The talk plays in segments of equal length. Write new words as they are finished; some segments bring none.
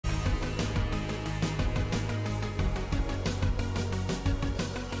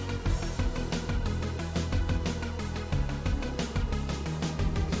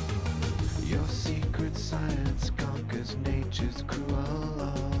nature's cruel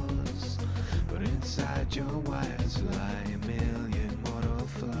laws, but inside your wires lie a million mortal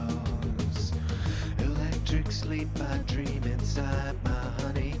flaws. Electric sleep, I dream inside my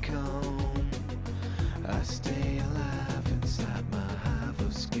honeycomb. I stay alive inside my hive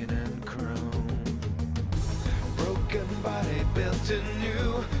of skin and chrome. Broken body built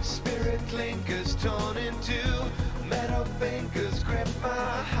anew, spirit linkers torn in two, metal fingers grip my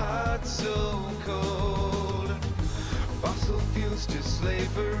heart so cold. Fossil fuels to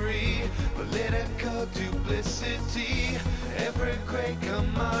slavery, political duplicity, every great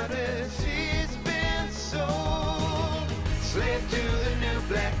commodity's been sold. Slave to the new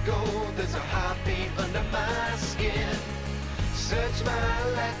black gold, there's a heartbeat under my skin. Search my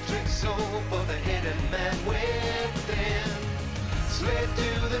electric soul for the hidden man within. Slave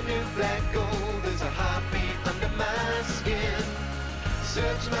to the new black gold, there's a heartbeat under my skin.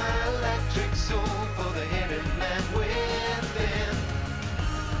 Search my electric soul for the hidden man within.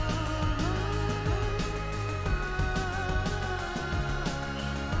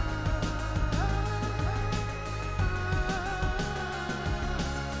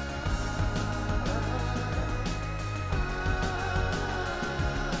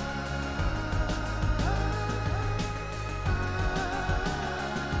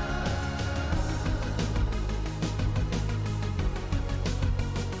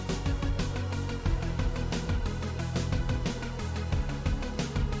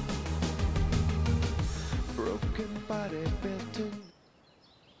 Broken body built in.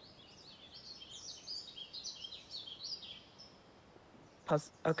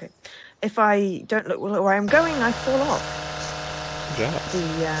 Okay. If I don't look where I'm going, I fall off. Good job.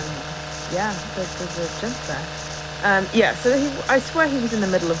 Yeah, there's a jump there. Yeah, so I swear he was in the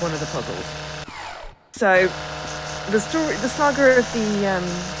middle of one of the puzzles. So the saga of the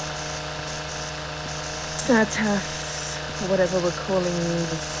Sartaths, or whatever we're calling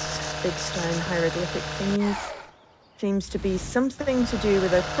these big stone hieroglyphic thingies, seems to be something to do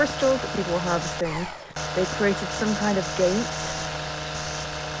with a crystal that people were harvesting. They created some kind of gate.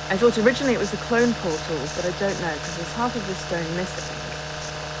 I thought originally it was the clone portals, but I don't know, because there's half of the stone missing.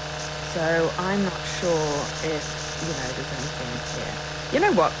 So I'm not sure if, there's anything here. You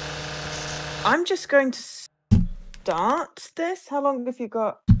know what? I'm just going to start this. How long have you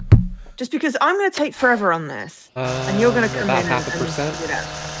got? Just because I'm going to take forever on this, and you're going to come about in half a and percent. do that.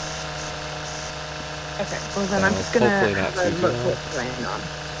 Okay, well then I'm just going to have a look what's going on.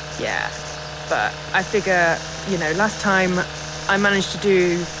 Yeah, but I figure, last time I managed to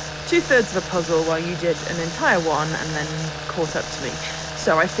do 2/3 of a puzzle while you did an entire one and then caught up to me.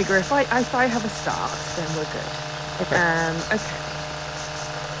 So I figure if I have a start, then we're good. Okay. Okay.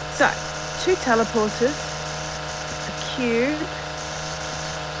 So, 2 teleporters, a cube,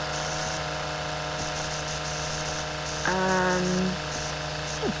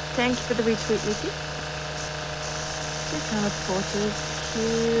 thank you for the retweet, Wiki. 2 teleporters,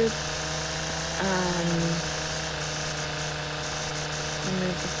 cube,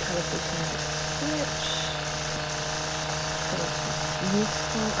 remove this teleporting switch.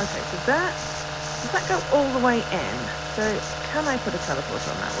 Useful. Okay, so does that go all the way in? So can I put a teleporter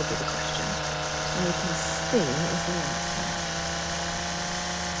on that would be the question. And you can see is the answer.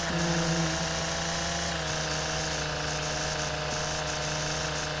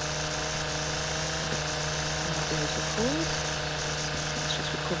 Let's just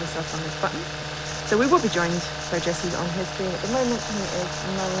record myself on this button. So we will be joined by Jesse on his screen at the moment. He is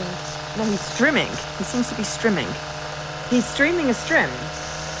no, he's streaming. He seems to be streaming. He's streaming a stream.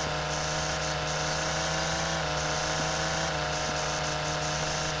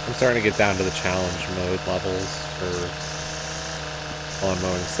 I'm starting to get down to the challenge mode levels for lawn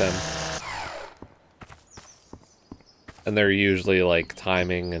mowing sim. And they're usually like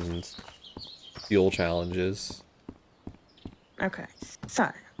timing and fuel challenges. Okay, so,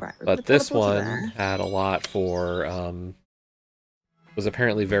 right. But this one had a lot for, was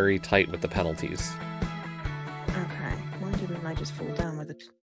apparently very tight with the penalties. Okay, why didn't I just fall down with it?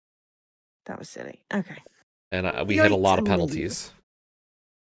 That was silly. Okay. And we hit a lot of penalties.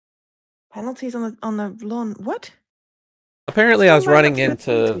 Penalties on the lawn? What? Apparently I was running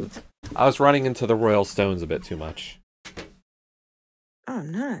into the royal stones a bit too much. Oh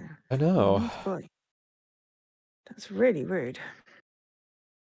no. I know. Oh boy. That's really rude.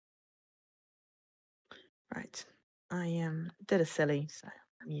 Right. I did a silly, so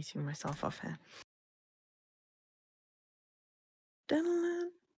I'm muting myself off here.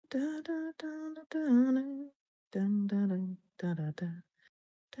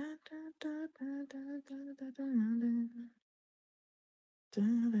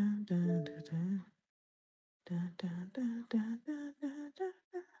 Right,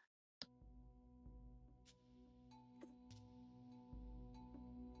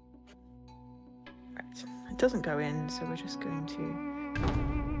 it doesn't go in, so we're just going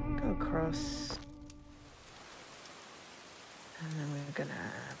to go across, and then we're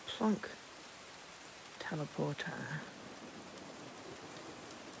gonna plonk teleporter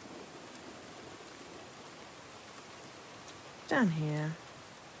down here,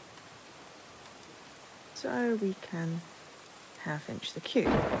 so we can half-inch the cube.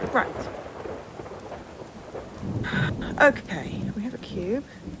 Right. Okay, we have a cube.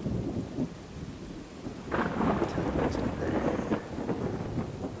 Teleporter there.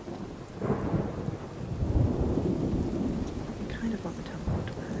 I kind of want the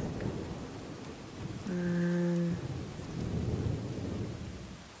teleporter back.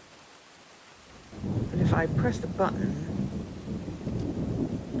 But if I press the button,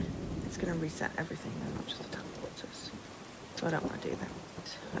 it's going to reset everything and not just the teleporters. So I don't want to do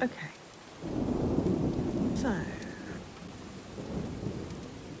that. Okay. So.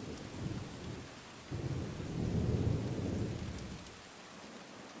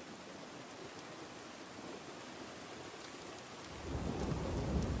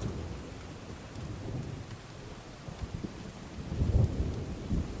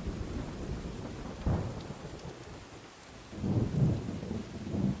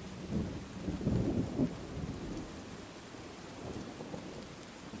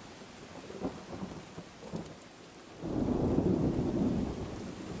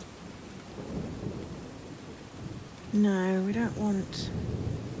 No, we don't want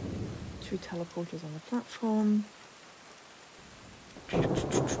 2 teleporters on the platform.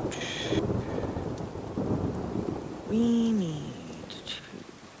 We need to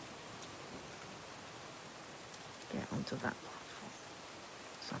get onto that platform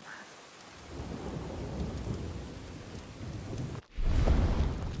somehow.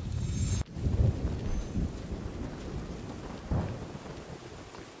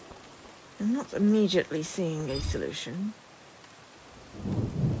 I'm not immediately seeing a solution.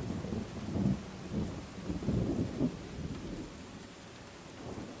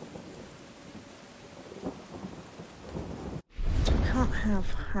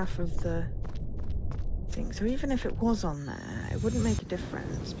 Have half of the thing, so even if it was on there, it wouldn't make a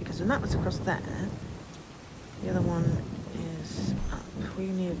difference because when that was across there, the other one is up. We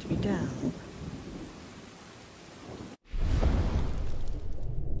need it to be down.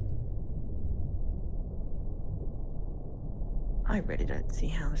 I really don't see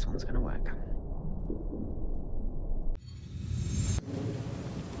how this one's going to work.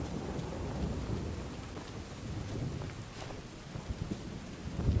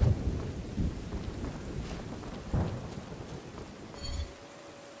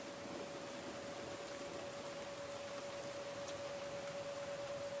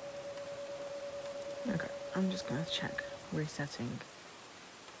 Okay, I'm just going to check resetting.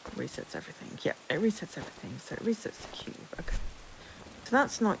 Resets everything. Yeah, it resets everything, so it resets the cube. Okay. So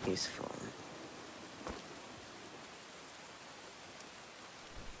that's not useful.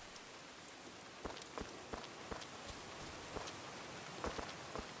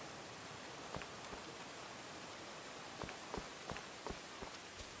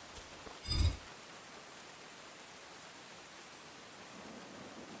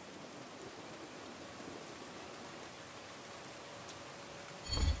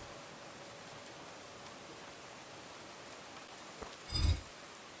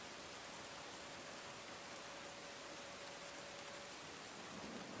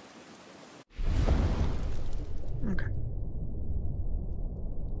 Okay.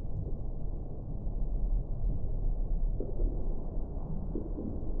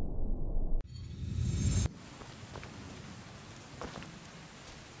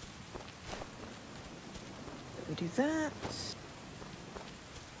 We do that.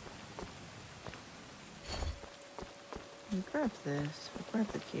 We grab this, we grab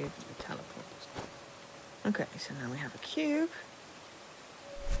the cube and we teleport. Okay, so now we have a cube.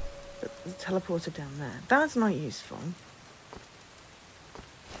 The teleporter down there. That's not useful.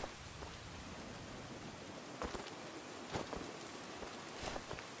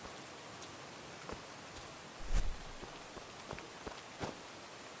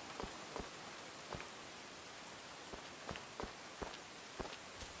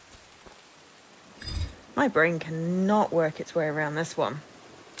 My brain cannot work its way around this one.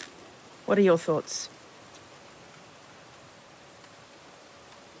 What are your thoughts?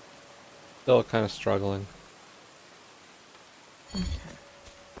 Still kind of struggling. Okay.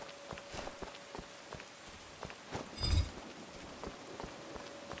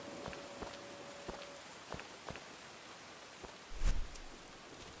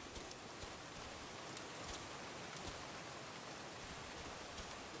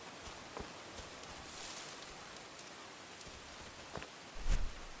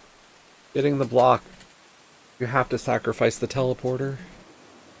 Getting the block, you have to sacrifice the teleporter.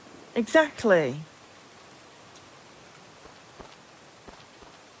 Exactly.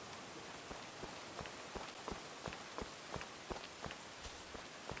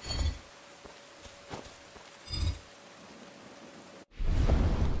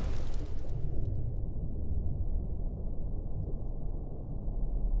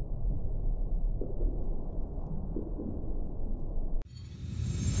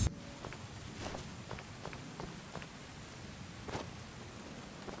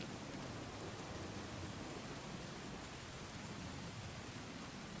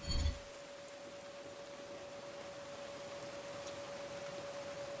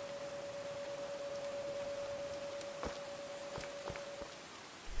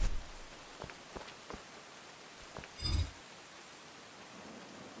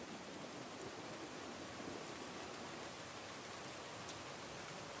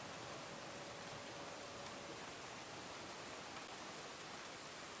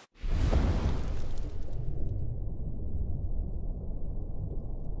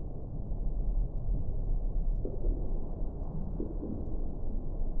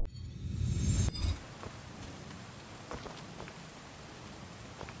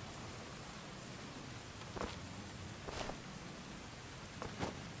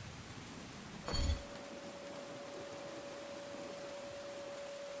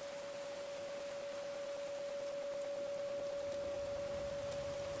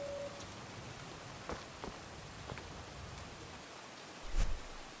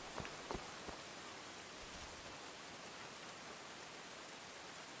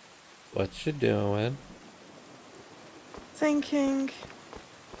 What you doing? Thinking.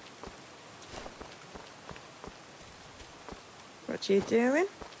 What you doing?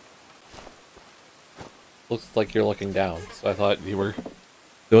 Looks like you're looking down, so I thought you were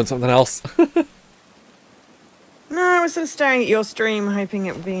doing something else. No, I was sort of staring at your stream, hoping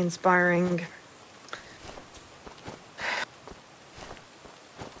it would be inspiring.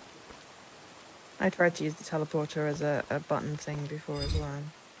 I tried to use the teleporter as a button thing before as well.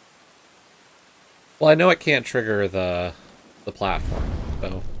 Well, I know it can't trigger the platform,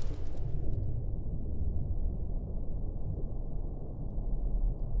 so...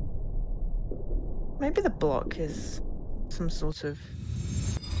 Maybe the block is some sort of,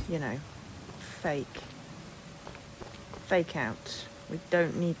 you know, fake out. We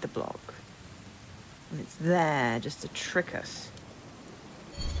don't need the block. And it's there just to trick us.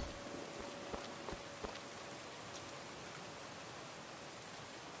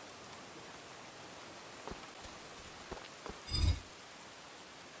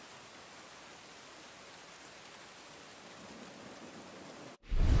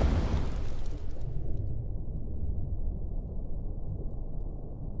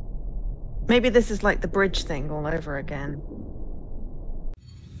 Maybe this is like the bridge thing all over again.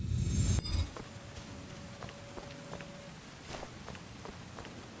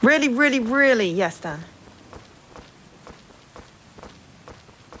 Really, really, really, yes, Dan.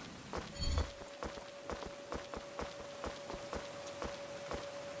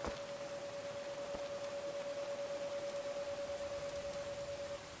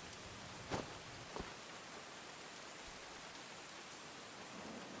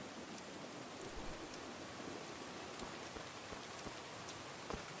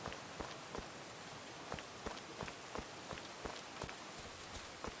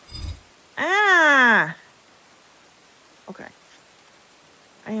 Ah! Okay.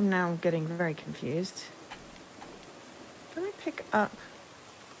 I am now getting very confused. Can I pick up?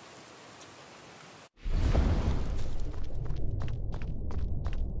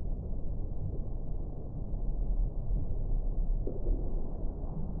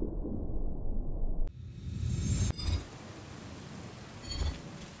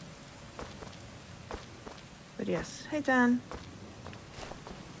 But yes. Hey, Dan.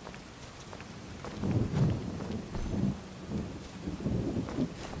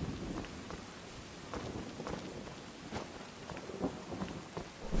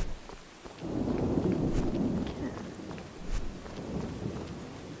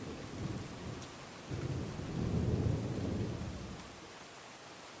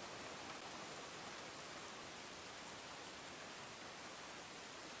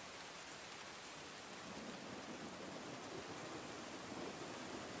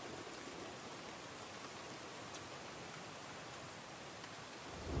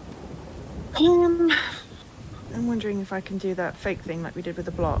 I'm wondering if I can do that fake thing like we did with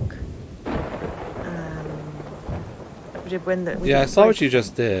the block. We did when that. Yeah, I saw what you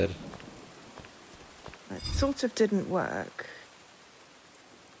just did. It sort of didn't work.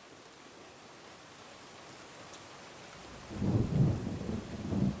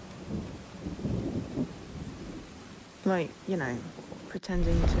 like, you know,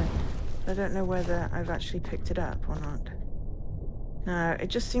 pretending to... I don't know whether I've actually picked it up or not. No, it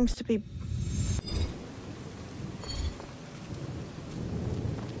just seems to be...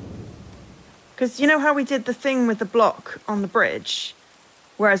 Because you know how we did the thing with the block on the bridge?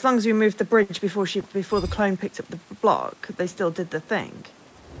 Where as long as we moved the bridge before the clone picked up the block, they still did the thing.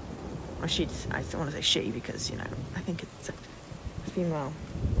 Or she, I still want to say she because, you know, I think it's a female.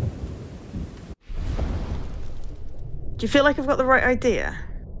 Do you feel like I've got the right idea?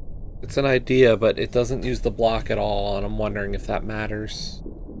 It's an idea, but it doesn't use the block at all, and I'm wondering if that matters.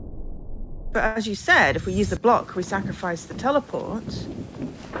 But as you said, if we use the block, we sacrifice the teleport.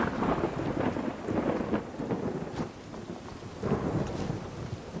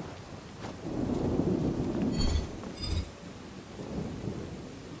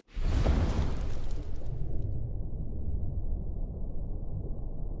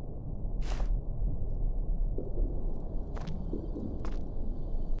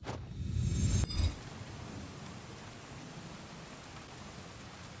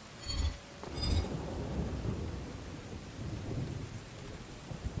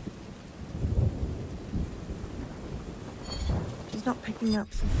 Not picking up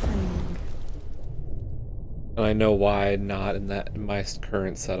the thing. And I know why not in my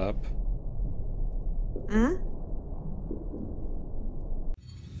current setup. Hmm?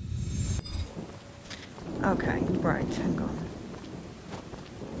 Okay, right, hang on.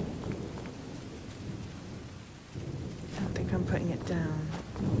 I don't think I'm putting it down.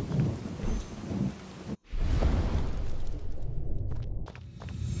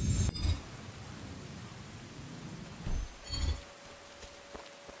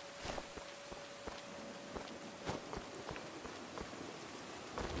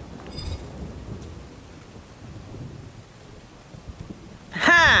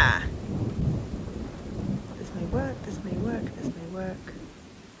 Ha! This may work, this may work, this may work.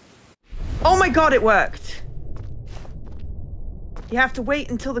 Oh my god, it worked! You have to wait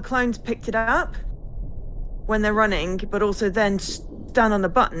until the clones picked it up when they're running, but also then stand on the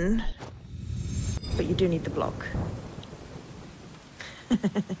button. But you do need the block.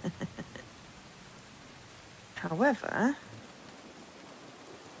 However...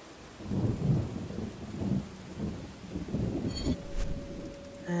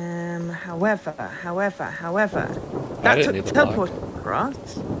 However, that took the teleport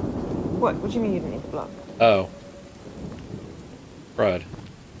across. What do you mean you didn't need the block? Oh. Crud.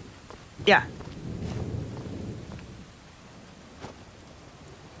 Yeah.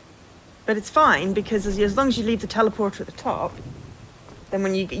 But it's fine, because as long as you leave the teleporter at the top, then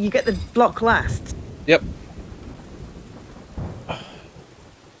when you get the block last. Yep.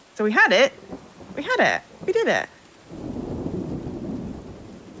 So we had it. We had it. We did it.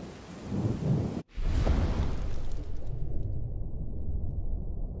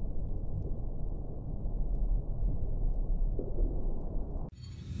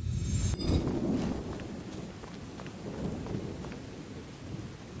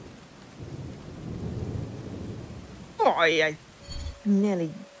 Oh, I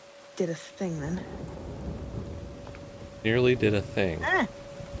nearly did a thing then. Nearly did a thing.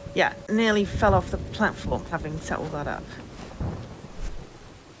 Yeah, nearly fell off the platform having set all that up.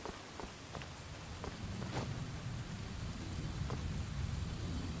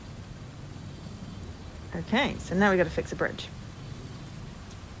 Okay, so now we got to fix a bridge.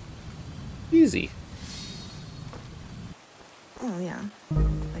 Easy. Oh, yeah,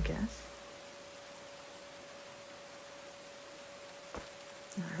 I guess.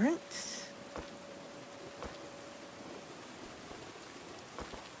 All right.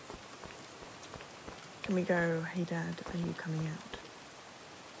 Can we go, hey Dad, are you coming out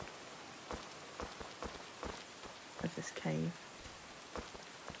of this cave?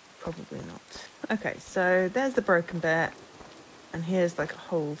 Probably not. Okay, so there's the broken bit, and here's like a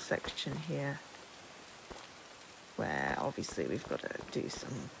whole section here where obviously we've got to do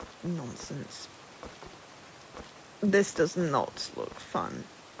some nonsense. This does not look fun.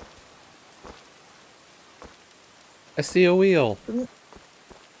 I see a wheel.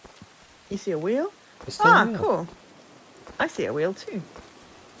 You see a wheel? Ah, wheel. Cool. I see a wheel too.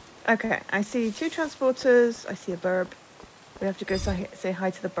 Okay, I see 2 transporters. I see a burb. We have to go say hi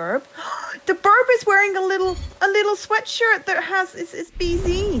to the burb. The burb is wearing a little sweatshirt that has it's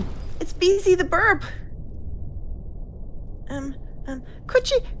BZ. It's BZ the burb. Could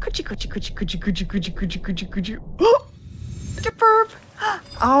you? Oh, the burb.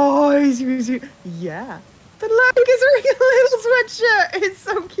 Oh, he's yeah. The Slug is wearing a little sweatshirt. It's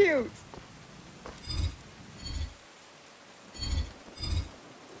so cute.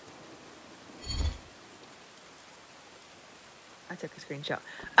 took a screenshot.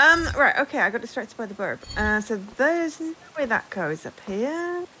 Right, okay, I got distracted by the burb. So there's no way that goes up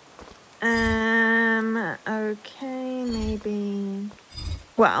here. Okay, maybe...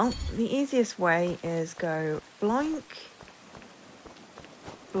 Well, the easiest way is go bloink,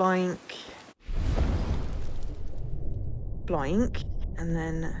 bloink, bloink, and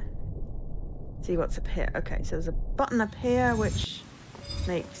then see what's up here. Okay, so there's a button up here which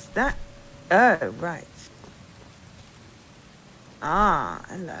makes that... Oh, right. Ah,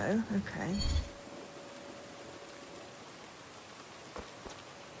 hello, okay.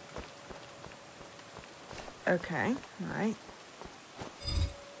 Okay, right.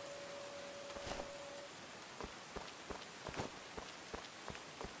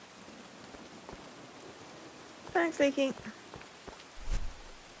 Thanks, Leaky.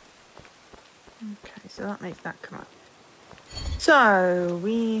 Okay, so that makes that come up. So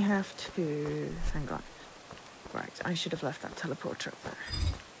we have to... Hang on. Right, I should have left that teleporter up there.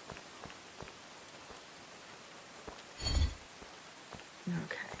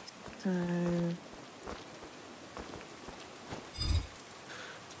 Okay, so...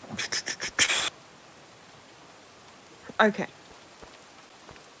 Okay.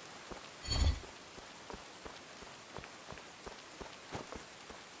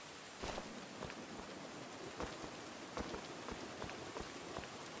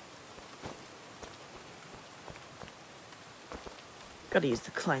 Gotta use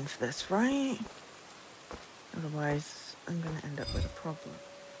the clone for this, right? Otherwise, I'm gonna end up with a problem.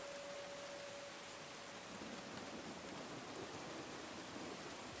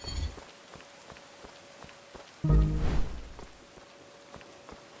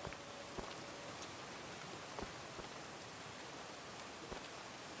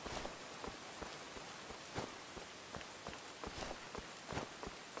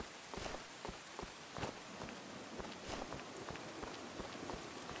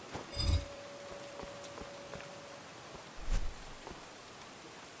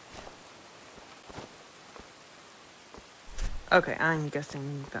 Okay, I'm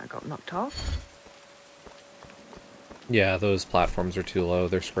guessing that got knocked off. Yeah, those platforms are too low.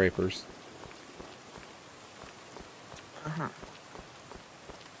 They're scrapers. Uh-huh.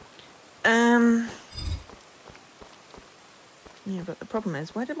 Yeah, but the problem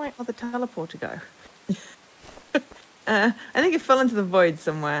is, where did my other teleporter go? I think it fell into the void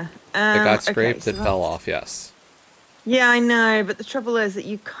somewhere. It got scraped, okay, so it fell off, yes. Yeah, I know, but the trouble is that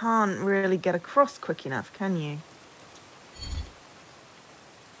you can't really get across quick enough, can you?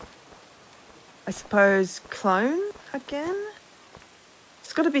 I suppose clone again?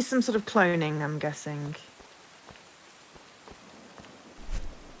 It's got to be some sort of cloning, I'm guessing.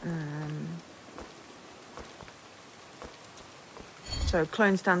 So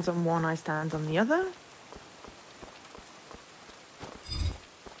clone stands on one, I stand on the other.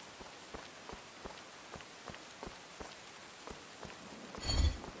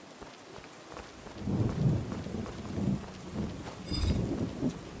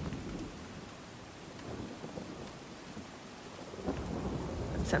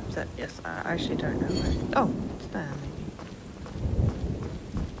 Except that, yes, I actually don't know where... Oh, it's there,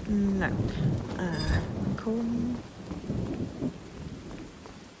 maybe. No. Cool.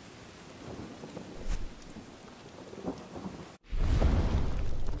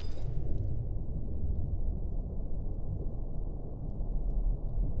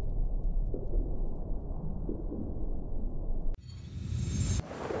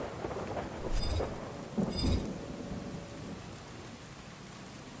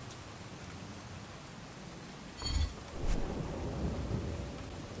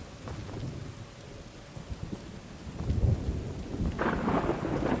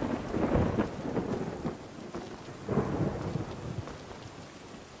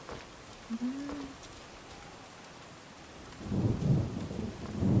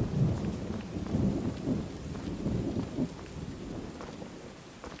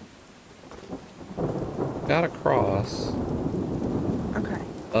 Got across. Okay.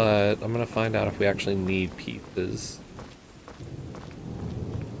 But I'm gonna find out if we actually need pieces.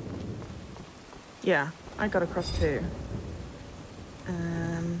 Yeah, I got across too.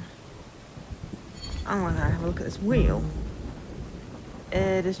 I want to have a look at this wheel.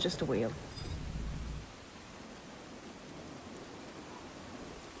 It is just a wheel.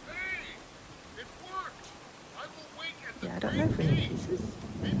 Hey, it worked. I will wait at the Yeah, I don't know if we need pieces.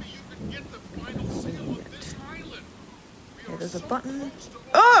 Maybe you can get the final sale of this island. Yeah, there's a button.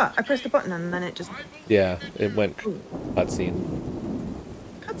 Oh! I pressed the button and then it just... Yeah, it went cutscene.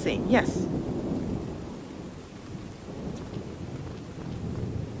 Cutscene, yes.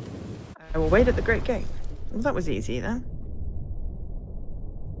 I will wait at the Great Gate. Well, that was easy then.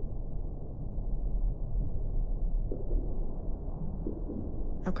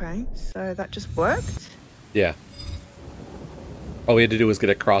 Okay, so that just worked? Yeah. All we had to do was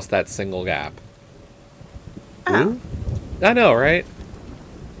get across that single gap. Oh. Ooh? I know, right?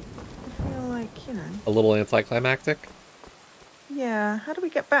 I feel like, you know. A little anticlimactic. Yeah, how do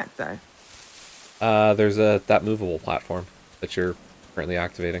we get back, though? There's that movable platform that you're currently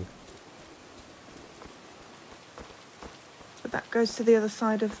activating. But that goes to the other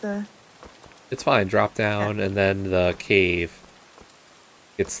side of the... It's fine. Drop down, and then the cave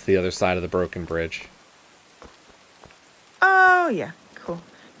gets to the other side of the broken bridge. Oh, yeah, cool.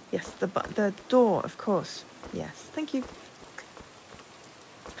 Yes, the door, of course. Yes, thank you.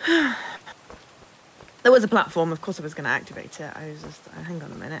 There was a platform, of course I was going to activate it. I was just, hang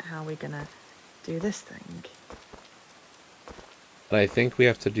on a minute, how are we going to do this thing? And I think we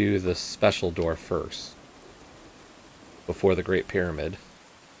have to do the special door first. Before the Great Pyramid.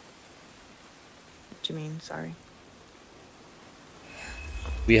 What do you mean? Sorry.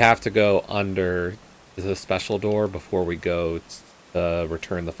 We have to go under the special door before we go to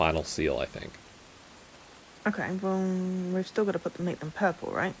return the final seal, I think. Okay, well, we've still got to make them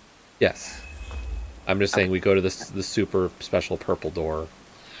purple, right? Yes. I'm just saying we go to the super special purple door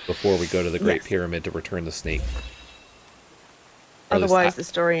before we go to the Great Pyramid to return the snake. Otherwise, the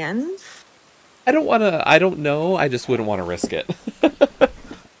story ends? I don't know, I just wouldn't want to risk it.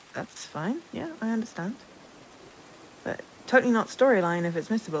 That's fine, yeah, I understand. But totally not storyline if it's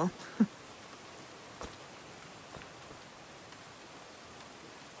missable.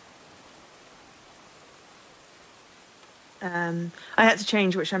 I had to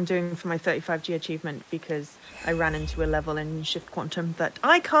change which I'm doing for my 35G achievement because I ran into a level in Shift Quantum that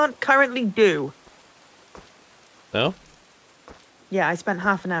I can't currently do. No? Yeah, I spent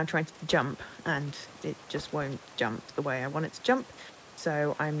half an hour trying to jump and it just won't jump the way I want it to jump.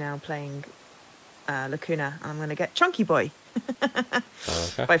 So I'm now playing Lacuna and I'm going to get Chunky Boy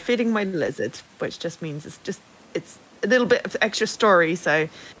Okay. by feeding my lizard, which just means it's a little bit of extra story. So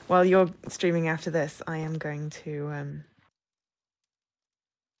while you're streaming after this, I am going to...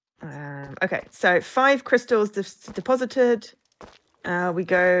 okay, so 5 crystals deposited. We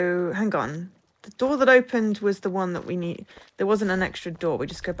go... Hang on. The door that opened was the one that we need. There wasn't an extra door. We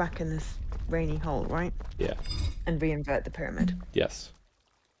just go back in this rainy hole, right? Yeah. And reinvert the pyramid. Yes.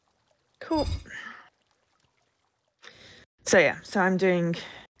 Cool. So yeah, so I'm doing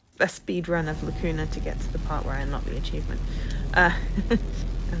a speed run of Lacuna to get to the part where I unlock the achievement. And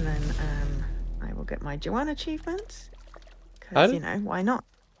then I will get my Joanna achievement. Because, you know, why not?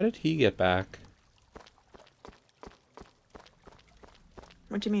 How did he get back?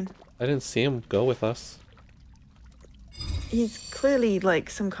 What do you mean? I didn't see him go with us. He's clearly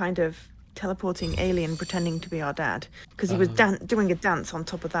like some kind of teleporting alien pretending to be our dad. Because he was doing a dance on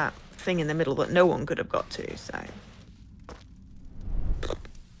top of that thing in the middle that no one could have got to, so...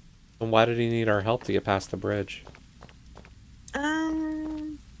 And why did he need our help to get past the bridge?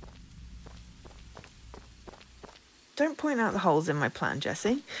 Don't point out the holes in my plan,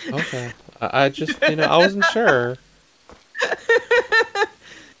 Jesse. Okay. I just, I wasn't sure.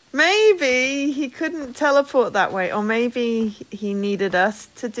 Maybe he couldn't teleport that way, or maybe he needed us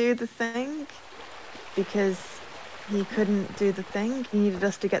to do the thing because he couldn't do the thing. He needed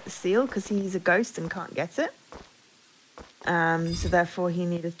us to get the seal because he's a ghost and can't get it. So therefore he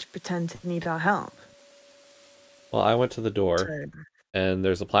needed to pretend to need our help. Well, I went to the door, and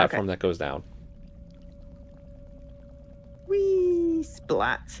there's a platform that goes down. Whee!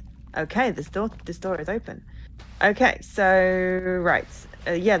 Splat. Okay, this door is open. Okay, so right,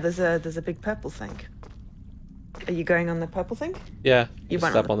 yeah, there's a big purple thing. Are you going on the purple thing? Yeah, you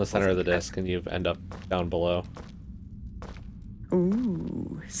step on the center of the disc, and you end up down below.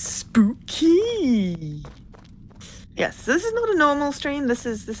 Ooh, spooky. Yes, this is not a normal stream. This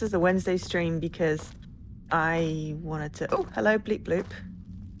is a Wednesday stream because I wanted to. Oh, hello, bleep bloop.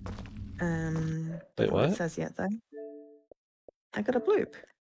 Wait, what? It says yet though. I got a bloop.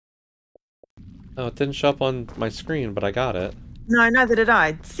 Oh, it didn't show up on my screen, but I got it. No, neither did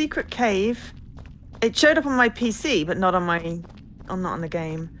I. Secret cave. It showed up on my PC, but not on not on the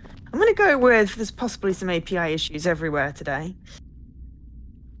game. I'm gonna go with there's possibly some API issues everywhere today.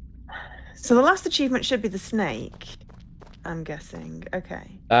 So the last achievement should be the snake. I'm guessing.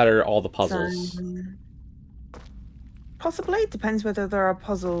 Okay. That are all the puzzles. Possibly. Depends whether there are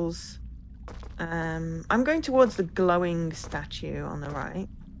puzzles. I'm going towards the glowing statue on the right.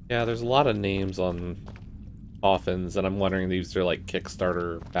 Yeah, there's a lot of names on coffins, and I'm wondering these are like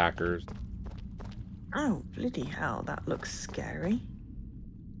Kickstarter backers. Oh, bloody hell, that looks scary.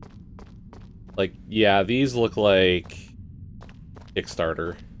 Like, yeah, these look like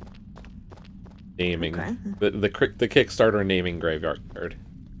Kickstarter naming. Okay. The Kickstarter naming graveyard.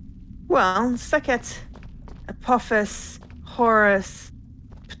 Well, Sekhet, Apophis, Horus,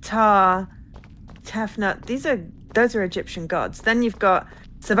 Ptah, Tefnut. Those are Egyptian gods. Then you've got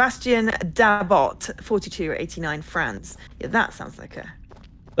Sebastian Dabot, 4289 France. Yeah, that sounds like a...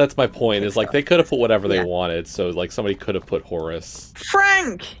 That's my point, is like they could have put whatever they Yeah. wanted, so like somebody could have put Horus.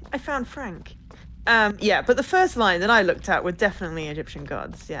 Frank! I found Frank. Yeah, but the first line that I looked at were definitely Egyptian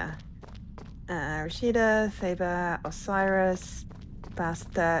gods, yeah. Rashida, Theba, Osiris,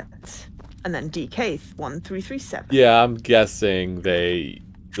 Bastet, and then Dekaith, 1337. Yeah, I'm guessing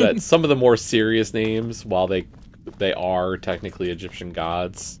that some of the more serious names, while they are technically Egyptian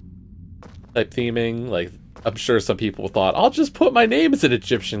gods type theming, like I'm sure some people thought, I'll just put my name as an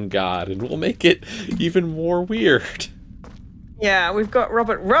Egyptian god and we'll make it even more weird. Yeah, we've got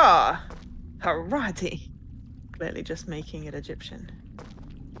Robert Ra, Harati, clearly just making it Egyptian.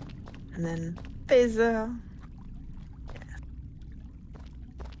 And then Faisal. Yeah.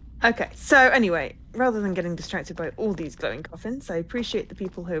 Okay, so anyway, rather than getting distracted by all these glowing coffins, I appreciate the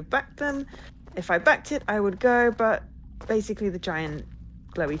people who have backed them. If I backed it, I would go, but basically the giant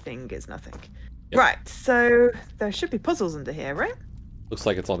glowy thing is nothing. Yep. Right, so there should be puzzles under here, right? Looks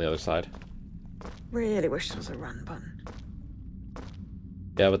like it's on the other side. Really wish there was a run button.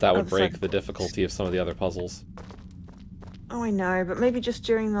 Yeah, but that would Other break side. the difficulty of some of the other puzzles. Oh, I know, but maybe just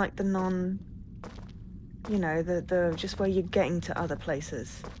during like the non, you know, the just where you're getting to other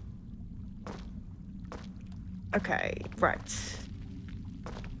places. Okay, right.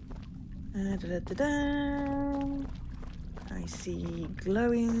 I see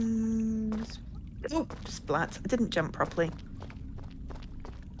glowing. Oh, splat! I didn't jump properly.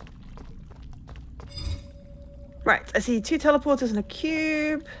 Right, I see 2 teleporters and a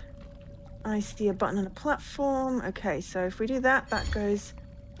cube. I see a button and a platform. Okay, so if we do that, that goes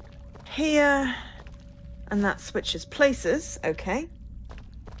here. And that switches places. Okay.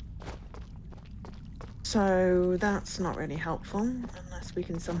 So that's not really helpful, unless we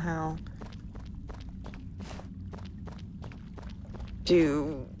can somehow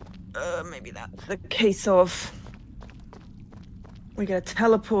do... maybe that's the case of... we get a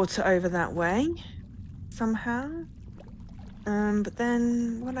teleporter over that way, somehow. But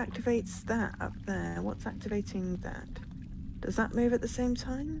then what activates that up there? What's activating that? Does that move at the same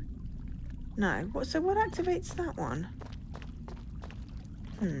time? No. So what activates that one?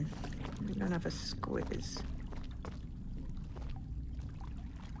 We don't have a squiz.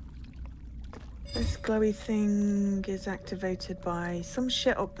 This glowy thing is activated by some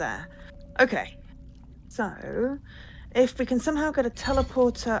shit up there. Okay. So, if we can somehow get a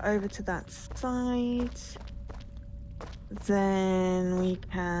teleporter over to that side, then we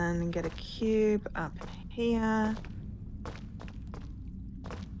can get a cube up here.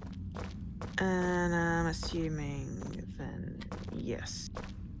 And I'm assuming then, yes.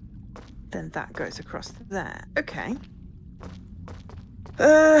 Then that goes across there. Okay.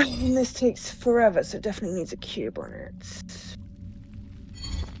 And this takes forever, so it definitely needs a cube on it.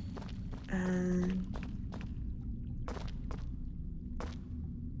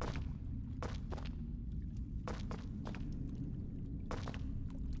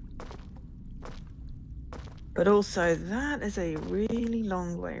 But also, that is a really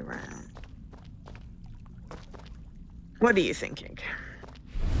long way around. What are you thinking?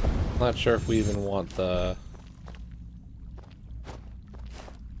 Not sure if we even want the...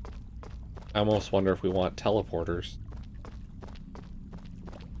 I almost wonder if we want teleporters.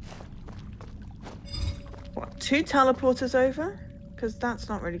 What, 2 teleporters over? Because that's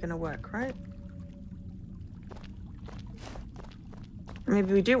not really going to work, right?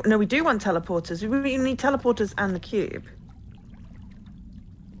 Maybe we do... No, we do want teleporters. We need teleporters and the cube.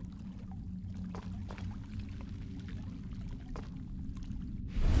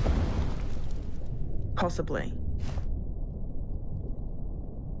 Possibly.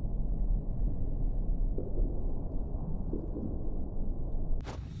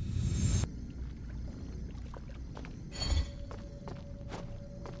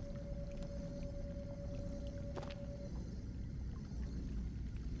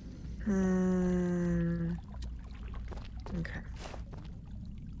 Okay.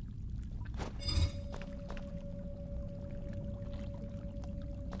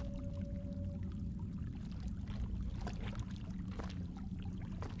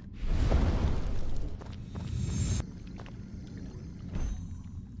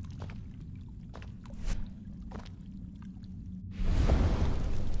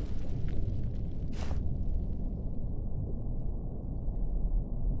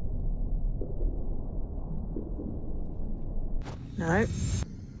 No.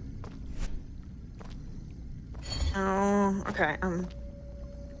 Oh, okay.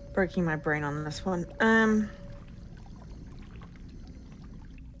 breaking my brain on this one.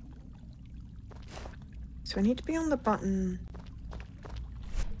 So I need to be on the button.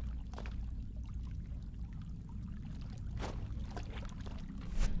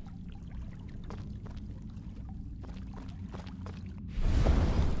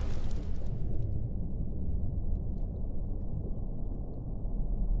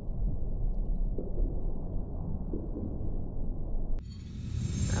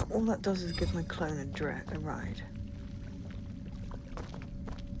 All that does is give my clone a ride.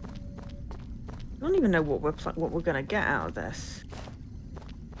 I don't even know what we're gonna get out of this.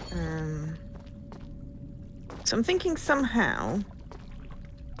 So I'm thinking somehow.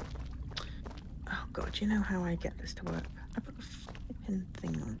 Oh god, you know how I get this to work? I put a flipping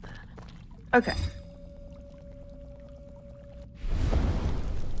thing on there. Okay.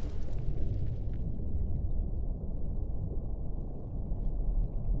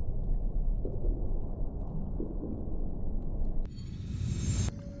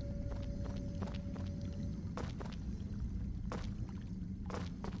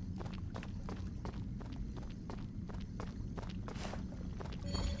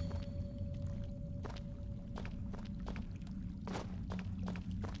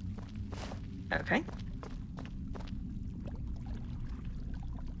 Okay.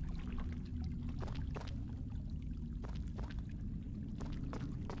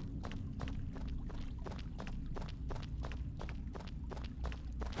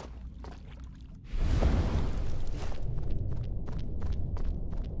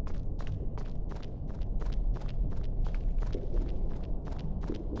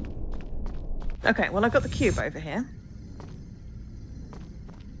 Okay, well I've got the cube over here.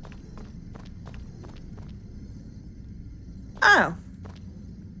 Oh.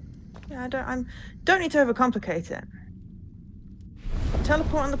 Yeah, don't need to overcomplicate it.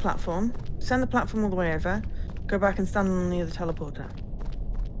 Teleport on the platform, send the platform all the way over, go back and stand on the other teleporter.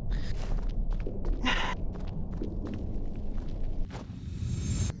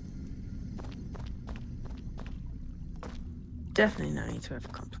 Definitely no need to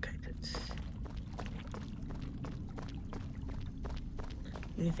overcomplicate it.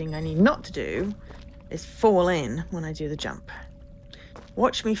 The only thing I need not to do is fall in when I do the jump.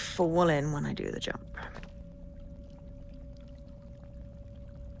 Watch me fall in when I do the jump.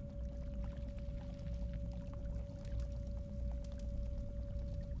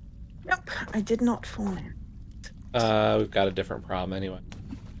 Nope, I did not fall in. We've got a different problem anyway.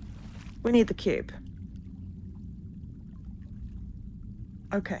 We need the cube.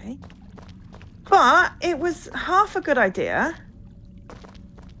 Okay. But it was half a good idea.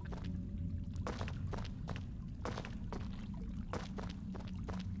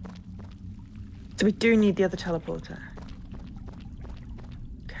 So we do need the other teleporter.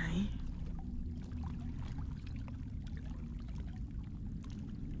 Okay.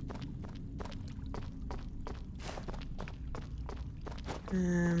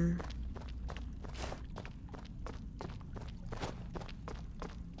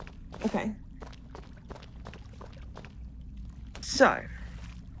 Okay. So.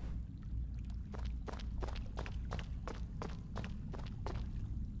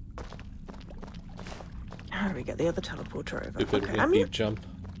 How do we get the other teleporter over? Stupid Okay, wimpy jump.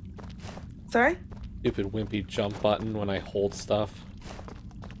 Sorry? Stupid wimpy jump button when I hold stuff.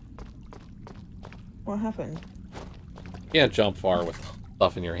 What happened? You can't jump far with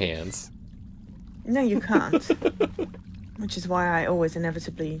stuff in your hands. No, you can't. Which is why I always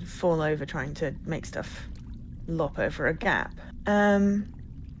inevitably fall over trying to make stuff lop over a gap. Okay.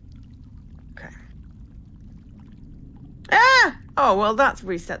 Ah! Oh, well, that's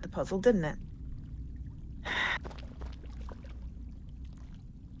reset the puzzle, didn't it?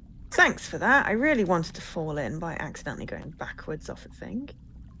 Thanks for that. I really wanted to fall in by accidentally going backwards off a thing.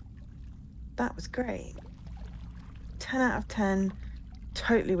 That was great. 10 out of 10.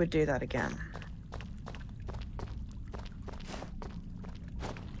 Totally would do that again.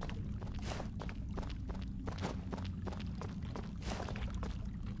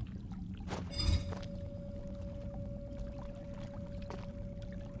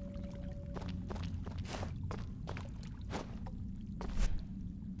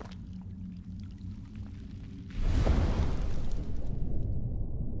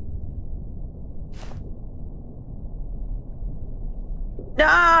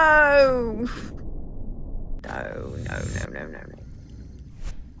 No! No.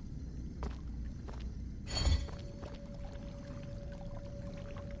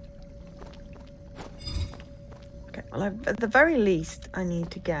 Okay, well, at the very least, I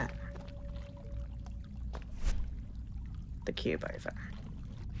need to get the cube over.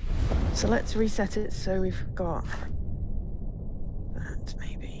 So let's reset it so we've got that,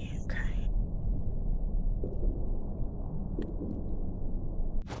 maybe. Okay.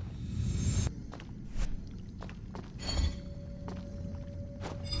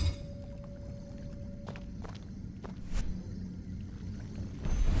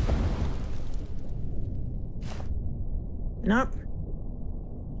 Nope.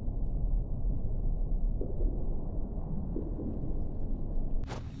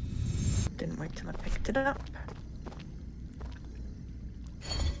 Didn't wait till I picked it up.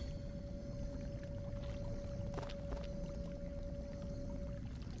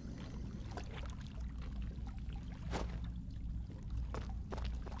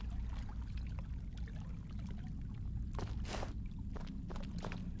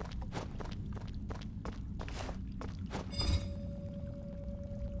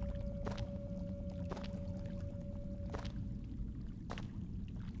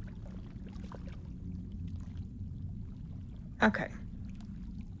 Okay.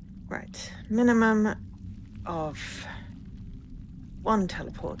 Right. Minimum of 1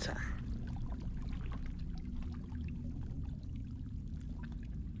 teleporter.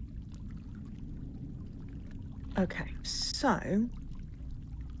 Okay, so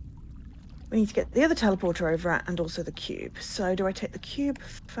we need to get the other teleporter over and also the cube. So do I take the cube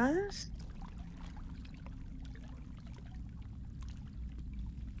first?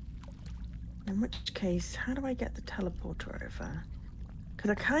 In which case, how do I get the teleporter over?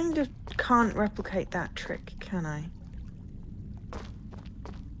 Because I kind of can't replicate that trick, can I?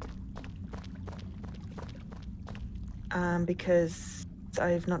 Because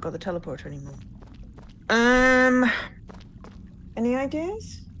I've not got the teleporter anymore. Any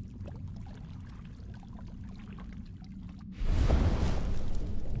ideas?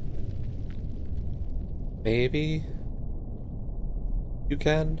 Maybe you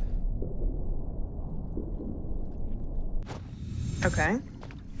can. Okay.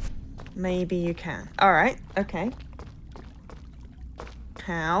 Maybe you can. All right. Okay.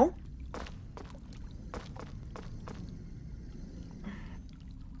 How?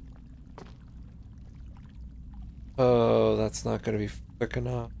 Oh, that's not going to be quick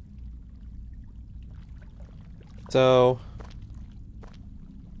enough. So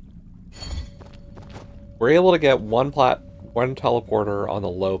we're able to get one teleporter on the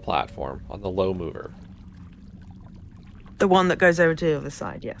low platform, on the low mover. The one that goes over to the other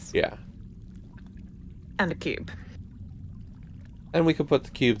side, yes. Yeah. And a cube. And we could put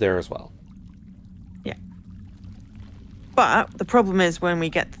the cube there as well. Yeah. But the problem is when we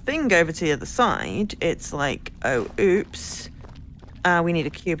get the thing over to the other side, it's like, oh, oops. We need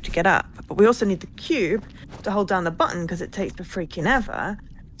a cube to get up. But we also need the cube to hold down the button because it takes for freaking ever.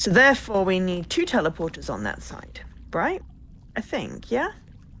 So therefore we need 2 teleporters on that side, right? I think, yeah?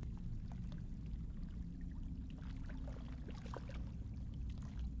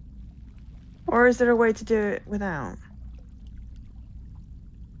 Or is there a way to do it without?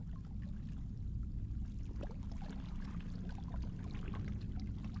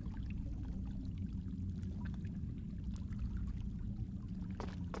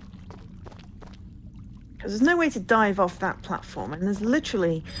 Because there's no way to dive off that platform, and there's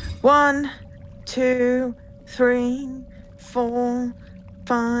literally 1, 2, 3, 4,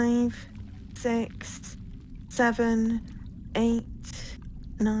 5, 6, 7, 8,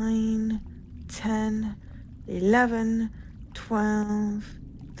 9, 10, 11, 12,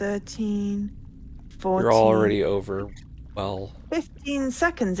 13, 14. You're already over, well... 15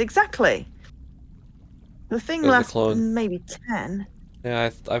 seconds, exactly. The thing There's a lasts clone. maybe 10. Yeah,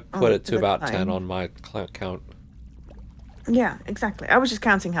 I put it to the about 10 time. on my count. Yeah, exactly. I was just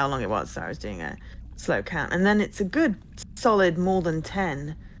counting how long it was, so I was doing a slow count. And then it's a good solid more than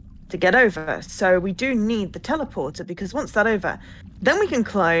 10 to get over. So we do need the teleporter, because once that's over, then we can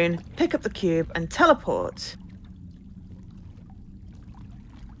clone, pick up the cube, and teleport.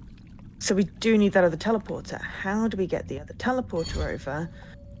 So we do need that other teleporter. How do we get the other teleporter over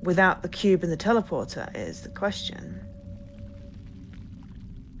without the cube and the teleporter is the question.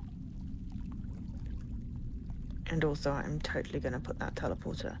 And also, I'm totally going to put that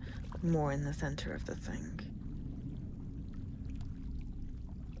teleporter more in the center of the thing.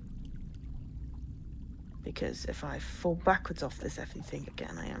 Because if I fall backwards off this effing thing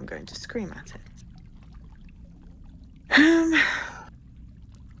again, I am going to scream at it.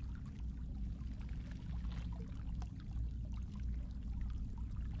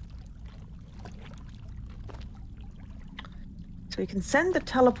 So we can send the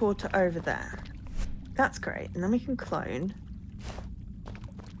teleporter over there. That's great. And then we can clone.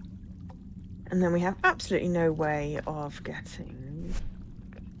 And then we have absolutely no way of getting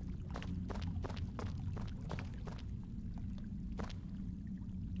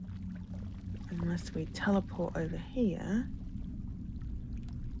Unless we teleport over here.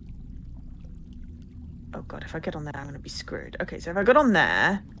 Oh god, if I get on there, I'm going to be screwed. Okay, so if I got on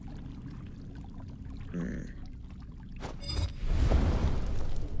there...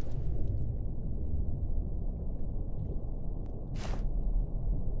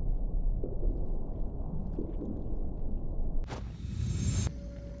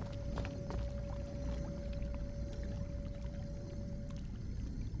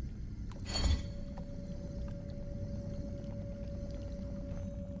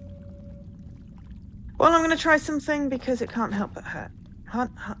 Well, I'm going to try something because it can't help but hurt. Can't.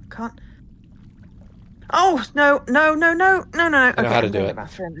 Oh, no. I know Okay, how to I'm do going it.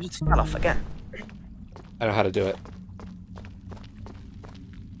 bathroom. I just fell off again. I know how to do it.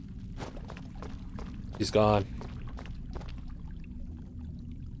 He's gone.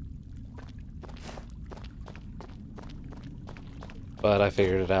 But I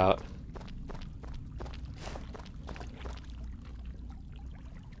figured it out.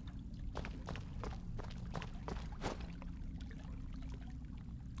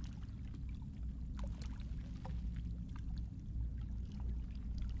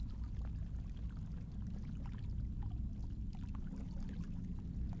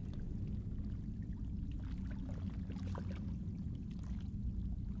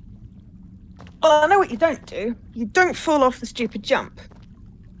 Well, I know what you don't do. You don't fall off the stupid jump.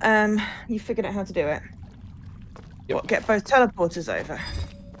 You figured out how to do it. Yep. What, get both teleporters over?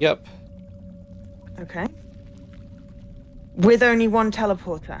 Yep. Okay. With only one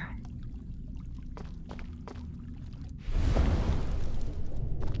teleporter.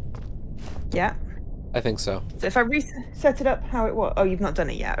 Yeah. I think so. So if I reset it up how it was... Oh, you've not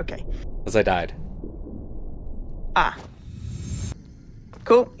done it yet. Okay. Because I died. Ah.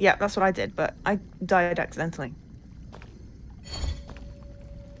 Cool. Yeah, that's what I did, but I died accidentally.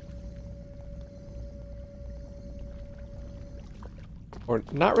 Or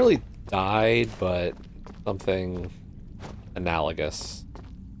not really died, but something analogous.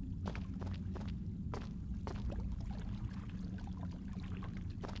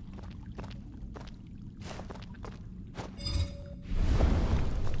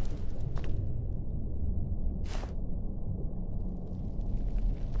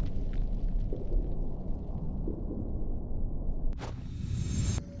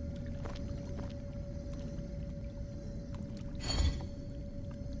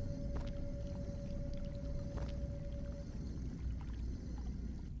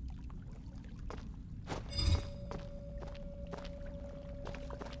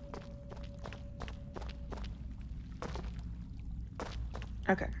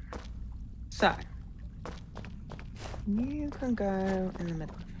 Okay. So. You can go in the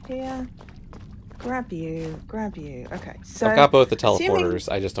middle here. Grab you. Okay, so... I've got both the assuming-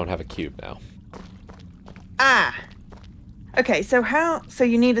 teleporters, I just don't have a cube now. Ah! Okay, so how... So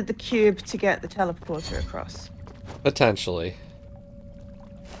you needed the cube to get the teleporter across? Potentially.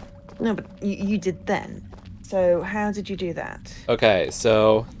 No, but you did then. So how did you do that? Okay,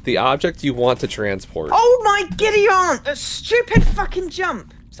 so the object you want to transport... Oh my Gideon! A stupid fucking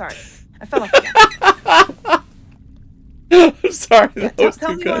jump! Sorry, I fell off again. I'm sorry, Yeah, that was tell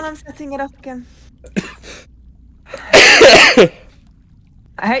too me good. when I'm setting it up again.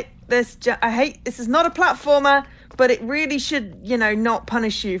 I hate this. This is not a platformer, but it really should, you know, not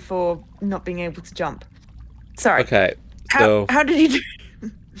punish you for not being able to jump. Sorry. Okay, so... How did you do?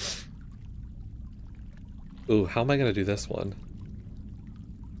 Ooh, how am I gonna do this one?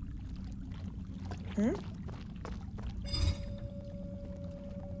 Hmm?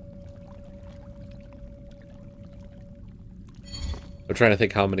 I'm trying to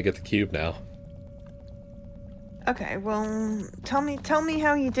think how I'm gonna get the cube now. Okay, well, tell me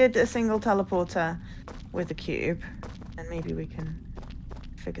how you did a single teleporter with a cube, and maybe we can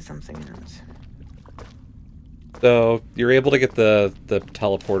figure something out. So, you're able to get the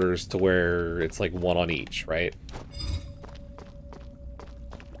teleporters to where it's like one on each, right?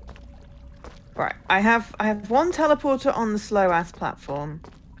 Right, I have one teleporter on the slow ass platform.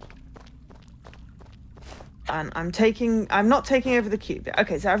 And I'm not taking over the cube.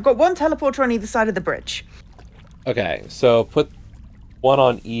 Okay, so I've got one teleporter on either side of the bridge. Okay, so put one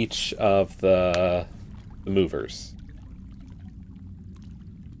on each of the movers.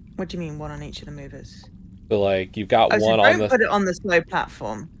 What do you mean, one on each of the movers? So, like, you've got Oh, so one on don't the... put it on the slow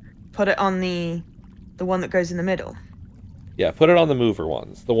platform. Put it on the one that goes in the middle. Yeah, put it on the mover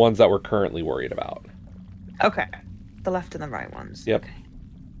ones. The ones that we're currently worried about. Okay. The left and the right ones. Yep. Okay.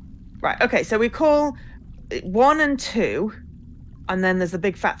 Right, okay, so we call 1 and 2, and then there's the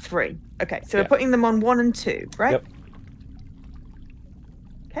big fat 3. Okay, so Yeah. we're putting them on 1 and 2, right? Yep.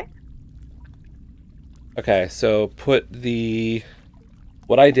 Okay. Okay, so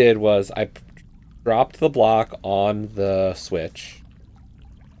what I did was I dropped the block on the switch.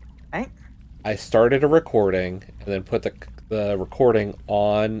 Right? I started a recording and then put the recording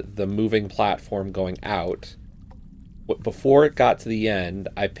on the moving platform going out. Before it got to the end,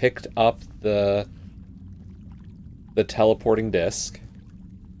 I picked up the teleporting disc,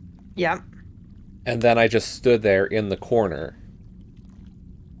 Yeah. and then I just stood there in the corner.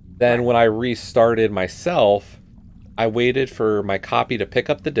 Then Right. when I restarted myself, I waited for my copy to pick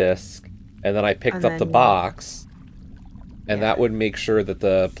up the disc, and then I picked And up the then box, and yeah. that would make sure that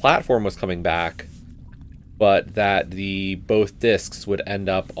the platform was coming back, but that the both discs would end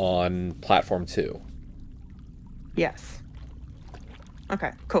up on platform 2. Yes.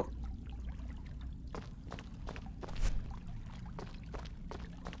 Okay, cool.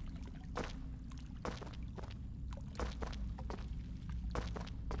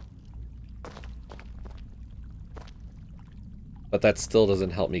 But that still doesn't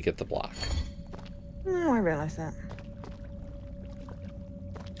help me get the block. No, I realize that.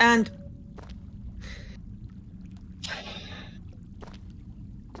 And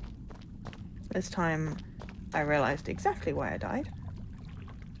this time I realized exactly why I died.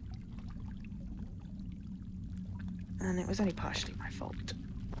 And it was only partially my fault.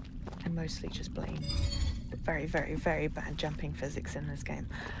 I mostly just blame the very, very, very bad jumping physics in this game.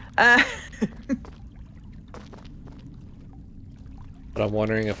 But I'm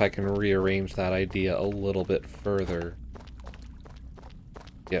wondering if I can rearrange that idea a little bit further.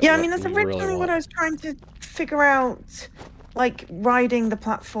 Yeah, I mean, that's we really originally what want. I was trying to figure out. Like, riding the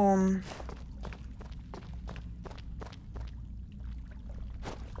platform.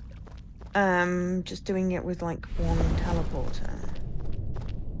 Just doing it with, like, one teleporter.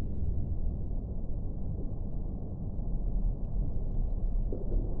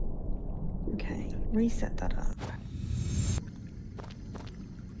 Okay, reset that up.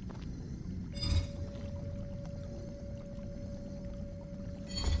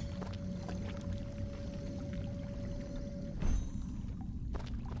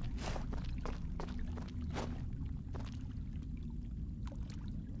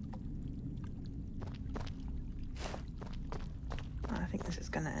 I think this is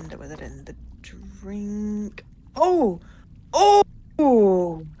going to end up with it in the drink. Oh!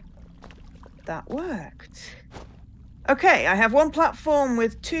 Oh! That worked. Okay, I have one platform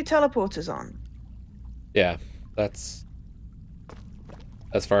with 2 teleporters on. Yeah, that's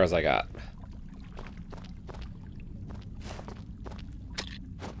as far as I got.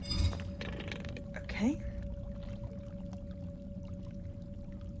 Okay.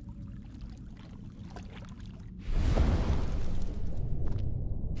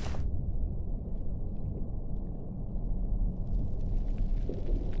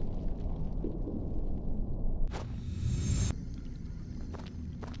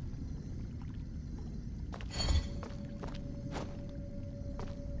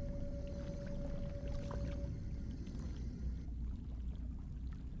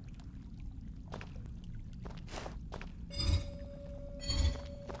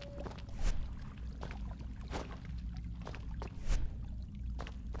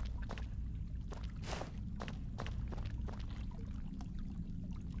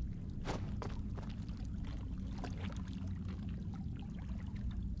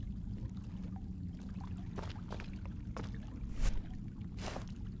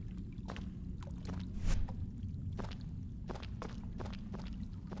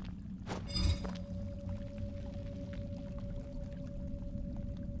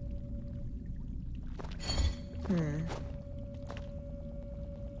 Hmm.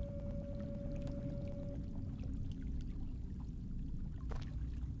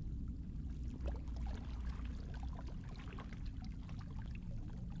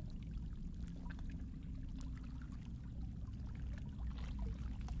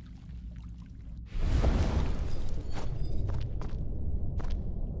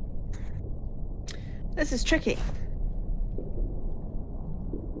 This is tricky.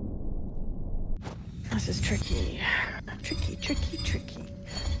 This is tricky. Tricky, tricky, tricky.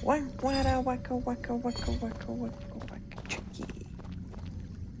 Wacka, wacka, wacka, wacka, wacka, wacka, wacka, tricky.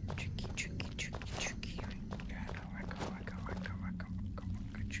 Tricky, tricky, tricky, tricky. Wacka, wacka, wacka, wacka, wacka, wacka,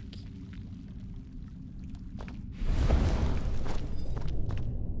 wacka, tricky.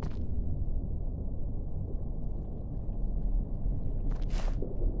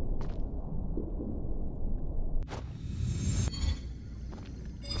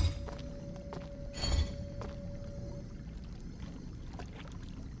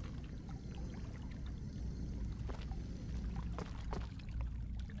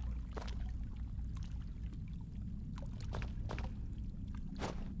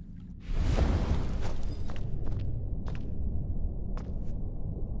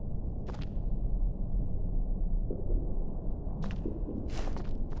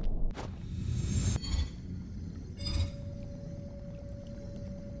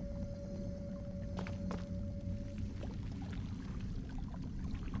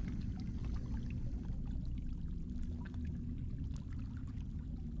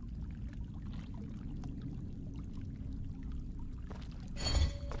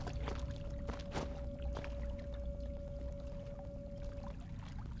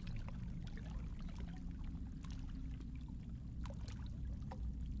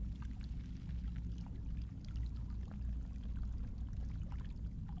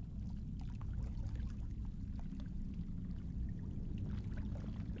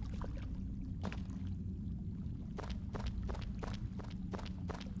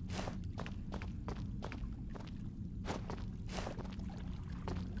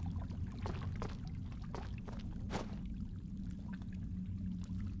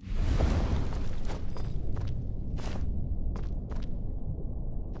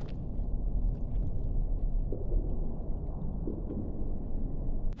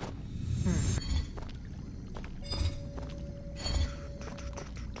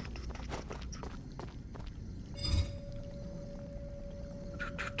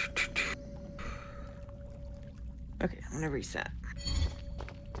 Okay, I'm gonna reset.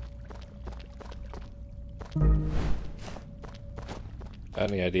 Got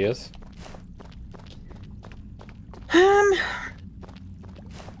any ideas?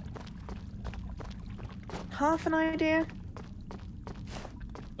 Half an idea.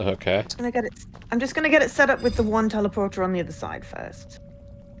 Okay. I'm just gonna get it set up with the one teleporter on the other side first.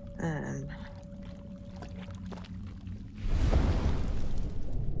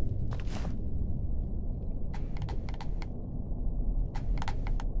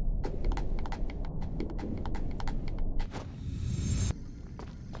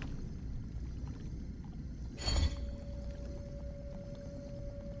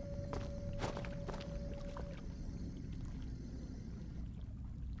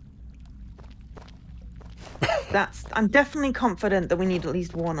 I'm definitely confident that we need at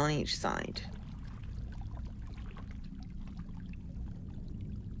least one on each side.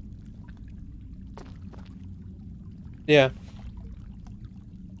 Yeah.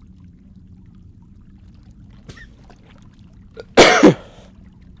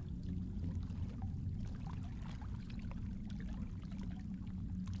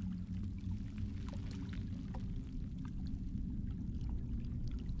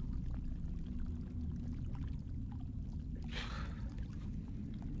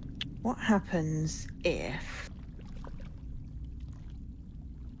 What happens if...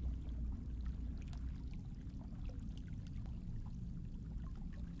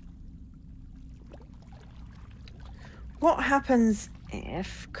 What happens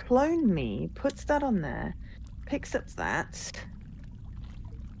if Clone Me puts that on there, picks up that,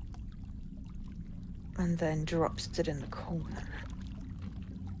 and then drops it in the corner?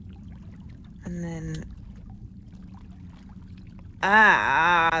 And then...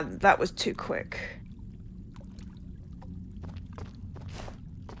 Ah, that was too quick.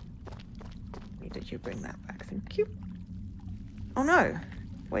 Did you bring that back? Thank you. Oh no.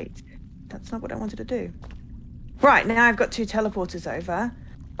 Wait, that's not what I wanted to do. Right, now I've got two teleporters over,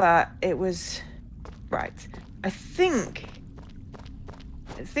 but it was... Right. I think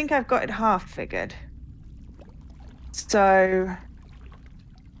I've got it half figured. So...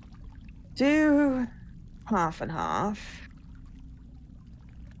 do half and half.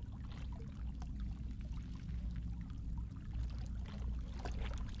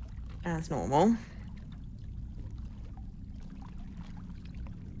 As normal.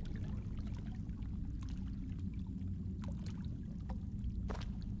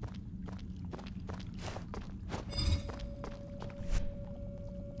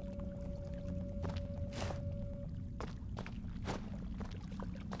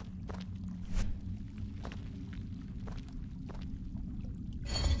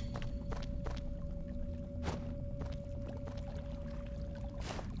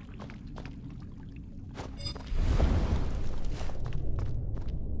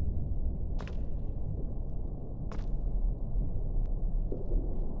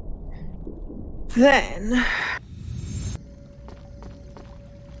 Then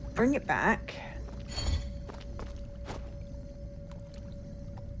bring it back.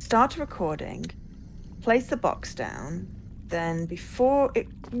 Start recording. Place the box down. Then before it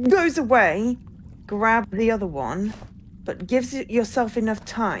goes away, grab the other one, but gives yourself enough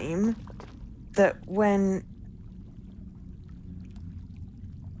time that when...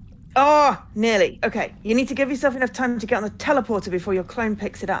 Oh, nearly. Okay, you need to give yourself enough time to get on the teleporter before your clone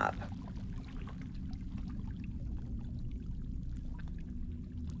picks it up.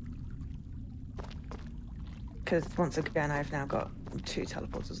 Because once again, I've now got two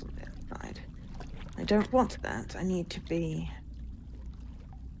teleporters on the outside. I don't want that. I need to be...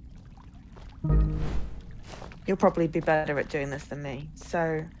 You'll probably be better at doing this than me.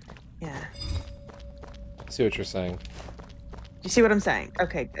 So, yeah. See what you're saying. You see what I'm saying?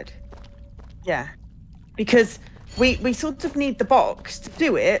 Okay, good. Yeah. Because we sort of need the box to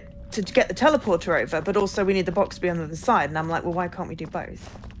do it, to get the teleporter over, but also we need the box to be on the other side. And I'm like, well, why can't we do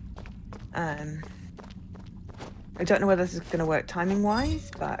both? I don't know whether this is going to work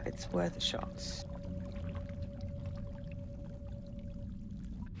timing-wise, but it's worth a shot.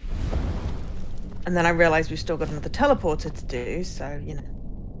 And then I realised we've still got another teleporter to do, so, you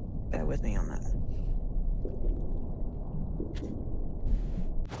know, bear with me on that.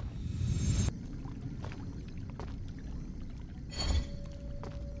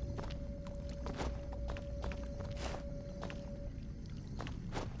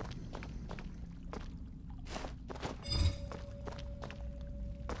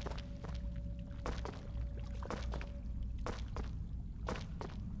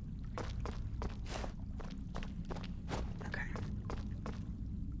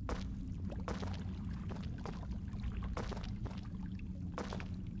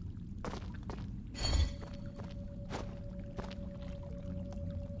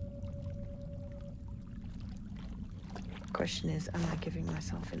 question is, am I giving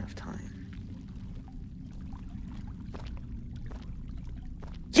myself enough time?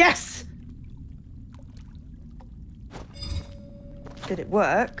 Yes! Did it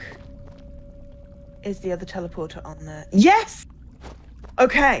work? Is the other teleporter on there? Yes!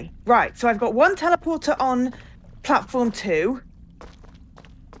 Okay, right. So I've got one teleporter on platform 2.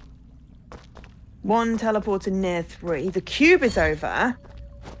 One teleporter near 3. The cube is over.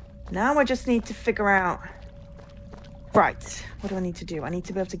 Now I just need to figure out... Right, what do I need to do? I need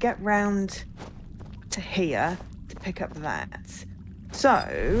to be able to get round to here to pick up that.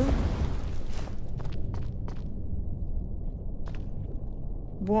 So...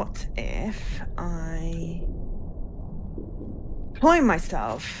 what if I climb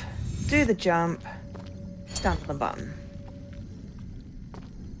myself, do the jump, stand on the button?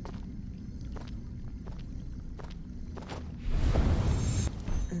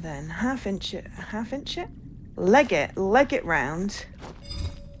 And then half inch it, leg it round.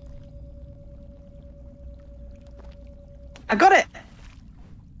 I got it!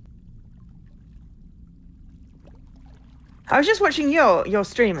 I was just watching your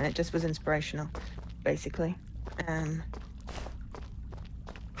stream and it just was inspirational, basically.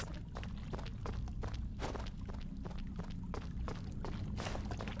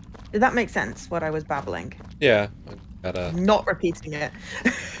 Did that make sense, what I was babbling? Yeah. Not repeating it.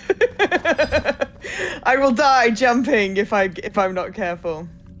 I will die jumping if I'm not careful.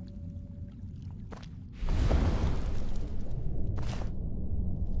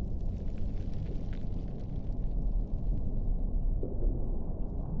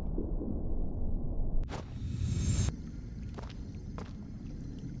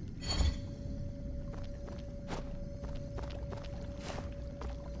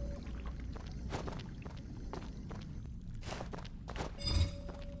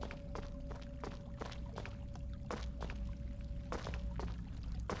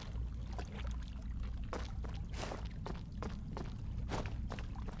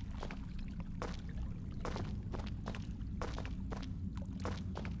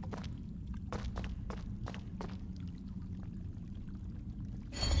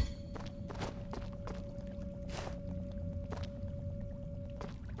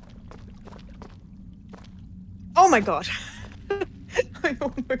 Oh my god. I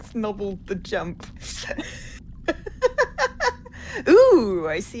almost nobbled the jump. Ooh,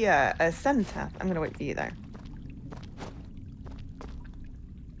 I see a cenotaph. I'm gonna wait for you though.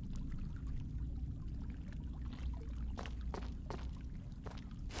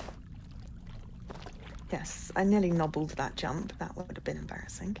 Yes, I nearly nobbled that jump. That would have been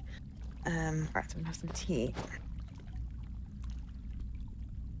embarrassing. Right, so I'm gonna have some tea.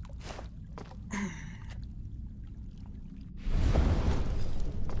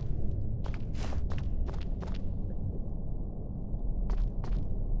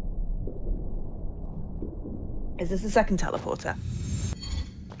 Is this the second teleporter?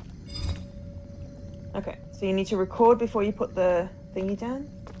 Okay, so you need to record before you put the thingy down?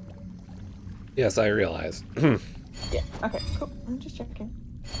 Yes, I realize. Yeah, okay, cool. I'm just checking.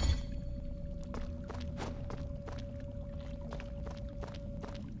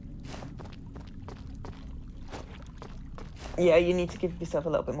 Yeah, you need to give yourself a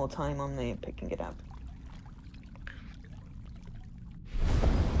little bit more time on the picking it up.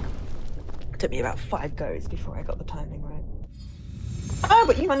 It took me about 5 goes before I got the timing right. Oh,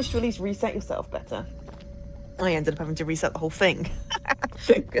 but you managed to at least reset yourself better. I ended up having to reset the whole thing.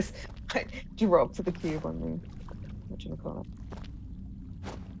 Because I dropped the cube on the... whatchamacallit.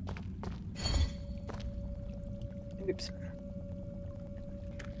 Oops.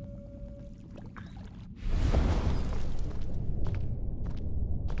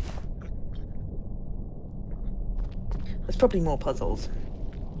 There's probably more puzzles.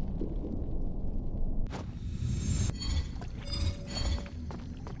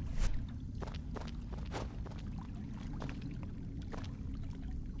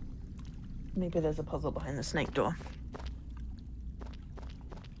 Maybe there's a puzzle behind the snake door.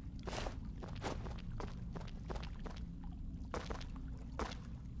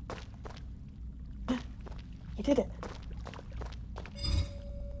 You did it.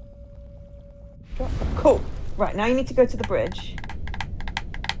 Cool. Right, now you need to go to the bridge.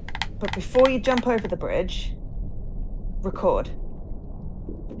 But before you jump over the bridge, record.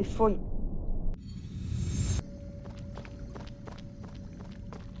 Before you...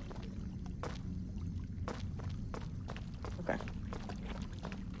 Okay.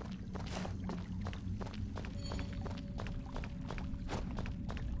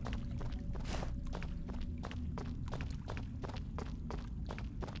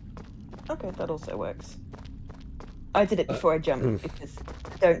 Okay, that also works. I did it before I jumped because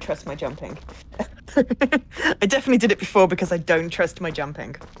I don't trust my jumping. I definitely did it before because I don't trust my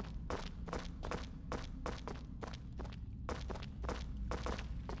jumping.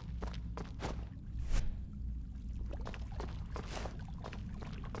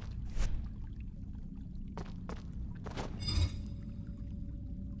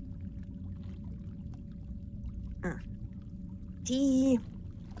 Tea.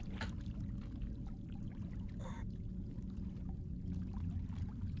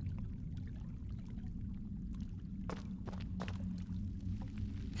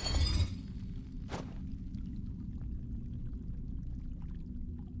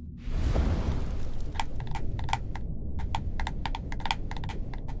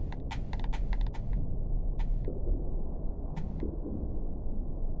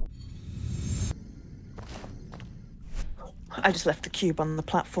 I just left the cube on the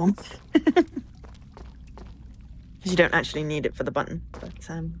platform. Because you don't actually need it for the button, but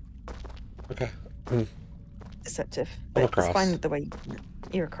Okay. deceptive. I'm But across. it's fine with the way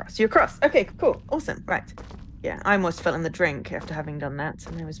you're across. You're across. Okay, cool. Awesome. Right. Yeah, I almost fell in the drink after having done that,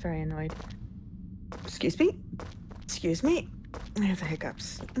 and I was very annoyed. Excuse me? Excuse me? I have the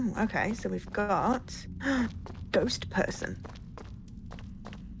hiccups. Ooh, okay, so we've got Ghost Person.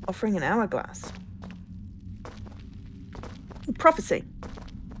 Offering an hourglass. Prophecy.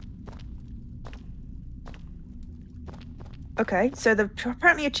 Okay, so the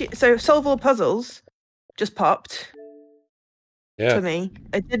apparently so solve all puzzles just popped Yeah. for me.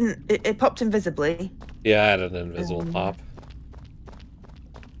 It didn't. It popped invisibly. Yeah, I had an invisible pop.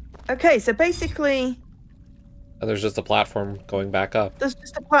 Okay, so basically, And there's just a platform going back up. there's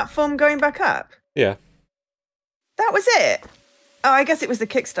just a platform going back up. Yeah. That was it. Oh, I guess it was the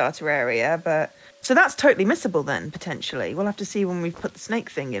Kickstarter area, but so that's totally missable then potentially. We'll have to see when we've put the snake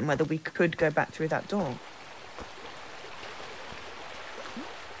thing in whether we could go back through that door.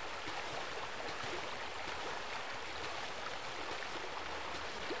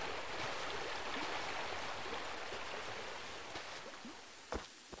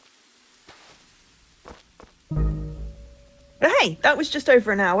 But hey, that was just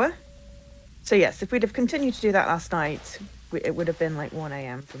over an hour. So yes, if we'd have continued to do that last night, it would have been like 1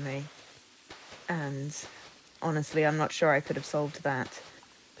 a.m. for me. And honestly, I'm not sure I could have solved that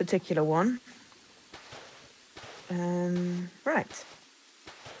particular one. Right.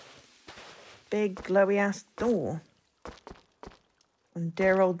 Big glowy ass door. And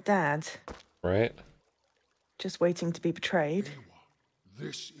dear old dad, Right? just waiting to be betrayed.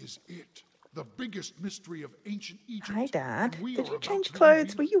 This is it. The biggest mystery of ancient Egypt. Hi, Dad. and we Did are you about change to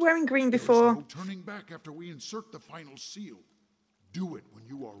clothes? Were reveal you wearing green There's before? no turning back after we insert the final seal. Do it when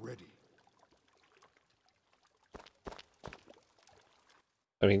you are ready.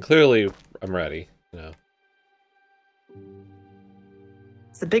 I mean, clearly I'm ready, you know.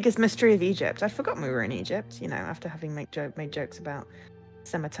 It's the biggest mystery of Egypt. I'd forgotten we were in Egypt, you know, after having made jokes about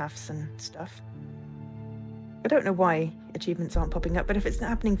cenotaphs and stuff. I don't know why achievements aren't popping up, but if it's not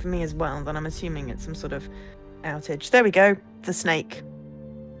happening for me as well, then I'm assuming it's some sort of outage. There we go, the snake.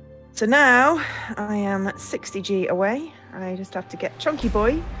 So now I am 60G away. I just have to get Chunky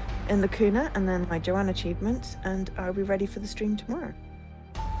Boy in the Kuna and then my Joanne achievement, and I'll be ready for the stream tomorrow.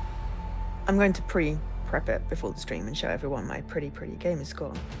 I'm going to prep it before the stream and show everyone my pretty gamer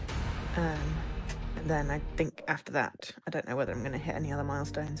score. And then I think after that, I don't know whether I'm going to hit any other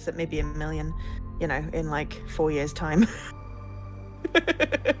milestones. That maybe 1 million, you know, in like 4 years' time.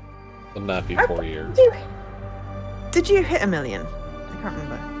 Will not be 4 years. Did you hit 1 million? I can't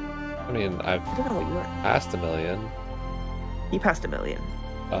remember. I mean, I've I don't know what you were. passed 1 million. You passed 1 million.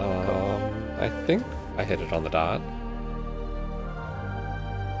 I think I hit it on the dot.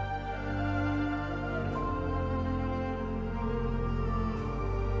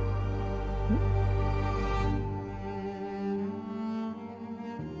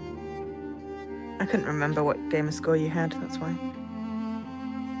 I couldn't remember what gamer score you had, that's why.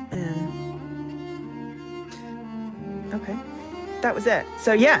 Okay. That was it.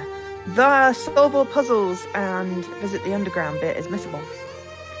 So yeah, the solve all puzzles and visit the underground bit is missable.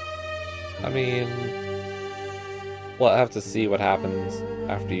 I mean, we'll have to see what happens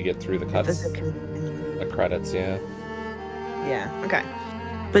after you get through the cuts, the credits, yeah. Yeah, okay.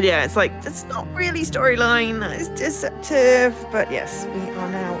 But yeah, it's like, it's not really storyline, it's deceptive, but yes, we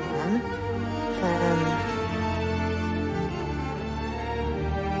are now on.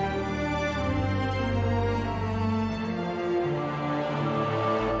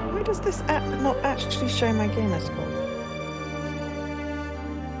 Why does this app not actually show my gamer score?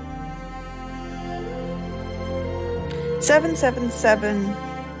 Seven 717.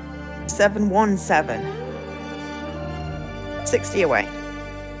 60 away.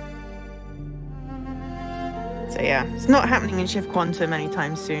 So yeah, it's not happening in Shift Quantum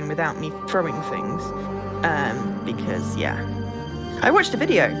anytime soon without me throwing things. Because yeah, I watched a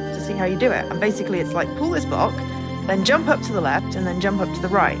video to see how you do it, and basically it's like pull this block, then jump up to the left, and then jump up to the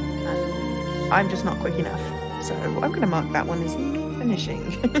right. And I'm just not quick enough, so I'm going to mark that one as not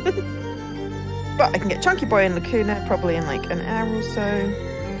finishing. But I can get Chunky Boy and Lacuna probably in like an hour or so,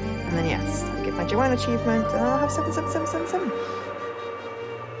 and then yes, I'll get my Joanne achievement, and I'll have 77777,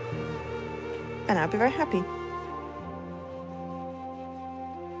 and I'll be very happy.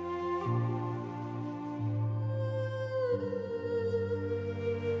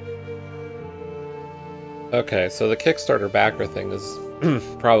 Okay, so the Kickstarter backer thing is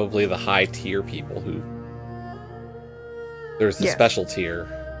probably the high tier people who... There's the special tier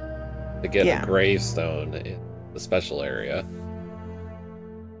to get a gravestone in the special area.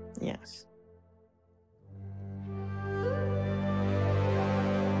 Yes.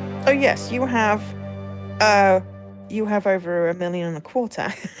 Oh yes, you have over 1.25 million.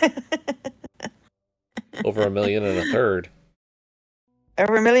 Over 1.33 million. Over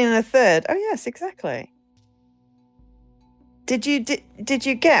 1.33 million. Oh yes, exactly. Did you get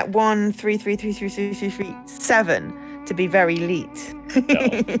 133333337 to be very elite? No.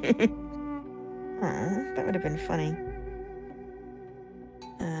 Oh, that would have been funny.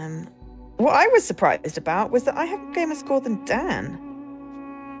 What I was surprised about was that I have a gamer score than Dan.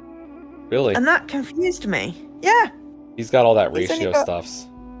 Really? And that confused me. Yeah. He's got all that ratio stuffs.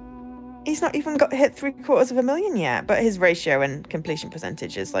 He's not even got hit 750,000 yet, but his ratio and completion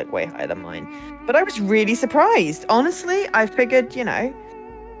percentage is like way higher than mine. But I was really surprised. Honestly, I figured, you know,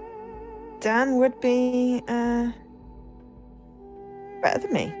 Dan would be better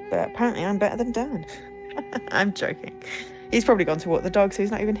than me, but apparently I'm better than Dan. I'm joking. He's probably gone to walk the dog, so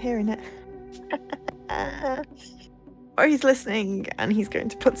he's not even hearing it. Or he's listening and he's going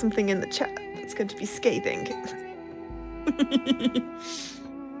to put something in the chat that's going to be scathing.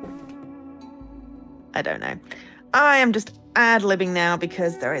 I don't know. I am just ad-libbing now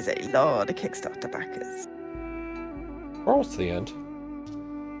because there is a lot of Kickstarter backers. We're almost to the end.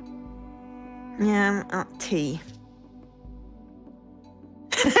 Yeah, I'm at T.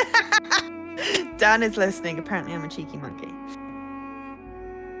 Dan is listening. Apparently I'm a cheeky monkey.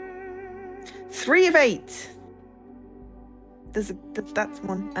 3 of 8. That's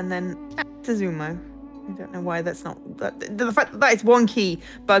one. And then Tazumo. I don't know why that's not... The fact that it's one key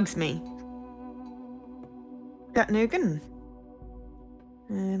bugs me. Gatnugan.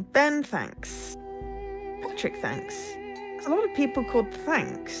 Ben, thanks. Patrick, thanks. There's a lot of people called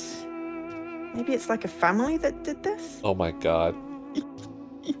thanks. Maybe it's like a family that did this? Oh my god.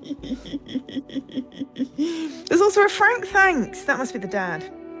 There's also a Frank, thanks. That must be the dad.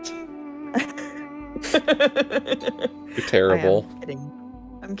 You're terrible.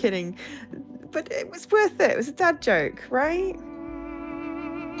 I'm kidding. But it was worth it. It was a dad joke, right?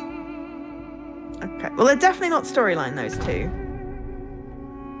 Okay. Well, they're definitely not storyline, those two.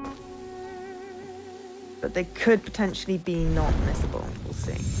 But they could potentially be not missable. We'll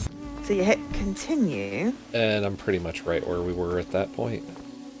see. So you hit continue. And I'm pretty much right where we were at that point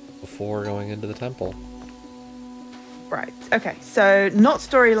before going into the temple. Right. Okay. So not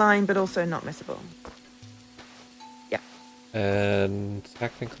storyline, but also not missable. Yeah. And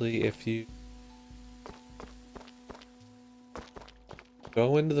technically, if you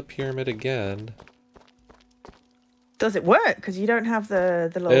go into the pyramid again... Does it work? Because you don't have the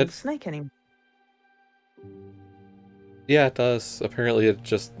little snake anymore. Yeah, it does. Apparently it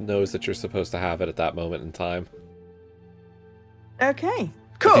just knows that you're supposed to have it at that moment in time. Okay.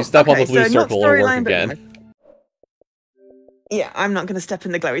 Cool. If you step on the blue so circle, it'll work again. Yeah, I'm not going to step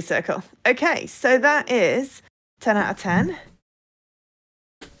in the glowy circle. Okay, so that is 10 out of 10.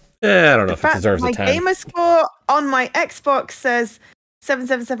 Yeah, I don't know if it deserves a 10. My gamer score on my Xbox says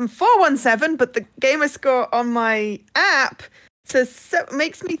 777417, but the gamer score on my app says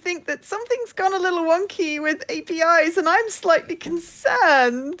makes me think that something's gone a little wonky with APIs, and I'm slightly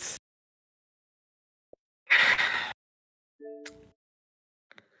concerned.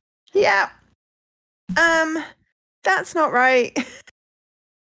 Yeah. That's not right.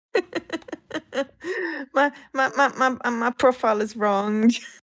 my profile is wrong.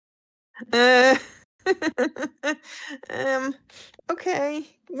 Okay.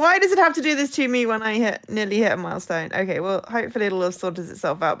 Why does it have to do this to me when I nearly hit a milestone? Okay, well, hopefully it'll have sorted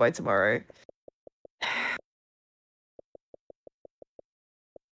itself out by tomorrow.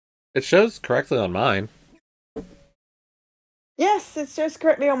 It shows correctly on mine. Yes, it shows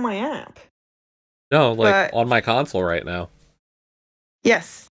correctly on my app. No, like on my console right now.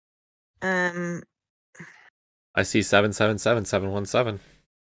 Yes. I see 777-717.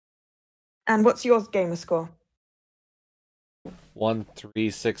 And what's your gamer score?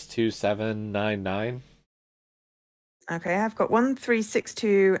 1362799. Okay, I've got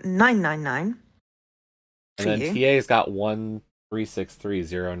 1362999. And then TA's got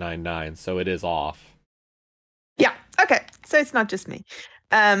 1363099, so it is off. Yeah, okay. So it's not just me.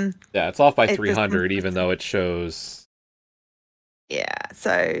 Yeah, it's off by 300, even though it shows. Yeah,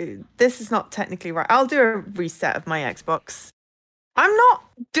 so this is not technically right. I'll do a reset of my Xbox. I'm not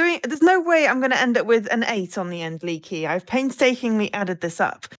doing... There's no way I'm going to end up with an 8 on the end leaky. I've painstakingly added this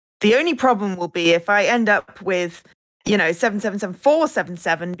up. The only problem will be if I end up with,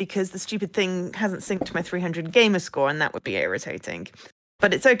 777477 because the stupid thing hasn't synced to my 300 gamer score, and that would be irritating.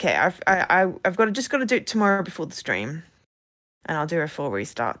 But it's okay. I've just got to do it tomorrow before the stream. And I'll do a full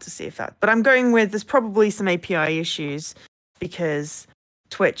restart to see if that... But I'm going with... There's probably some API issues because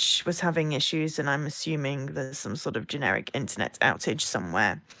Twitch was having issues, and I'm assuming there's some sort of generic internet outage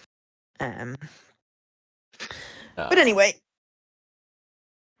somewhere. But anyway,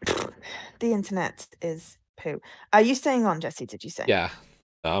 the internet is poo. Are you staying on, Jesse, did you say? Yeah,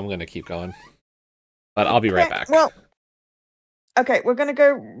 no, I'm going to keep going. But I'll be right back. Well, okay, we're going to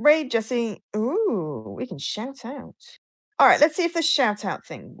go raid Jesse. Ooh, we can shout out. All right, let's see if the shout out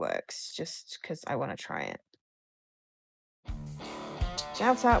thing works, just because I want to try it.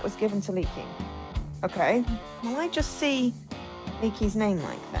 Shout out was given to Leaky. Okay, will I just see Leaky's name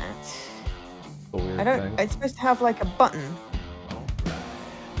like that? I don't. Thing. It's supposed to have like a button.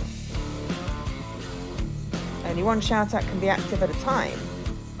 Only one shout out can be active at a time.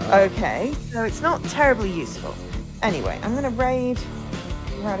 Okay, so it's not terribly useful. Anyway, I'm gonna raid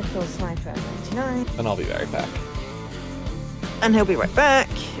Radical Sniper 99. And I'll be right back. And he'll be right back.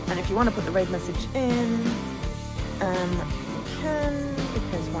 And if you want to put the raid message in, you can,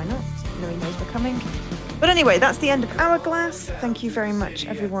 because why not? No, he knows we're coming. But anyway, that's the end of Hourglass. Thank you very much,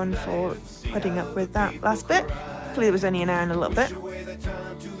 everyone, for putting up with that last bit. Hopefully it was only an hour and a little bit.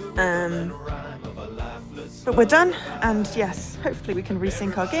 But we're done, and yes, hopefully we can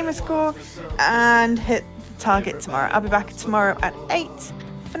resync our gamer score and hit the target tomorrow. I'll be back tomorrow at 8.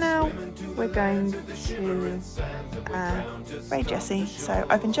 For now, we're going to raid Jesse. So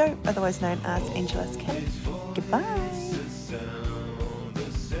I've been Joe, otherwise known as Angel S. Kim. Goodbye.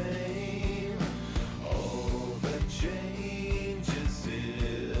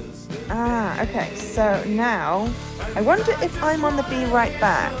 Okay, so now I wonder if I'm on the Be Right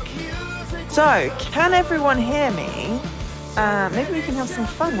Back. So, can everyone hear me? Maybe we can have some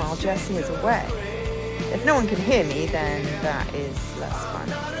fun while Jesse is away. If no one can hear me, then that is less fun.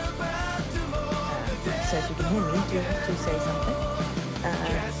 So if you can hear me, do you have to say something?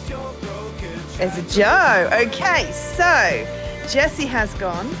 It's a Joe. Okay, so Jesse has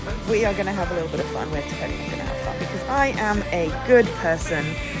gone. We are going to have a little bit of fun. We're totally going to have fun because I am a good person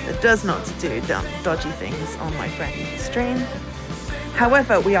that does not do dodgy things on my friend's stream.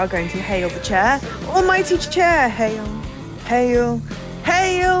 However, we are going to hail the chair. Almighty chair, hail, hail,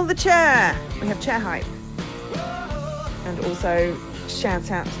 hail the chair. We have chair hype. And also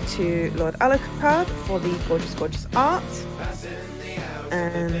shout out to Lord Alucard for the gorgeous, gorgeous art.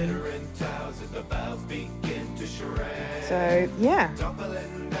 So, yeah.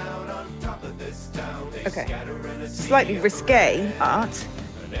 Okay. Slightly risque art.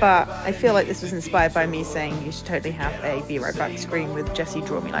 But I feel like this was inspired by me saying you should totally have a Be Right Back screen with Jesse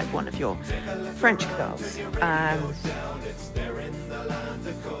draw me like one of your French girls. He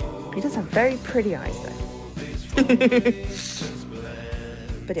does have very pretty eyes though.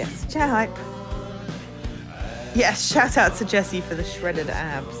 But yes, chair hype. Yes, shout out to Jesse for the shredded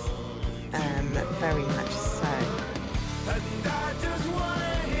abs. Very much so.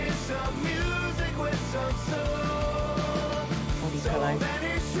 Body pillow.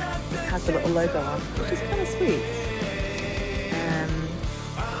 Has the little logo on, which is kind of sweet.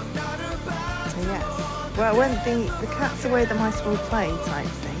 So yes. Well, when the cat's away, the mice will play type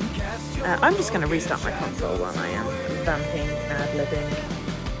thing. I'm just going to restart my console while I am vamping, ad-libbing,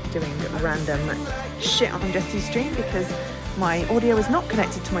 doing random shit on Jesse's stream because my audio is not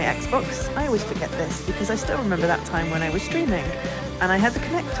connected to my Xbox. I always forget this because I still remember that time when I was streaming and I had the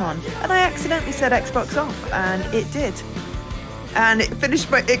Connect on and I accidentally said Xbox off and it did. And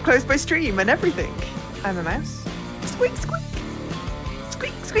it closed my stream and everything. I'm a mouse. Squeak, squeak.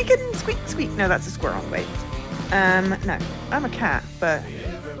 Squeak, squeaking, squeak, squeak. No, that's a squirrel. Wait. No, I'm a cat, but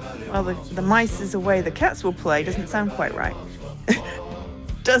well, the mice is away. The cats will play. Doesn't sound quite right.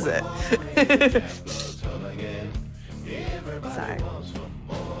 Does it? So,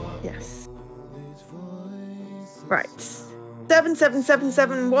 yes. Right.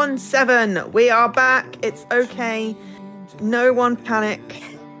 77717. We are back. It's okay. No one panic.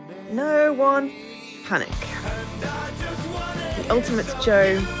 No one panic. The ultimate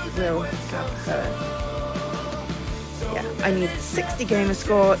Joe will have her. Yeah, I need 60 gamer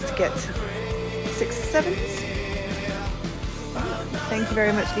score to get 6 sevens. Thank you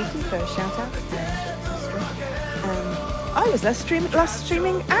very much, Leaky, for a shout out. I was last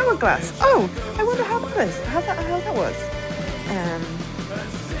streaming Hourglass. Oh, I wonder how that was. How that was.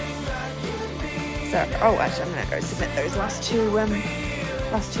 So, actually, I'm gonna go submit those last two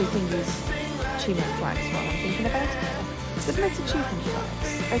thingies, achievement flags while I'm thinking about it. Submit achievement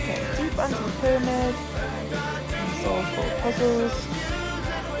flags. Okay, deep under the pyramid. Solve 4 puzzles.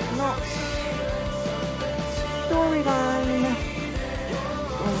 Not storyline.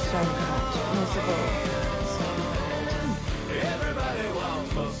 Also not musical. Everybody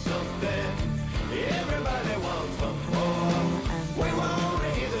wants for something. Everybody wants for more. We want to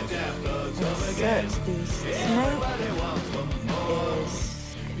hear the death bloods come again. Insert the snake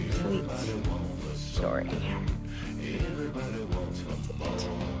is complete story. Everybody wants for more.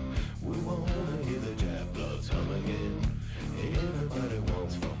 We want to hear the death bloods come again. Everybody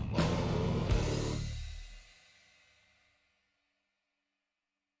wants for more.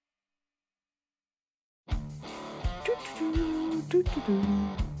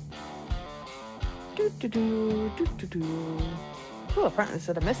 Oh, apparently it's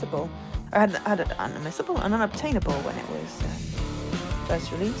unmissable. I had an unmissable and unobtainable when it was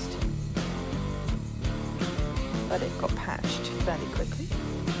first released, but it got patched fairly quickly.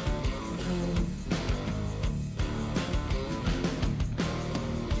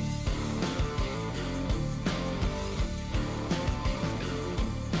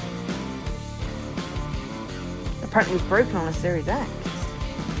 Apparently it was broken on a Series X.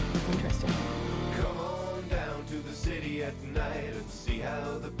 Interesting. Come on down to the city at night and see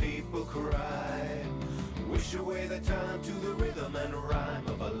how the people cry. Wish away the time to the rhythm and rhyme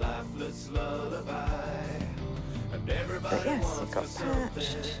of a lifeless lullaby. And everybody But yes, wants it got for something.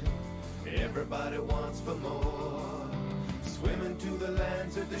 patched. Everybody wants for more. Swimming to the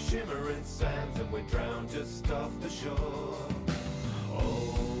lands of the shimmering sands, and we drown just off the shore.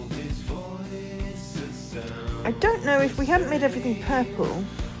 All these voices sound. I don't know if we hadn't made everything purple,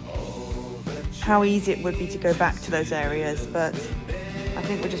 how easy it would be to go back to those areas, but I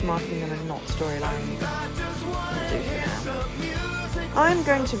think we're just marking them as not storyline. We'll do for now. I'm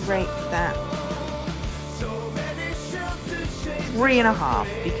going to rate that 3.5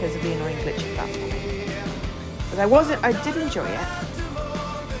 because of the annoying glitchy platforming. But I did enjoy it.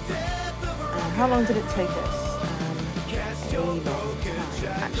 How long did it take us? A long time.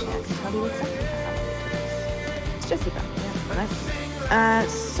 Actually, I can tell you exactly how long it took us. It's just about, yeah,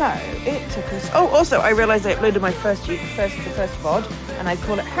 so it took us. Oh, also I realised I uploaded my first VOD, and I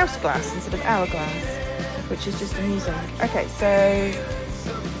call it Hourglass instead of Hourglass, which is just amusing. Okay, so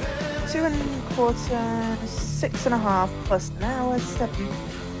 2.25, 6.5 plus an hour,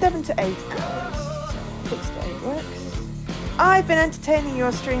 7 to 8 hours. So 6 to 8 works. I've been entertaining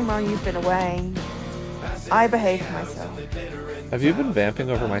your stream while you've been away. I behaved myself. Have you been vamping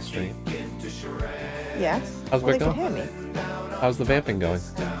over my stream? Yes. How's Well, it they can going? hear me. How's the vamping going?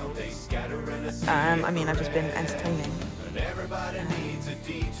 I mean, I've just been entertaining.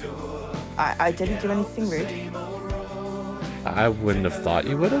 I didn't do anything rude. I wouldn't have thought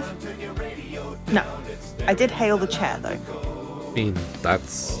you would have. No. I did hail the chair, though. I mean,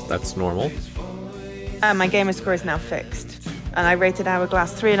 that's normal. My gamer score is now fixed. And I rated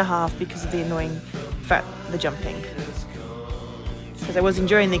Hourglass 3.5 because of the annoying fact, the jumping. Because I was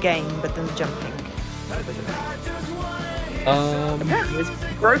enjoying the game, but then the jumping. Apparently it was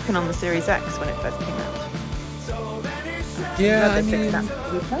broken on the Series X when it first came out. Yeah, I They mean, fixed that.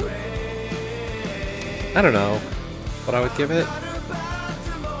 I don't know what I would give it.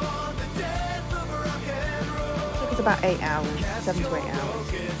 It's about 8 hours, 7 to 8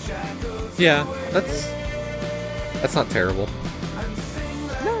 hours. Yeah, that's not terrible.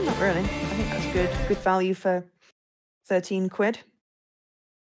 No, not really. I think that's good value for 13 quid.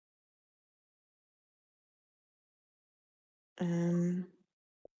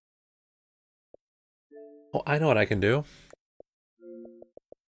 Oh, I know what I can do.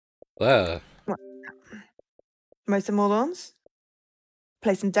 What? Mow some more lawns?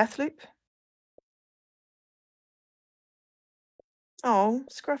 Play some Deathloop? Oh,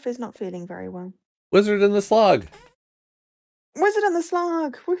 Scruff is not feeling very well. Wizard and the Slug. Wizard and the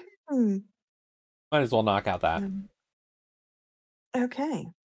Slug! Woohoo! Might as well knock out that. Okay.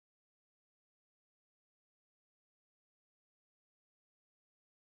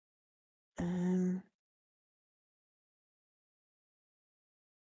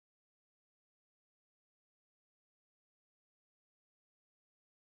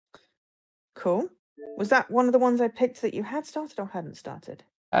 Cool. Was that one of the ones I picked that you had started or hadn't started?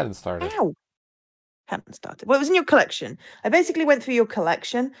 Hadn't started. Ow! Hadn't started. Well, it was in your collection. I basically went through your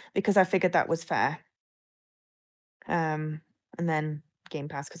collection because I figured that was fair. And then Game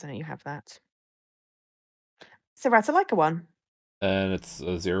Pass because I know you have that. So Ratalaika one. And it's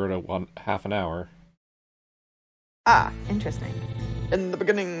a 0 to 1 half an hour. Ah, interesting. In the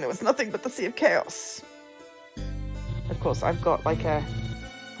beginning, there was nothing but the Sea of Chaos. Of course, I've got like a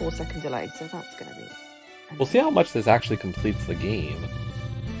 4-second delay, so that's going to be... We'll see how much this actually completes the game.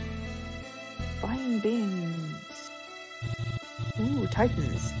 Flying beings. Ooh,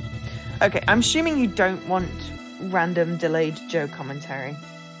 Titans. Okay, I'm assuming you don't want random delayed Joe commentary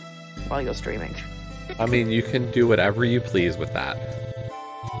while you're streaming. I mean, you can do whatever you please with that.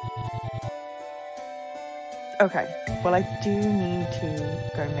 Okay, well I do need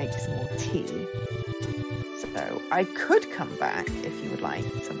to go make some more tea. So I could come back if you would like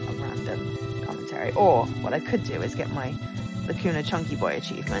some random commentary. Or what I could do is get my Lacuna Chunky Boy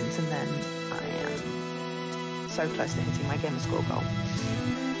achievement, and then I am so close to hitting my gamer score goal.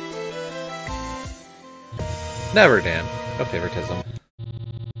 Never, Dan. No favoritism.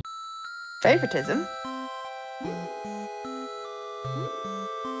 Favoritism?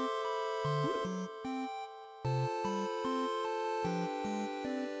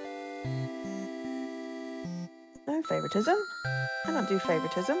 No favoritism. I don't do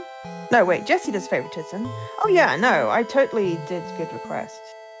favoritism. No, wait, Jesse does favoritism. Oh yeah, no, I totally did good request.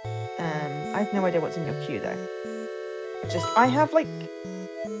 I have no idea what's in your queue though. I have like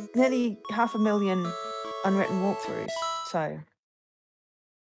nearly 500,000 unwritten walkthroughs, so.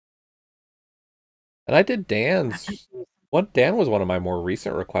 And I did Dan's. Dan was one of my more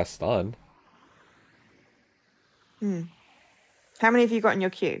recent requests done. How many have you got in your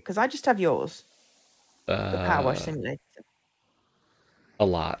queue? Because I just have yours. The Power Wash Simulator. A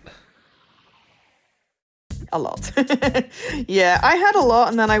lot. A lot. Yeah, I had a lot,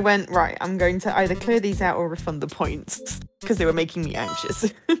 and then I went, right, I'm going to either clear these out or refund the points, because they were making me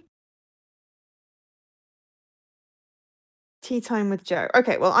anxious. Tea time with Joe.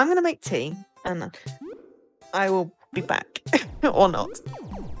 Okay, well, I'm going to make tea, and I will be back. Or not.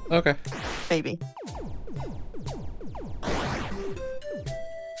 Okay. Maybe.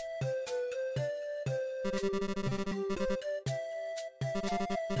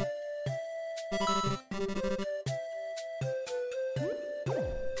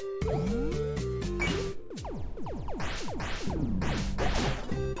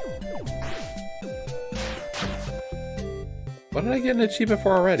 What did I get an achievement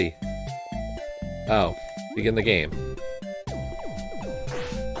for already? Oh, begin the game.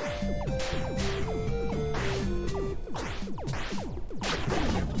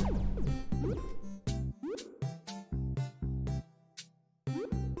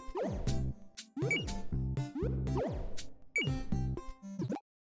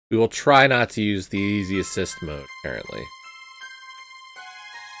 We will try not to use the easy assist mode, apparently.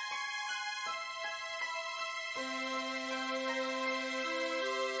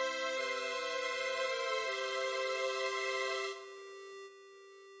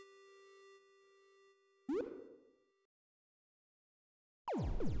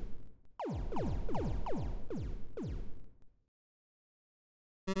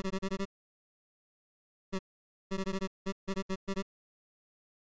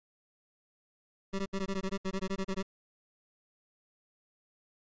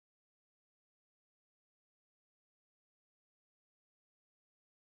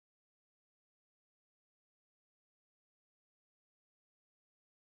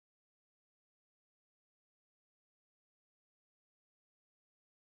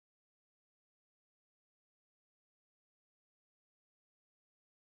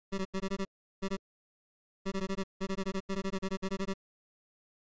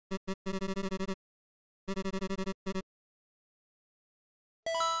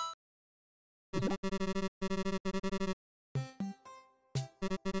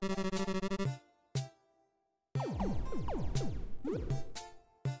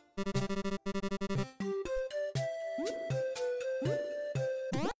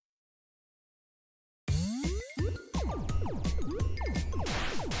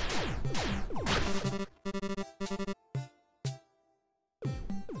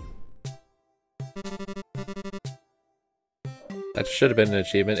 That should have been an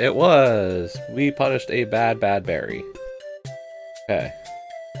achievement. It was! We punished a bad berry. Okay.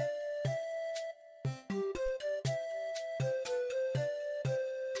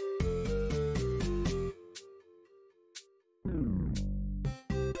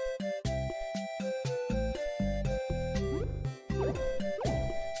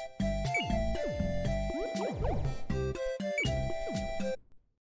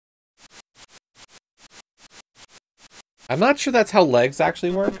 I'm not sure that's how legs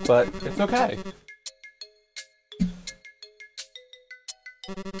actually work, but it's okay.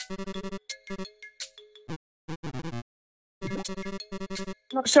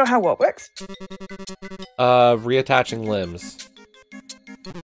 Not sure how what works. Reattaching limbs.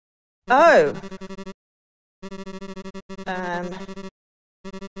 Oh. Okay.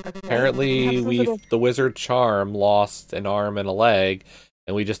 Apparently, Have a little- the wizard charm lost an arm and a leg,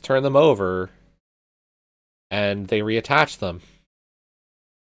 and we just turn them over, and they reattach them.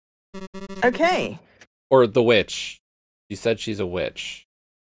 Okay. Or the witch. She said she's a witch.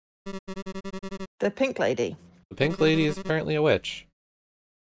 The pink lady. The pink lady is apparently a witch.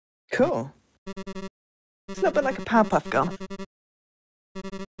 Cool. It's a little bit like a Powerpuff Girl.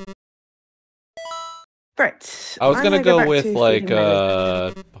 Right. I was I'm gonna go back with to like feeding my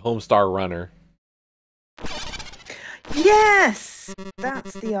lady. Homestar Runner. Yes!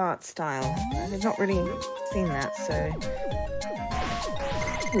 That's the art style. I've not really seen that, so...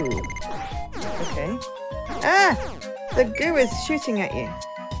 Ooh. Okay. Ah! The goo is shooting at you.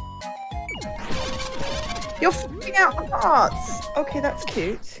 You're flipping out hearts! Okay, that's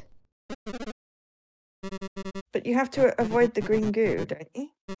cute. But you have to avoid the green goo, don't you?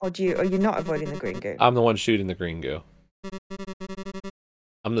 Or are you not avoiding the green goo? I'm the one shooting the green goo.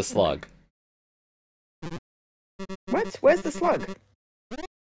 I'm the slug. What? Where's the slug?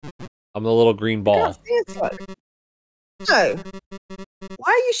 I'm the little green I ball. can't see a slug. No.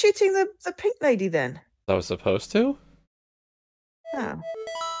 Why are you shooting the pink lady then? I was supposed to? Oh.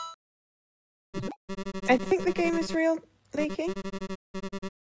 I think the game is real, Leaky.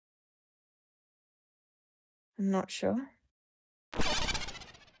 I'm not sure.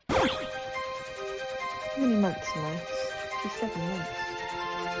 How many months am I? 57 months.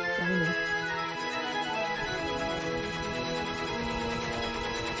 Blimey.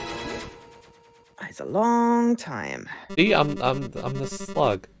 It's a long time. See, I'm the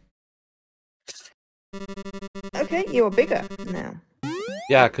slug. Okay, you're bigger now.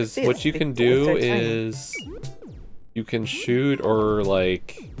 Yeah, because See, what it's you big, can it's do so tiny. is you can shoot or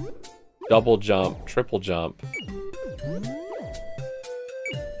like double jump, triple jump,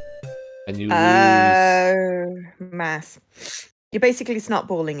 and you lose. Mass. You're basically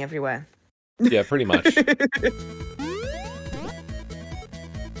snotballing everywhere. Yeah, pretty much.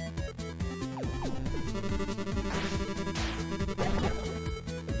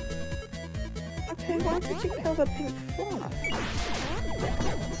 Okay, why did you kill the pink fluff?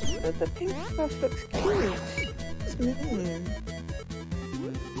 The pink fluff looks cute. It's mean.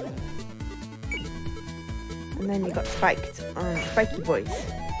 And then you got spiked. Spiky boys.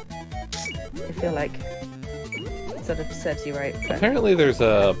 I feel like it sort of serves you right. But... Apparently there's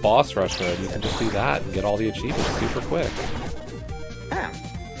a boss rush mode. You can just do that and get all the achievements super quick. Ah.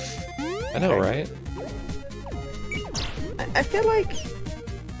 I know, right? I feel like,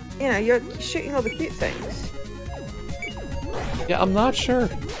 you know, you're shooting all the cute things. Yeah, I'm not sure.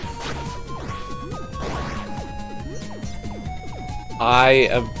 I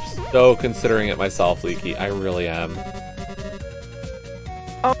am so considering it myself, Leaky. I really am.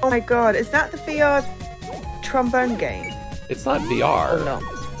 Oh my god, is that the VR trombone game? It's not VR. Oh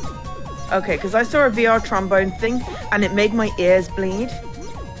no. Okay, because I saw a VR trombone thing and it made my ears bleed.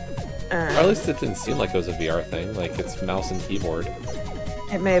 Or at least it didn't seem like it was a VR thing. Like, it's mouse and keyboard.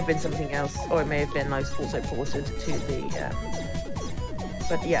 It may have been something else, or it may have been also ported to the...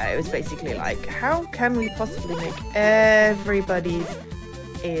 But yeah, it was basically like, how can we possibly make everybody's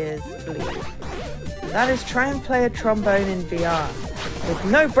ears bleed? That is try and play a trombone in VR with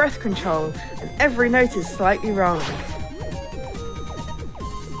no breath control and every note is slightly wrong.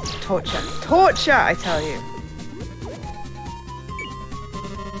 Torture. Torture, I tell you.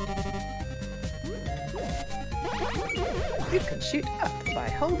 You can shoot up by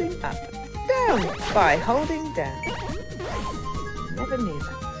holding up, down by holding down. Never knew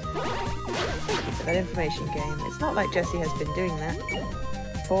that. Thank you for that information, game. It's not like Jesse has been doing that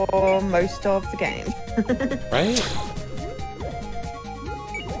for most of the game. Right?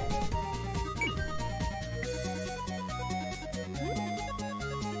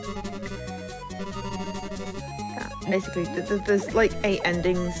 Yeah, basically, there's like 8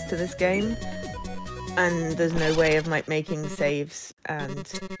 endings to this game. And there's no way of like making saves and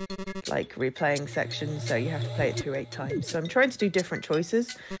like replaying sections, so you have to play it through 8 times. So I'm trying to do different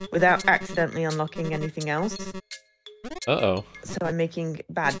choices without accidentally unlocking anything else. Uh-oh. So I'm making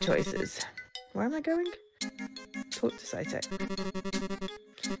bad choices. Where am I going? Talk to Saito.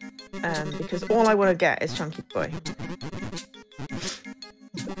 Because all I want to get is Chunky Boy.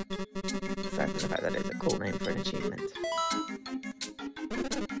 Aside from the fact that it's a cool name for an achievement.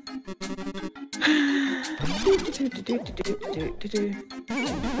 As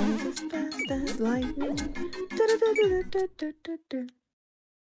fast as lightning.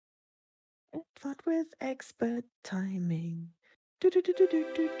 It fought with expert timing. In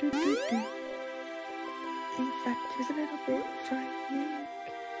fact, he's a little bit frightening.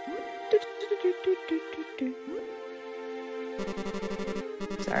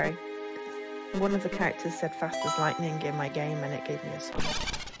 Sorry. One of the characters said fast as lightning in my game and it gave me a song.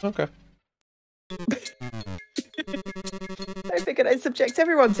 Okay. I figured I'd subject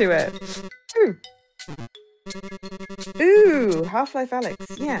everyone to it. Ooh, Half-Life Alex.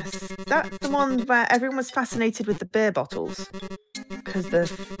 Yes, that's the one where everyone was fascinated with the beer bottles because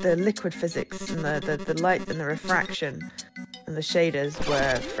the liquid physics and the light and the refraction and the shaders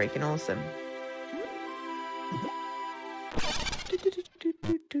were freaking awesome.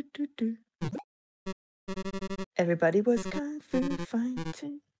 Everybody was kung fu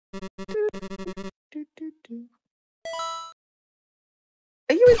fighting.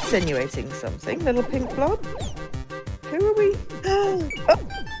 Are you insinuating something, little pink blob? Who are we? Oh,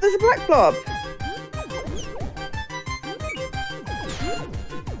 there's a black blob.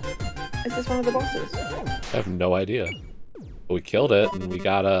 Is this one of the bosses? I have no idea. But we killed it, and we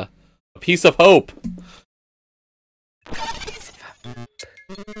got a piece of hope.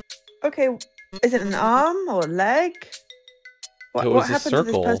 Okay, is it an arm or a leg? What happened to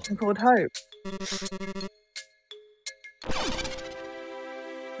this person called Hope?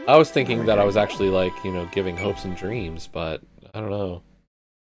 I was thinking that I was actually, like, you know, giving hopes and dreams, but I don't know.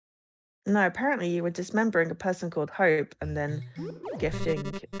 No, apparently you were dismembering a person called Hope and then gifting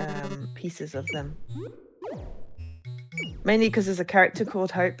pieces of them. Mainly because there's a character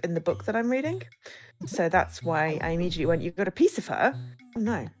called Hope in the book that I'm reading. So that's why I immediately went, you've got a piece of her? Oh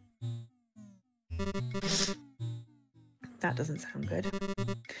no. That doesn't sound good.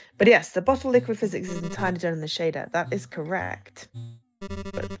 But yes, the bottle liquid physics is entirely done in the shader. That is correct.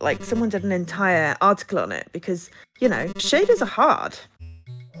 But, like, someone did an entire article on it because, you know, shaders are hard.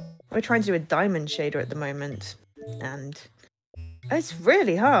 We're trying to do a diamond shader at the moment, and it's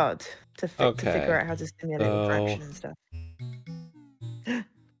really hard to figure out how to simulate refraction and stuff.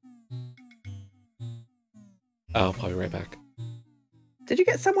 I'll be right back. Did you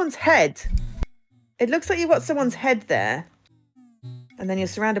get someone's head? It looks like you've got someone's head there, and then you're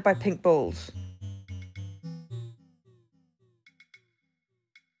surrounded by pink balls.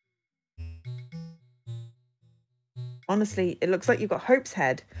 Honestly, it looks like you've got Hope's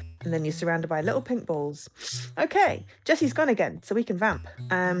head, and then you're surrounded by little pink balls. Okay, Jesse's gone again, so we can vamp.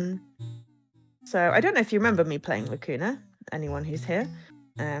 So I don't know if you remember me playing Lacuna, anyone who's here.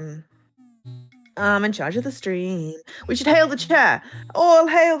 I'm in charge of the stream. We should hail the chair. All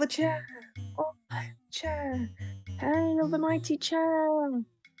hail the chair. All hail the chair. Hail the mighty chair.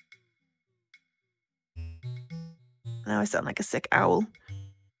 Now I sound like a sick owl.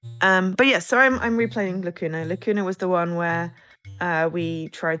 But yeah, so I'm replaying Lacuna. Lacuna was the one where we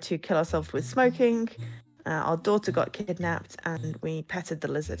tried to kill ourselves with smoking. Our daughter got kidnapped and we petted the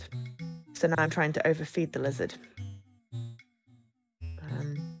lizard. So now I'm trying to overfeed the lizard.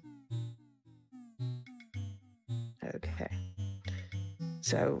 Okay.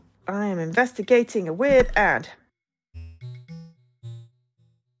 So I am investigating a weird ad.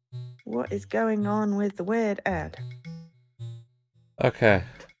 What is going on with the weird ad? Okay.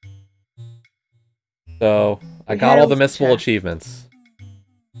 So, I got all the missable achievements.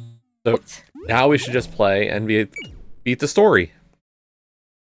 So, now we should just play and beat the story.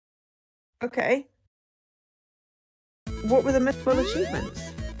 Okay. What were the missable achievements?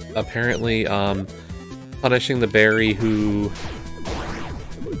 Apparently, punishing the berry who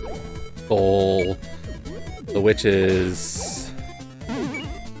stole the witch's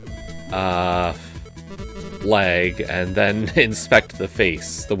leg and then inspect the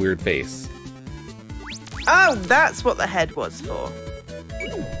face, the weird face. Oh, that's what the head was for.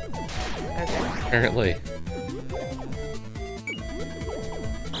 Okay. Apparently.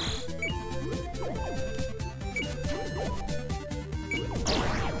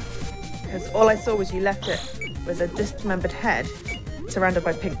 Because all I saw was you left it with a dismembered head surrounded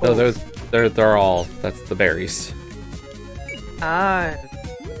by pink balls. No, they're all, that's the berries. Ah.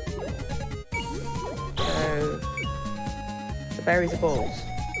 So, the berries are balls.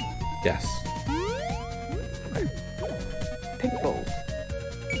 Yes. Okay. Pink balls.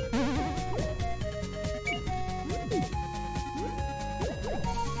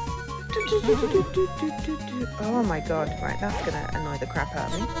 Oh my god, right, that's gonna annoy the crap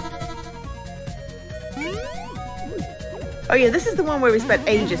out of me. Oh yeah, this is the one where we spent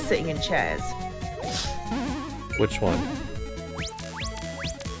ages sitting in chairs. Which one?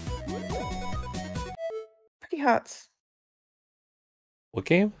 Pretty hearts. What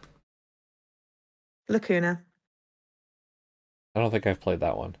game? Lacuna. I don't think I've played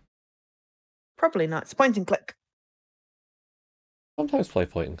that one. Probably not. It's point and click. Sometimes play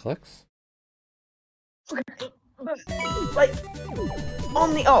point and clicks. Like,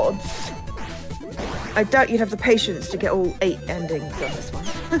 on the odds, I doubt you'd have the patience to get all 8 endings on this one.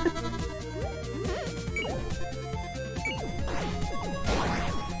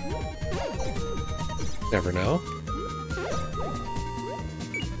 Never know.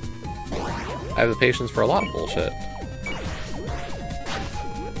 I have the patience for a lot of bullshit.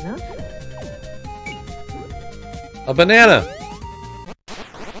 No? A banana!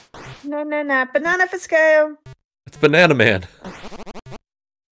 No. Banana for scale. It's Banana Man.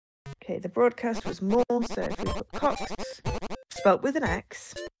 Okay, the broadcast was more, so if we put Cox spelt with an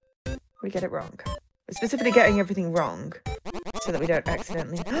X, we get it wrong. We're specifically getting everything wrong so that we don't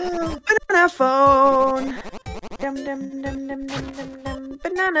accidentally. Banana phone! Dum dum dum dum dum dum dum.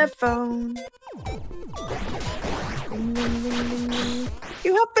 Banana phone. Ding, ding, ding, ding, ding.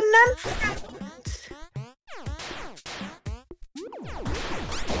 You have banana phone.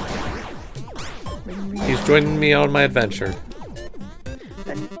 He's joining me on my adventure.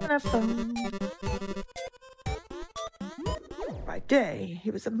 Banana phone. By day,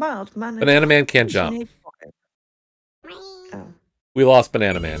 he was a mild-mannered. Banana Man can't jump. Oh. We lost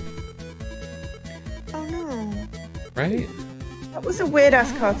Banana Man. Oh no. Right? That was a weird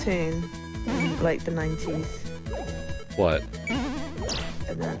ass cartoon. Like the 90s. What?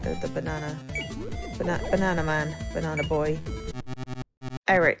 The banana. Banana man. Banana boy.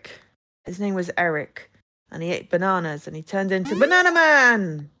 Eric. His name was Eric. And he ate bananas and he turned into Banana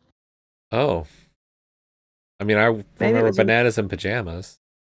Man! Oh. I mean, I remember bananas in pajamas.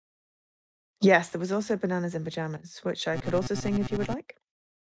 Yes, there was also Bananas in Pajamas, which I could also sing if you would like.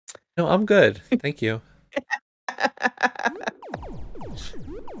 No, I'm good. Thank you.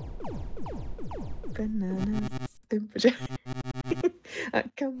 Bananas in Pajamas.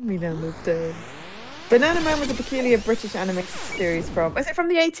 Coming down the stairs. Banana Man was a peculiar British animated series from... Is it from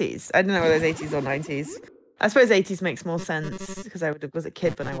the 80s? I don't know whether it was 80s or 90s. I suppose 80s makes more sense, because I was a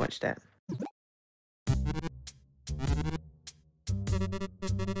kid when I watched it.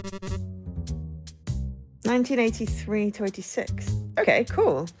 (1983 to 86). Okay,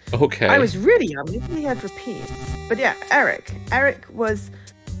 cool. Okay. I was really young. We really had repeats. But yeah, Eric. Eric was,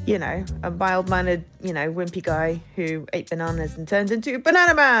 you know, a mild-mannered, you know, wimpy guy who ate bananas and turned into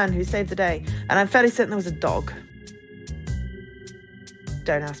Banana Man, who saved the day. And I'm fairly certain there was a dog.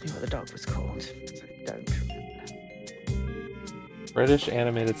 Don't ask me what the dog was called. So I don't remember. British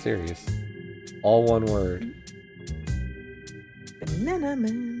animated series. All one word. Banana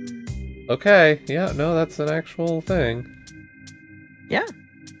Man. Okay. Yeah, no, that's an actual thing. Yeah.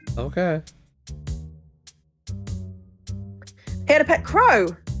 Okay. He had a pet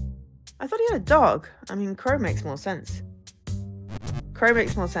crow. I thought he had a dog. I mean, crow makes more sense. Crow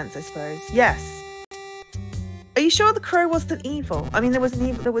makes more sense, I suppose. Yes. Are you sure the crow wasn't evil? I mean, there was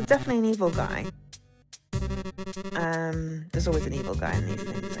definitely an evil guy. There's always an evil guy in these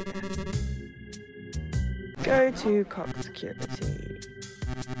things, I guess. Go to Cox Security.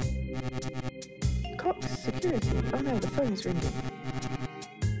 Cox Security. Oh no, the phone is ringing.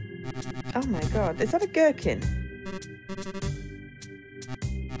 Oh my god, is that a gherkin?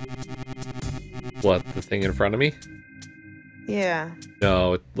 What, the thing in front of me? Yeah.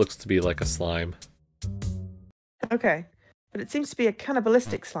 No, it looks to be like a slime. Okay. But it seems to be a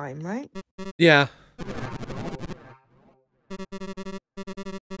cannibalistic slime, right? Yeah.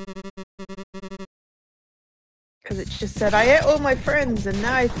 Because it just said, I ate all my friends and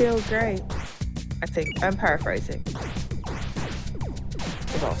now I feel great. I think. I'm paraphrasing.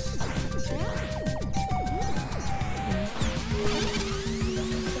 The boss.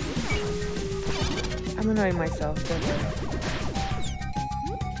 I'm annoying myself, don't I?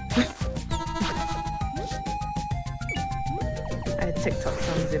 I had TikTok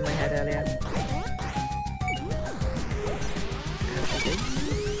songs in my head earlier.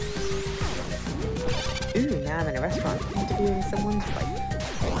 Ooh, now I'm in a restaurant interviewing someone's wife.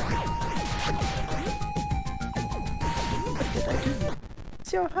 What did I do?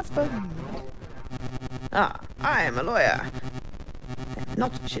 It's your husband. Ah, I am a lawyer.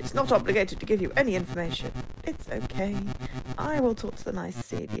 She's not obligated to give you any information. It's okay. I will talk to the nice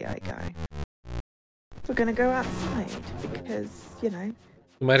CBI guy. We're gonna go outside because, you know.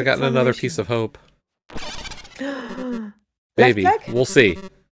 We might have gotten another piece of hope. Maybe. We'll see.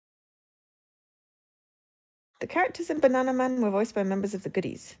 The characters in Banana Man were voiced by members of the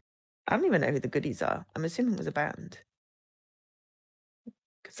Goodies. I don't even know who the Goodies are. I'm assuming it was a band.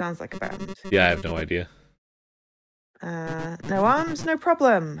 It sounds like a band. Yeah, I have no idea. No arms, no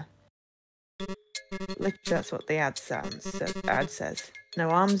problem. Literally, that's what the ad says. No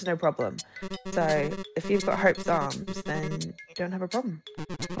arms, no problem. So if you've got Hope's arms, then you don't have a problem.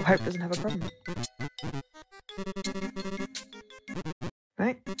 Or Hope doesn't have a problem.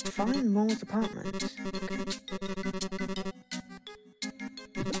 Right? Find Moore's apartment.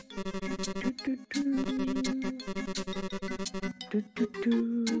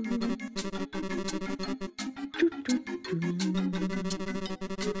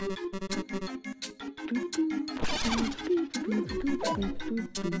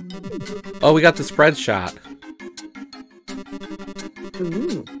 Oh, we got the spread shot.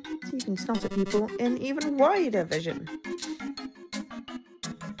 Ooh. So you can snot at people in even wider vision.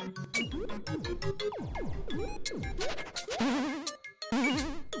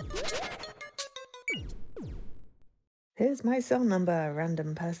 Here's my cell number,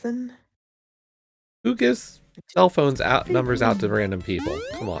 random person. Who gives cell phones numbers out to random people?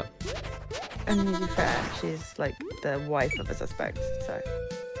 Come on. And to be fair, she's like the wife of a suspect, so.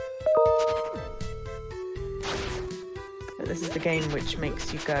 But this is the game which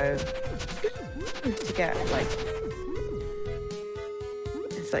makes you go to get like.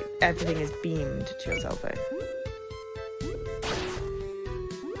 It's like everything is beamed to your cell phone.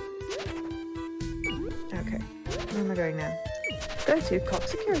 Okay, where am I going now? Go to cop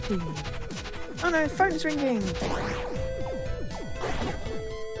security. Oh no, phone's ringing.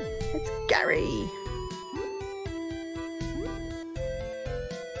 It's Gary.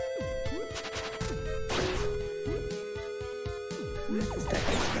 Where's the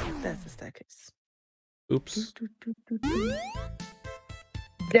staircase? There's the staircase. Oops.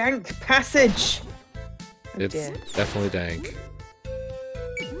 Dank passage. Oh It's dear. definitely dank.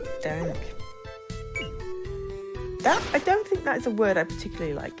 Dank. That I don't think that is a word I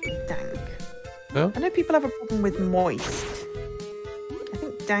particularly like. Dank. No? I know people have a problem with moist. I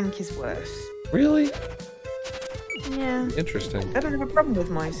think dank is worse. Really? Yeah. Interesting. I don't have a problem with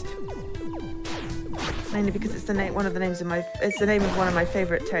moist. Mainly because it's the name, it's the name of one of my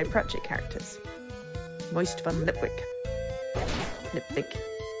favourite Terry Pratchett characters. Moist van Lipwick. Lipwick.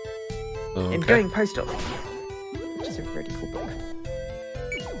 Okay. In Going Postal, which is a really cool book.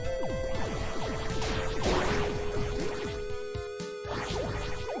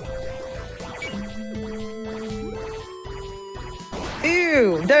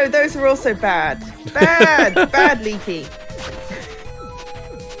 Ew! No, those are also bad. Bad leaky.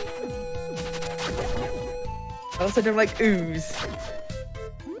 I also don't like ooze.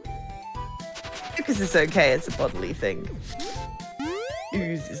 Because it's okay, it's a bodily thing.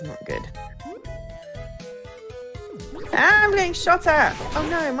 Ooze is not good. I'm getting shot at! Oh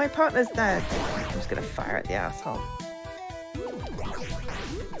no, my partner's dead. I'm just gonna fire at the asshole.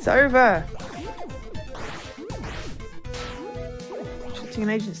 It's over! Shooting an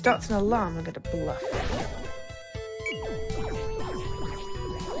agent starts an alarm. I'm gonna bluff.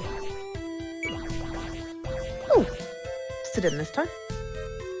 Oh! Stood in this time.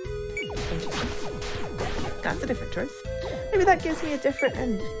 That's a different choice. Maybe that gives me a different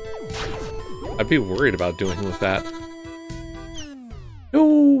end. I'd be worried about doing with that. No,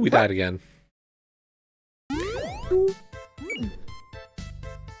 we died again.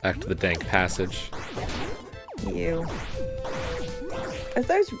 Back to the dank passage. You. Are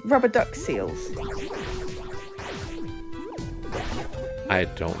those rubber duck seals? I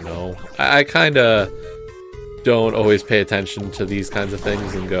don't know. I kind of don't always pay attention to these kinds of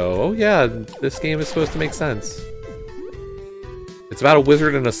things and go, oh yeah, this game is supposed to make sense. It's about a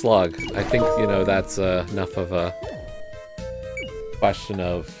wizard and a slug. I think, you know, that's enough of a question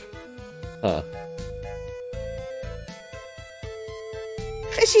of, huh.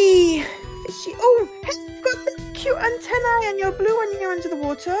 Fishy! Fishy! Oh, hey, you've got the cute antennae and you're blue when you're under the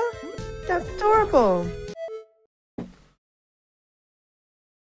water. That's adorable.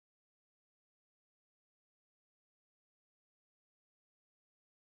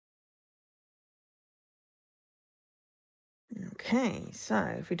 Okay, so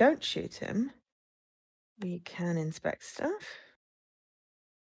if we don't shoot him, we can inspect stuff.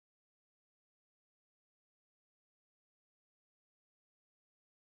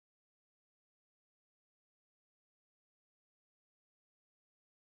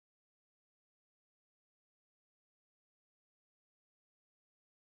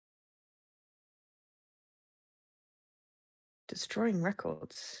 Destroying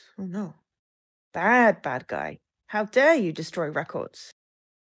records. Oh no. Bad guy. How dare you destroy records?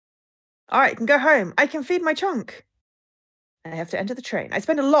 Alright, I can go home. I can feed my chunk. I have to enter the train. I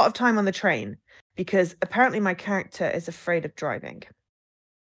spend a lot of time on the train because apparently my character is afraid of driving.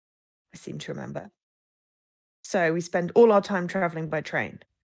 I seem to remember. So we spend all our time traveling by train,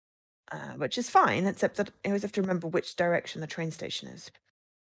 which is fine, except that I always have to remember which direction the train station is.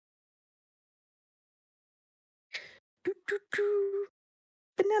 Doo, doo, doo.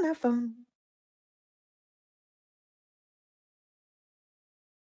 Banana phone.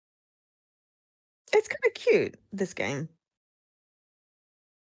 It's kind of cute, this game.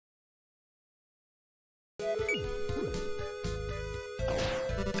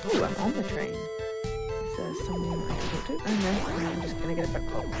 Oh, I'm on the train. Is there someone I can talk to? Oh no, I'm just gonna get a phone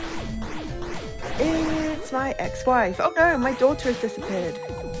call. It's my ex-wife. Oh no, my daughter has disappeared.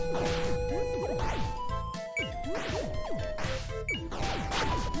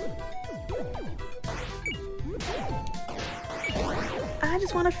 I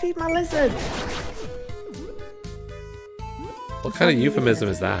just want to feed my lizard. What kind of euphemism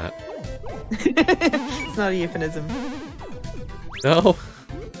is that? It's not a euphemism. No?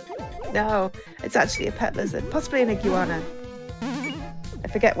 No, it's actually a pet lizard, possibly an iguana. I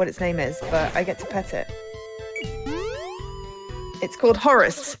forget what its name is, but I get to pet it. It's called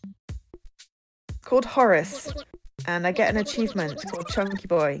Horace. It's called Horace, and I get an achievement called Chunky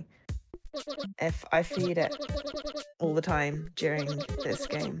Boy if I feed it all the time during this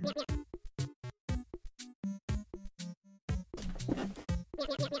game.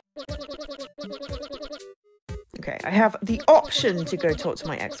 Okay, I have the option to go talk to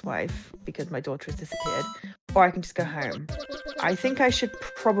my ex-wife because my daughter has disappeared, or I can just go home. I think I should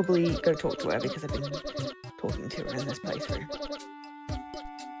probably go talk to her because I've been talking to her in this playthrough.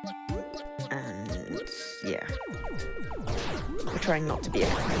 And yeah, we're trying not to be a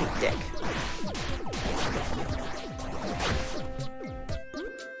complete dick.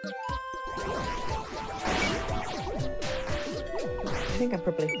 I think I'm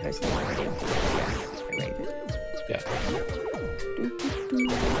probably posting already. Yes, I rated. Yeah.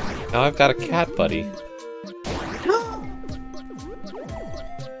 Now I've got a cat buddy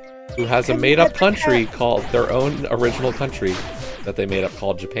who has a made-up country called their own original country that they made up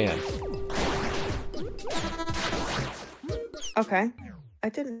called Japan. Okay, I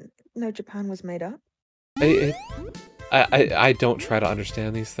didn't know Japan was made up. I don't try to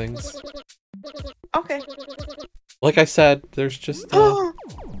understand these things. Okay. Like I said, there's just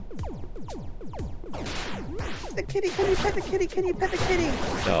The kitty, can you pet the kitty? Can you pet the kitty?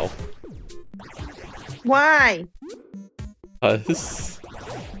 no. Why? The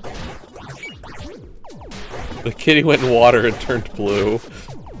kitty went in water and turned blue.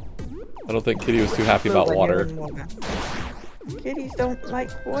 I don't think Kitty was too happy about When you're water. in water. Kitties don't like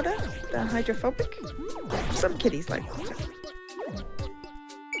water. They're hydrophobic. Some kitties like water.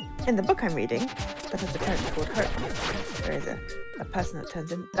 In the book I'm reading, that has a character called Hope. There is a person that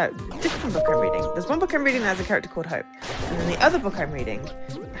turns in. No, different book I'm reading. There's one book I'm reading that has a character called Hope, and then the other book I'm reading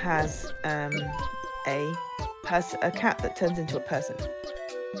has a cat that turns into a person.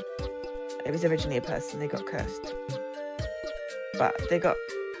 It was originally a person. They got cursed, but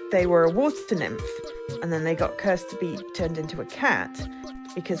they were a water nymph, and then they got cursed to be turned into a cat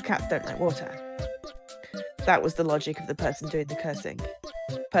because cats don't like water. That was the logic of the person doing the cursing.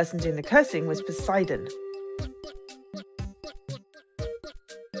 The person doing the cursing was Poseidon.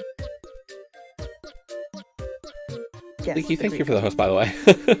 Yes, Leaky, thank you for the host, by the way.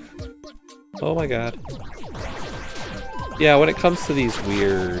 Oh my god. Yeah, when it comes to these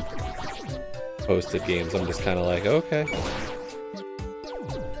weird hosted games, I'm just kind of like, okay.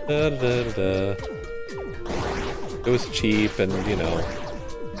 Da, da, da, da. It was cheap, and you know.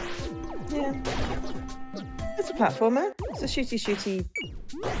 Yeah. It's a platformer. It's a shooty,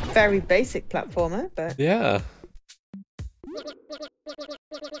 very basic platformer, but Yeah.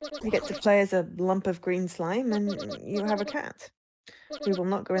 you get to play as a lump of green slime and you have a cat. We will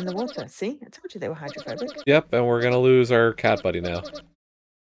not go in the water. See? I told you they were hydrophobic. Yep, and we're gonna lose our cat buddy now.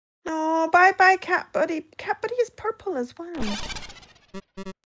 Oh, bye-bye, cat buddy. Cat buddy is purple as well.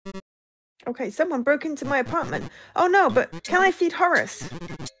 Okay, someone broke into my apartment. Oh no, but can I feed Horace?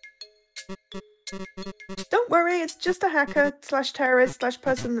 Don't worry, it's just a hacker / terrorist /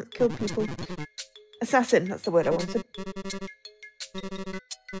 person that killed people. Assassin, that's the word I wanted.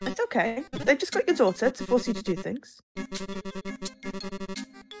 It's okay. They just got your daughter to force you to do things.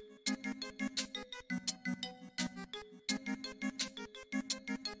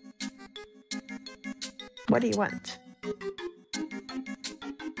 What do you want?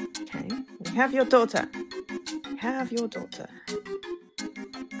 Okay, we have your daughter. We have your daughter.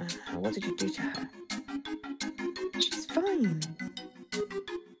 What did you do to her? She's fine.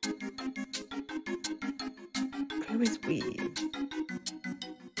 Who is we?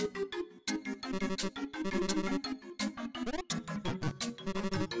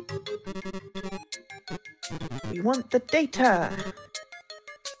 We want the data.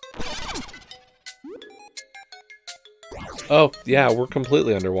 Oh, yeah, we're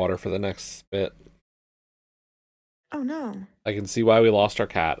completely underwater for the next bit. Oh no. I can see why we lost our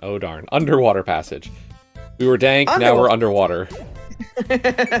cat. Oh darn. Underwater passage. We were dank, now we're underwater.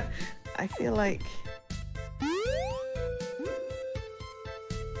 I feel like...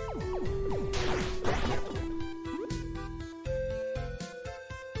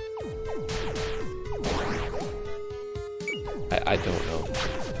 I don't know.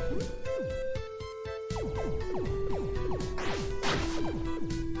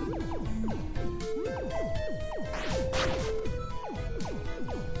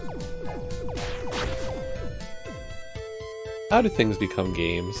 How do things become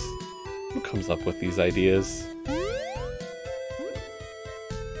games? Who comes up with these ideas?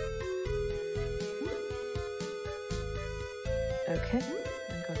 Okay,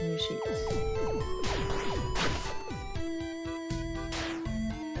 I got new sheets.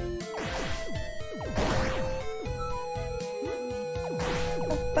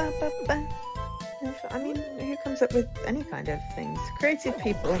 I mean, who comes up with any kind of things? Creative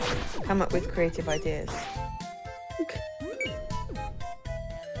people come up with creative ideas.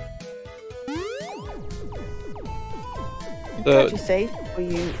 Got you safe, or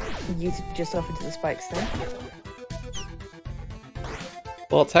you just off into the spikes then?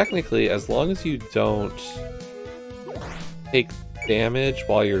 Well, technically, as long as you don't take damage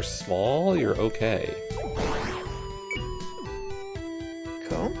while you're small, you're okay.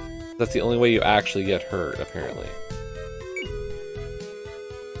 Cool. That's the only way you actually get hurt, apparently.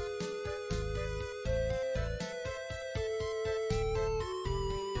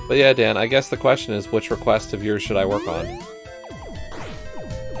 But yeah, Dan, I guess the question is, which request of yours should I work on?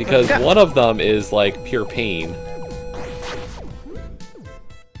 Because one of them is, like, pure pain.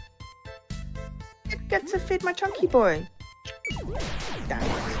 Get to feed my chunky boy. Damn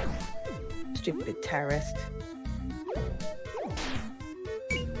it. Stupid terrorist.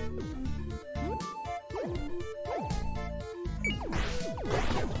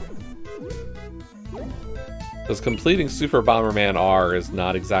 Because completing Super Bomberman R is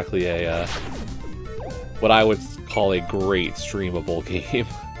not exactly a, what I would call a great streamable game.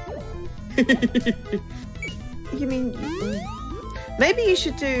 You mean... Maybe you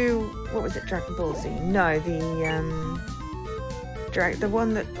should do... What was it? Dragon Ball Z? No, the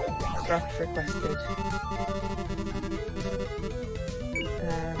one that Ruff requested.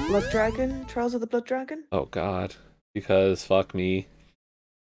 Blood Dragon? Trials of the Blood Dragon? Oh god. Because fuck me.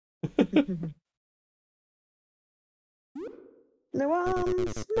 No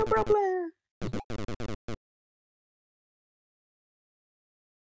arms, no problem.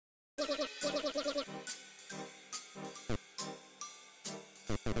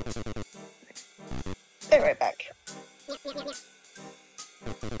 Be right back.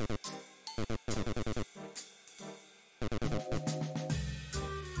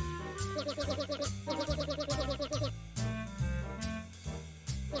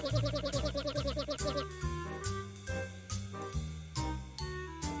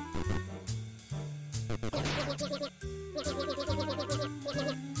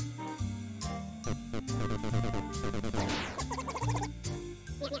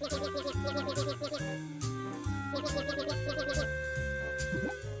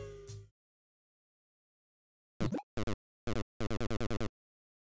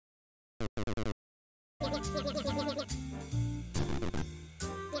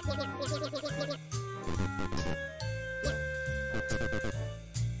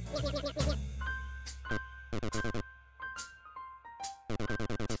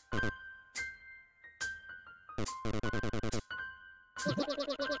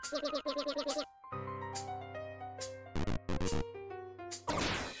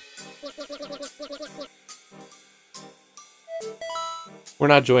 We're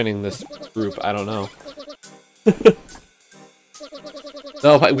not joining this group, I don't know.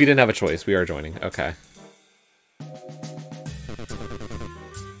 No, we didn't have a choice. We are joining. Okay.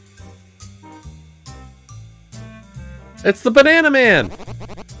 It's the Banana Man!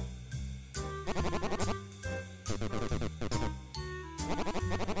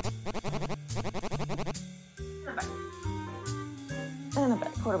 Banana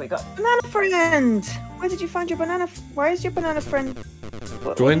back. What do we got? Banana friend! Where did you find your banana? Where is your banana friend?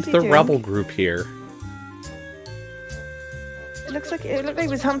 Joined the rebel group here. It looked like he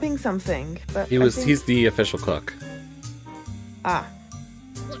was humping something, but he's the official cook. Ah.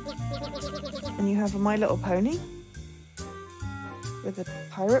 And you have a My Little Pony? With a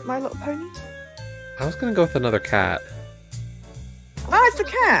pirate My Little Pony? I was gonna go with another cat. Oh, it's the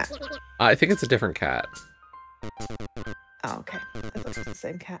cat! I think it's a different cat. Oh, okay. I thought it was the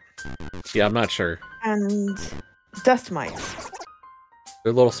same cat. Yeah, I'm not sure. And dust mites.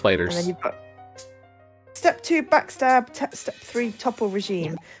 They're little And spiders. then you've got step 2, backstab. Step 3, topple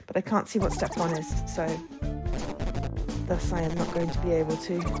regime. But I can't see what step 1 is, so thus I am not going to be able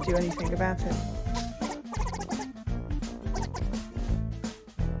to do anything about it.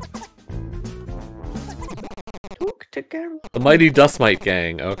 Talk to Gary. The Mighty Dust Mite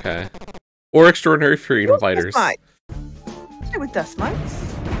Gang, okay. Or Extraordinary Freedom Fighters. Dust mites. Stay with dust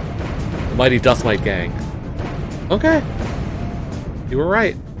mites. The Mighty Dust Mite Gang. Okay. You were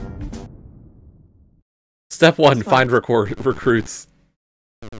right. Step 1, That's find recruits.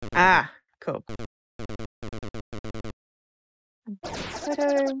 Ah, cool.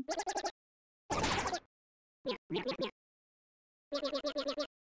 So,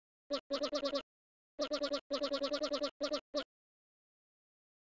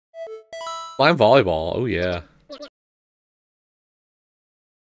 Slime volleyball, oh yeah.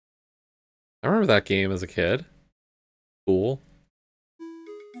 I remember that game as a kid. Cool.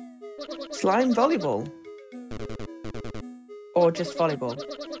 slime volleyball. Or just volleyball.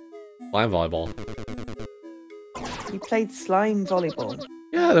 Slime volleyball. You played slime volleyball.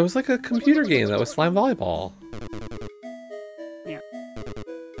 Yeah, there was like a computer game that was slime volleyball.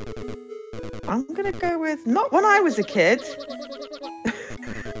 I'm gonna go with not when I was a kid.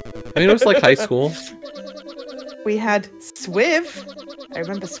 I mean, it was like high school. We had Swiv. I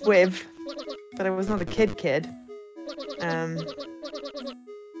remember Swiv, but I was not a kid.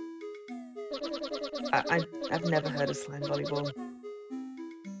 I've never heard of slime volleyball.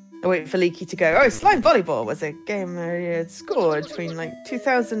 I wait for Leaky to go. Oh, slime volleyball was a game I scored between like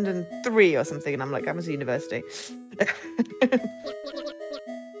 2003 or something, and I'm like, I was at university.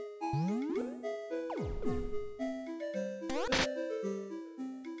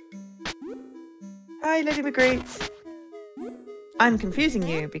 Hi, Lady Magritte. I'm confusing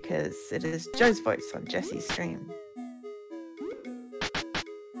you because it is Joe's voice on Jesse's stream.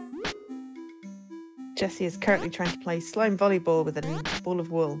 Jesse is currently trying to play slime volleyball with a ball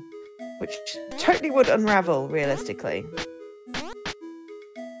of wool, which totally would unravel realistically.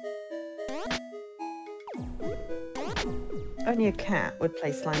 Only a cat would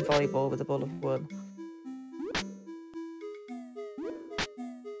play slime volleyball with a ball of wool.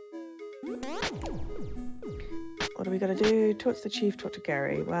 What are we gonna do? Talk to the chief, talk to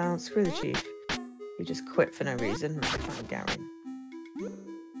Gary. Well, screw the chief. He just quit for no reason. Let's find Gary.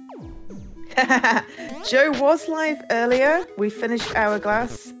 Joe was live earlier. We finished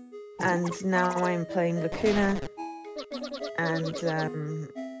Hourglass, and now I'm playing Lacuna and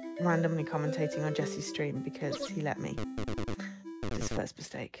randomly commentating on Jesse's stream because he let me. It's his first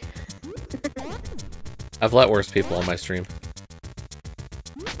mistake. I've let worse people on my stream.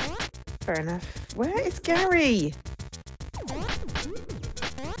 Fair enough. Where is Gary?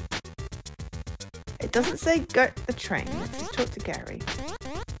 It doesn't say go to the train. Let's just talk to Gary.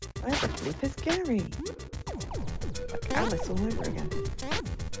 Where the bleep is Gary? Like Alice all over again.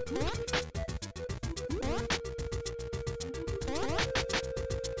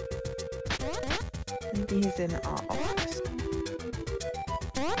 Maybe he's in our office.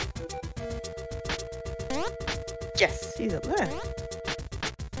 Yes, he's up there.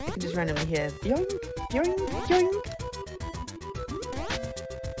 I can just randomly hear yoink, yoink, yoink.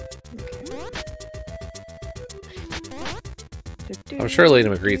 Okay. I'm sure Lady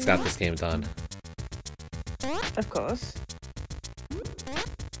McGreet's got this game done. Of course.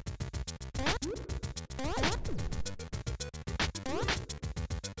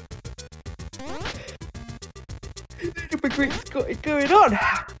 McGreet's got it going on.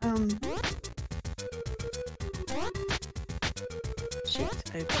 Sheet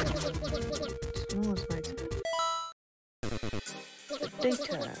open. Where's my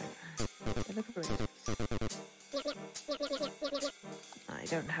data? I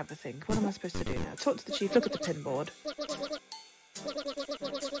don't have a thing. What am I supposed to do now? Talk to the chief. Look at the pin board.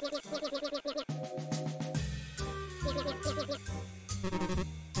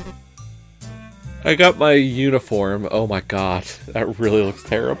 I got my uniform. Oh my god, that really looks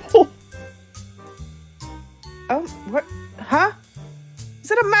terrible. Oh, what? Huh?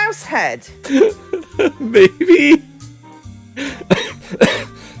 Is it a mouse head? Maybe.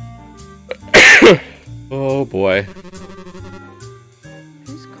 Oh boy.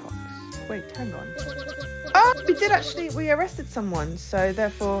 Who's Cox? Wait, hang on. Oh, we arrested someone, so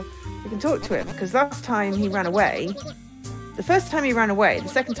therefore we can talk to him, because last time he ran away. The first time he ran away, the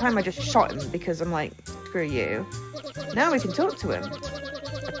second time I just shot him because I'm like, screw you. Now we can talk to him.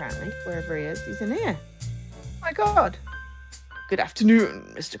 Apparently, wherever he is, he's in here. Oh my god. Good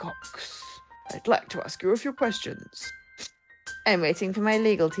afternoon, Mr. Cox. I'd like to ask you a few questions. I'm waiting for my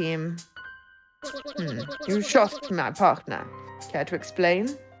legal team. You shot my partner. Care to explain?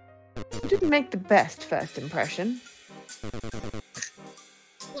 You didn't make the best first impression.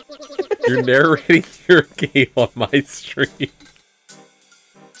 You're narrating your game on my stream.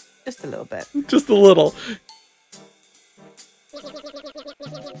 Just a little bit. Just a little.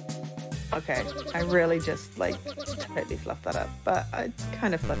 Okay, I really just, like, totally fluffed that up. But I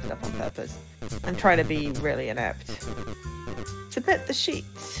kind of fluffed it up on purpose. I'm trying to be really inept. Submit the sheet.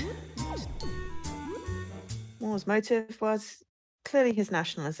 Moore's motive was clearly his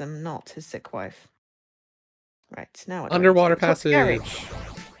nationalism, not his sick wife. Right, now what do I Underwater do? Talk to Gary. passage.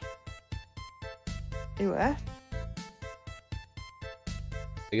 Ooh, I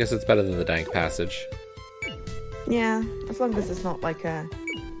guess it's better than the dank passage. yeah, as long as it's not like a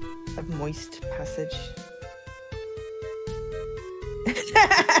moist passage.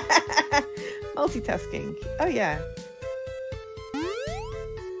 Multitasking. Oh yeah.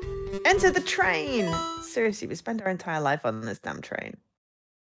 Enter the train! Seriously, we spend our entire life on this damn train.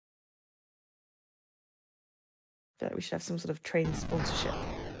 I feel like we should have some sort of train sponsorship.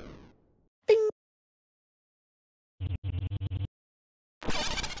 Bing!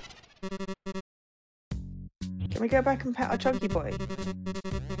 Can we go back and pet our chunky boy?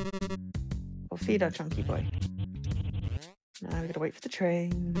 Or feed our chunky boy? Now we gotta wait for the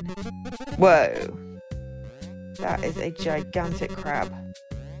train. Whoa! That is a gigantic crab.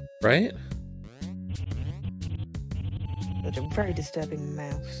 Right? With a very disturbing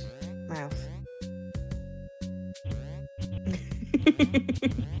mouth.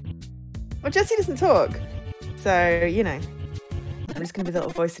 Well, Jesse doesn't talk, so you know, I'm just gonna be the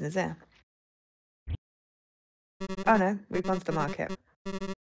little voice in his ear. Oh no, we've gone to the market.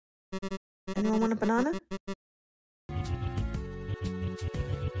 Anyone want a banana?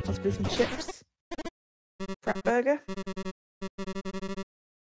 Possibly some chips? Frat burger?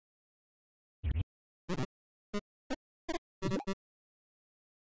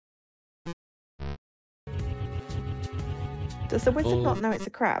 Does the wizard not know it's a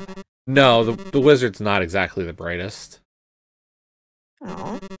crab? No, the wizard's not exactly the brightest.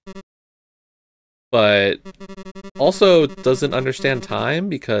 Oh. But also doesn't understand time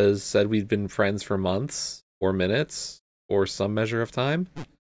because said we'd been friends for months or minutes or some measure of time.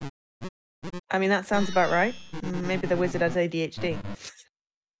 I mean, that sounds about right. Maybe the wizard has ADHD.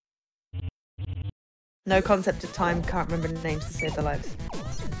 No concept of time, can't remember names to save their lives.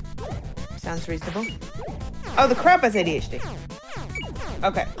 Sounds reasonable. Oh, the crab has ADHD.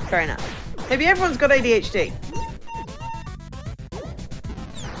 Okay, fair enough. Maybe everyone's got ADHD.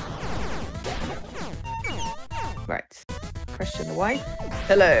 Right. Question the wife.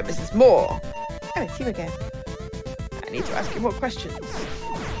 Hello, Mrs. Moore. Oh, it's you again. I need to ask you more questions.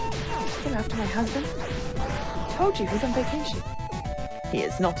 Still after my husband? I told you he's on vacation. He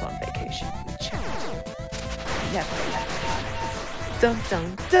is not on vacation. We checked. Never left. Dun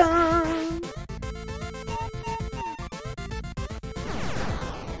dun dun!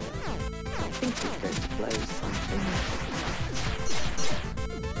 I think he's going to blow something.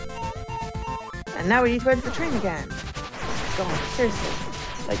 And now we need to enter the train again. God, seriously.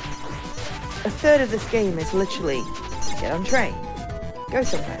 Like, a third of this game is literally get on train, go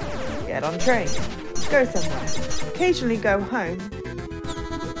somewhere, get on train, go somewhere, occasionally go home,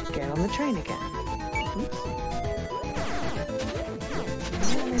 get on the train again. Oops.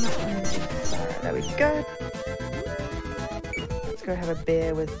 Alright, there we go. Let's go have a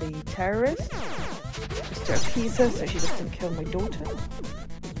beer with the terrorist. Just to appease her so she doesn't kill my daughter.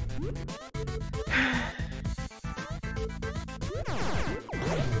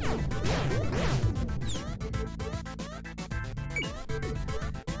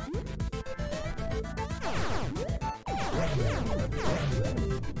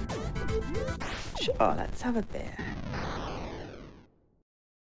 Sure, let's have a beer.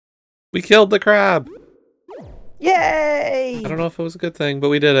 We killed the crab! Yay! I don't know if it was a good thing, but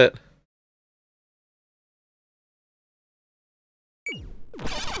we did it.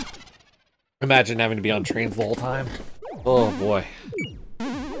 Imagine having to be on trains the whole time. Oh boy.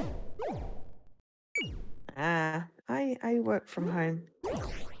 I work from home,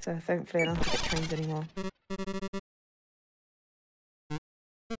 so thankfully I don't have to get trains anymore.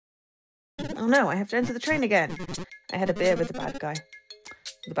 Oh no, I have to enter the train again. I had a beer with the bad guy,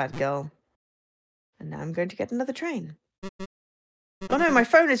 the bad girl, and now I'm going to get another train. Oh no, my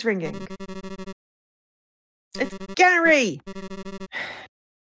phone is ringing. It's Gary!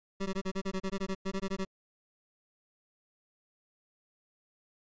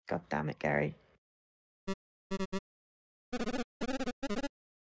 God damn it, Gary.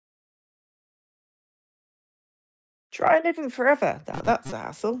 Try living forever. That's a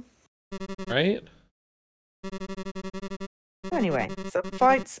hassle. Right? Anyway, some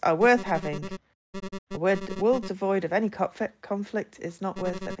fights are worth having. A world devoid of any conflict is not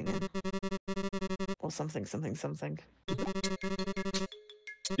worth living in. Or something, something, something.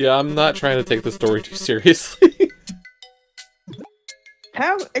 Yeah, I'm not trying to take the story too seriously.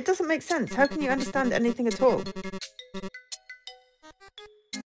 How? It doesn't make sense. How can you understand anything at all?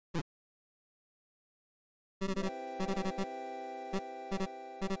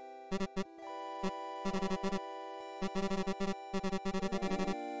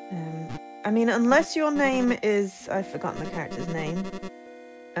 I mean, unless your name is... I've forgotten the character's name.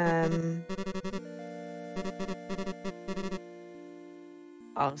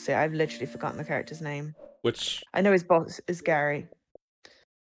 Oh, see, I've literally forgotten the character's name. Which... I know his boss is Gary.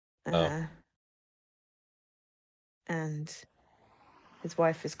 Oh. And his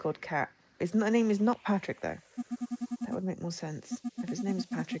wife is called Kat. His name is not Patrick, though. That would make more sense. If his name is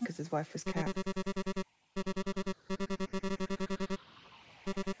Patrick because his wife was Kat.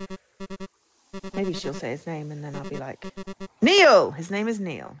 Maybe she'll say his name and then I'll be like, Neil! His name is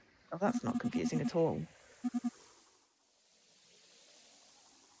Neil. Oh, that's not confusing at all.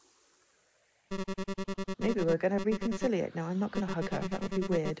 Maybe we're going to reconciliate. No, I'm not going to hug her. That would be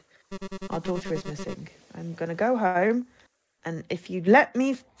weird. Our daughter is missing. I'm going to go home. And if you let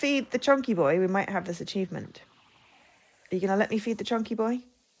me feed the chunky boy, we might have this achievement. Are you going to let me feed the chunky boy?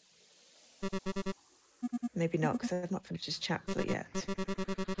 Maybe not, because I've not finished his chapter yet.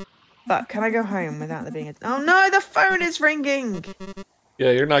 But can I go home without there being a... Oh no, the phone is ringing!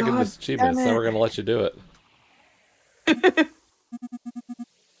 Yeah, you're not getting this achievement, so we're going to let you do it.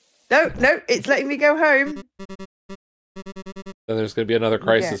 No, it's letting me go home. Then there's going to be another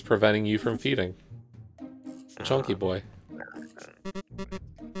crisis preventing you from feeding the chunky boy.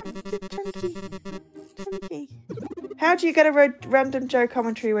 Chunky. How do you get a random Joe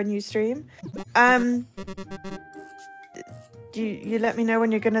commentary when you stream? Do you let me know when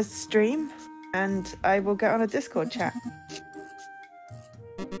you're going to stream? And I will get on a Discord chat.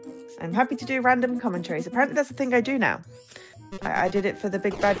 I'm happy to do random commentaries. Apparently that's the thing I do now. I did it for the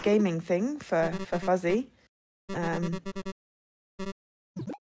Big Bad Gaming thing for Fuzzy. But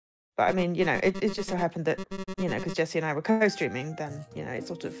I mean, you know, it just so happened that, you know, because Jesse and I were co-streaming, then, you know, it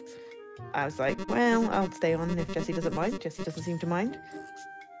sort of... I was like, well, I'll stay on if Jesse doesn't mind. Jesse doesn't seem to mind.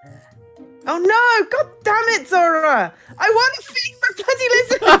 Oh no! God damn it, Zora! I want to feed my bloody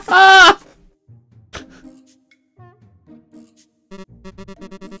lizards!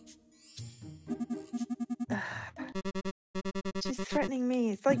 She's threatening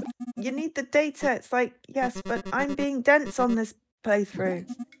me. It's like, you need the data. It's like, yes, but I'm being dense on this playthrough.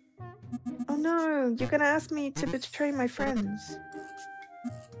 Oh no, you're gonna ask me to betray my friends.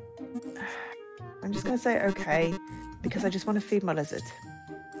 I'm just gonna say okay, because I just want to feed my lizard.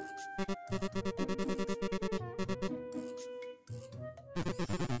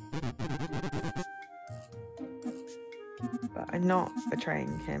 But I'm not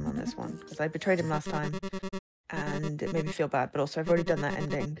betraying him on this one, because I betrayed him last time, and it made me feel bad, but also I've already done that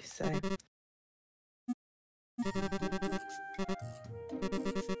ending, so...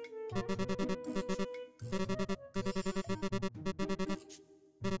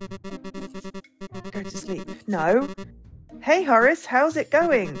 Go to sleep. No. Hey, Horace, how's it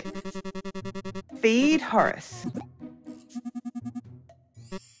going? Feed Horace.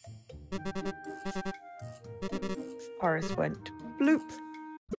 Horace went bloop.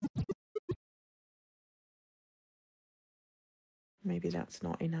 Maybe that's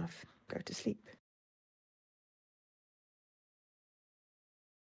not enough. Go to sleep.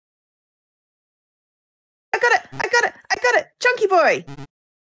 I got it! I got it! I got it! Chunky boy!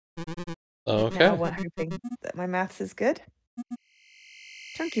 Okay. Now we're hoping that my maths is good.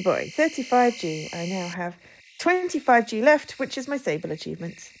 Chunky boy, 35G. I now have 25G left, which is my Sable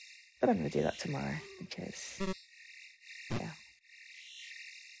achievement. But I'm going to do that tomorrow, because... yeah.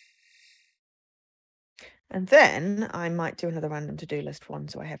 And then I might do another random to-do list one,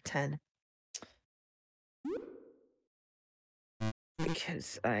 so I have 10.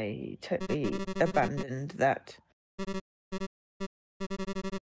 Because I totally abandoned that.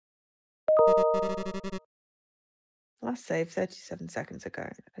 Last save 37 seconds ago.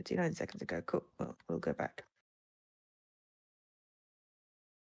 39 seconds ago. Cool. Well, we'll go back.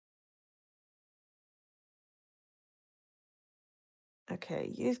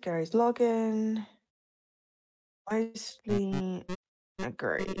 Okay, use Gary's login. Mostly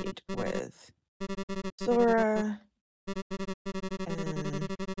agreed with Zora.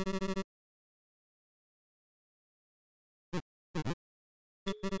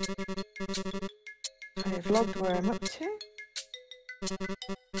 I have logged where I'm up to.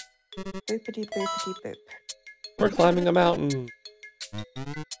 Boopity boopity boop. We're climbing a mountain.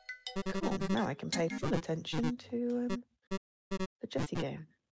 Cool. Now I can pay full attention to the Jessie game.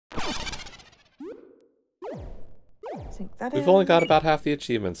 Sink that We've in. only got about half the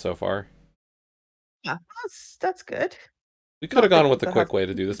achievements so far. Yeah, that's good. We could have Not gone that with the people quick have- way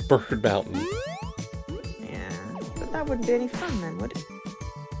to do this Bird Mountain. Yeah, but that wouldn't be any fun then, would it?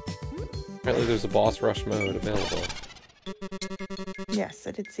 Apparently there's a boss rush mode available. Yes,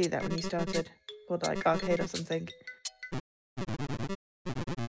 I did see that when you started. Called like arcade or something.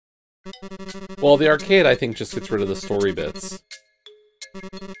 Well, the arcade, I think, just gets rid of the story bits.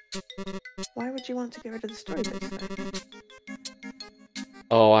 Why would you want to get rid of the story bits though?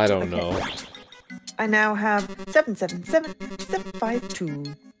 Oh, I don't Okay. know. I now have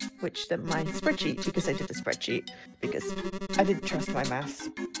 777752, which my spreadsheet, because I did a spreadsheet, because I didn't trust my maths.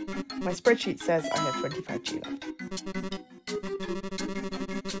 My spreadsheet says I have 25G left.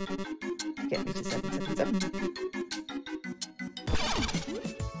 Get me to 777.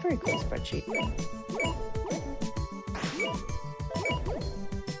 Very cool spreadsheet.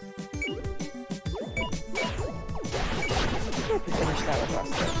 I hope we finished that with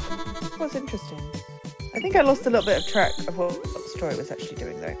last time. It was interesting. I think I lost a little bit of track of what the story was actually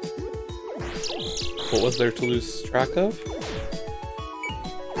doing though. What was there to lose track of?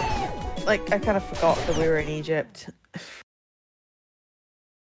 Like, I kind of forgot that we were in Egypt.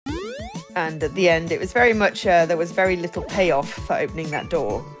 And at the end, it was very much, there was very little payoff for opening that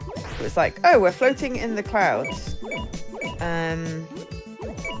door. It was like, oh, we're floating in the clouds.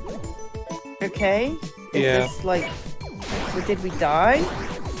 Okay. Is Yeah. this like, did we die?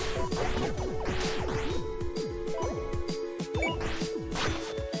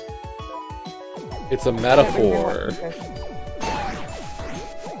 It's a I don't really know metaphor. what the-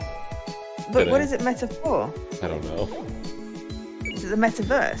 But what Kidding. is it metaphor? I don't know. Is it the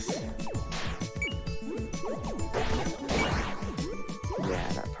metaverse? Yeah,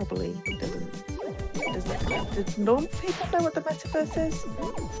 that probably doesn't. Do normal people know what the metaverse is?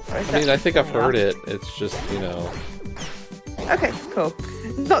 Or is I mean, that I think I've something heard else? it. It's just, you know. Okay, cool.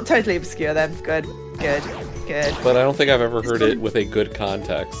 Not totally obscure then. Good. But I don't think I've ever heard it with a good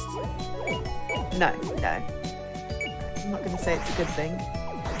context. No. I'm not going to say it's a good thing.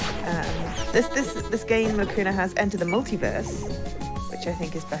 This game, Lacuna, has Enter the Multiverse, which I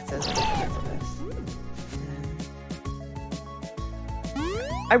think is better than the Metaverse.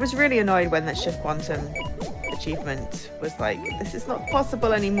 I was really annoyed when that Shift Quantum achievement was like, this is not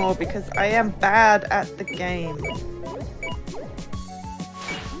possible anymore because I am bad at the game.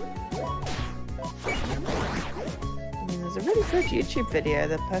 I mean, there's a really good YouTube video,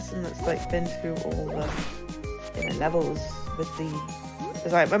 the person that's like been through all the levels with the...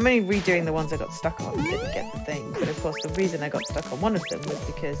 Because I'm only redoing the ones I got stuck on and didn't get the thing. But of course, the reason I got stuck on one of them was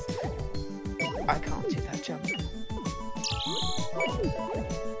because I can't do that jump.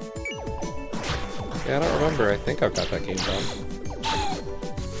 Yeah, I don't remember. I think I've got that game done.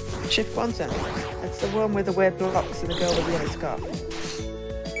 Shift Quantum. It's the one with the weird blocks and the girl with the yellow scarf.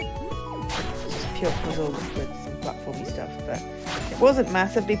 It's just pure puzzle with some platformy stuff, but it wasn't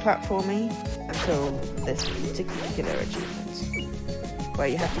massively platformy until this particular achievement, where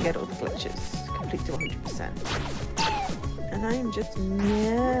you have to get all the glitches complete to 100%. And I'm just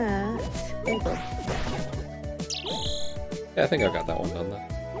not able. Yeah, I think I've got that one done though.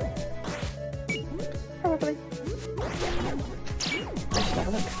 Probably. I should have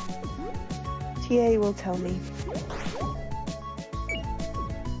a look. TA will tell me.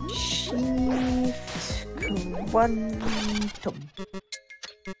 Shift Quantum.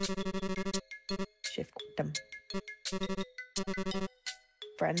 Shift Quantum.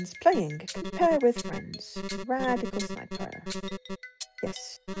 Friends playing. Compare with friends. Radical sniper.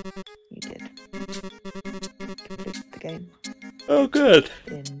 Yes, you did. Completed the game Oh, good.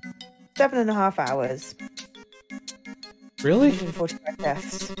 in 7.5 hours. Really? 145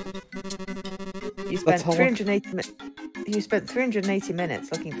 deaths. You That's spent how long- 380 minutes. You spent 380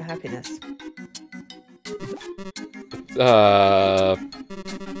 minutes looking for happiness.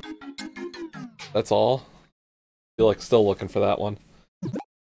 That's all. Feel like still looking for that one.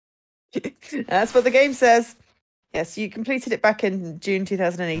 That's what the game says. Yes, you completed it back in June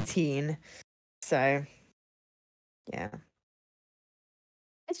 2018. So, yeah.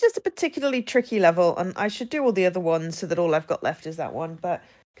 It's just a particularly tricky level, and I should do all the other ones so that all I've got left is that one. But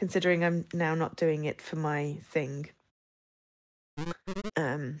considering I'm now not doing it for my thing,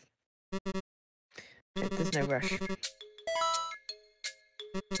 there's no rush.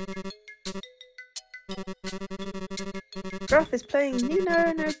 half is playing Ni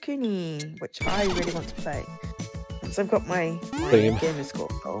no Kuni, which I really want to play. Once I've got my gamer score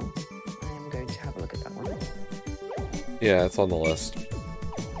goal, I am going to have a look at that one. Yeah, it's on the list.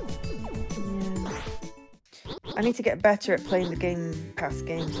 Yeah. I need to get better at playing the Game Pass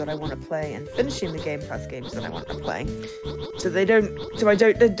games that I want to play and finishing the Game Pass games that I want to play.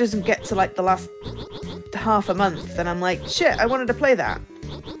 It doesn't get to like the last half a month and I'm like, shit, I wanted to play that.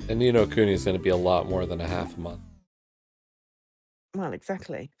 And Ni no Kuni is going to be a lot more than a half a month. Well,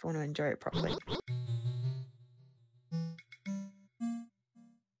 exactly. If I want to enjoy it properly.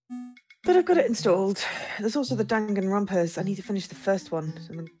 But I've got it installed. There's also the Danganronpas. I need to finish the first one.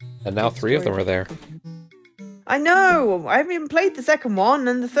 And now 3 of them are there. I know! I haven't even played the second one,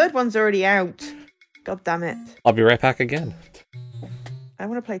 and the third one's already out. God damn it. I'll be right back again. I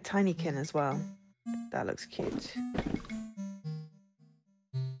want to play Tinykin as well. That looks cute.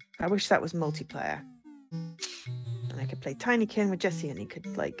 I wish that was multiplayer. And I could play Tinykin with Jesse and he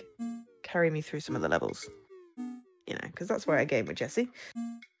could, like, carry me through some of the levels. You know, because that's where I game with Jesse.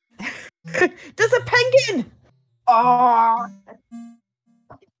 There's a penguin! Oh!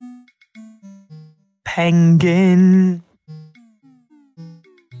 Penguin!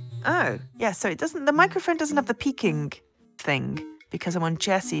 Oh, yeah, so the microphone doesn't have the peaking thing because I'm on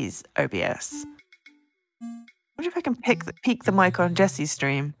Jesse's OBS. I wonder if I can peak the mic on Jesse's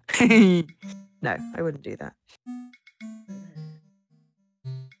stream. No, I wouldn't do that.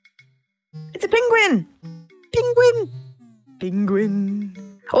 It's a penguin! Penguin! Penguin!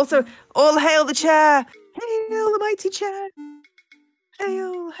 Also, all hail the chair! Hail the mighty chair!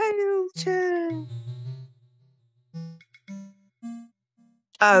 Hail, hail, chair!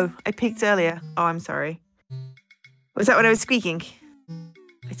 Oh, I peaked earlier. Oh, I'm sorry. Was that when I was squeaking?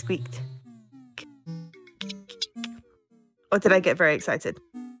 I squeaked. Or did I get very excited?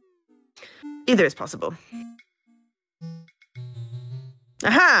 Either is possible.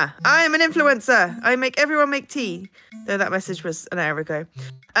 Aha! I am an influencer! I make everyone make tea. Though that message was an hour ago.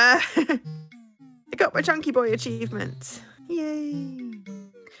 I got my Chunky Boy achievement. Yay!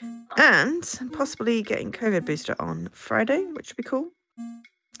 And I'm possibly getting COVID booster on Friday, which would be cool.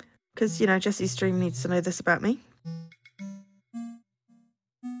 Because, you know, Jesse's stream needs to know this about me.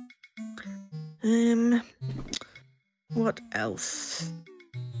 What else?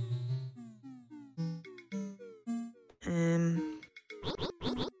 I'm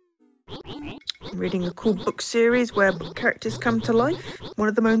reading a cool book series where characters come to life. One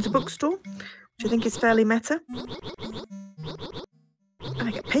of them owns a bookstore, which I think is fairly meta. And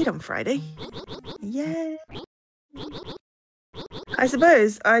I get paid on Friday. Yay! I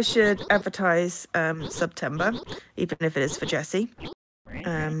suppose I should advertise September, even if it is for Jesse.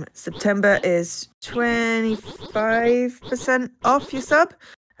 September is 25% off your sub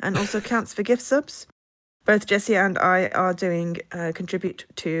and also counts for gift subs. Both Jesse and I are doing contribute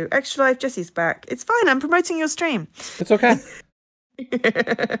to Extra Life. Jesse's back. It's fine. I'm promoting your stream. It's okay.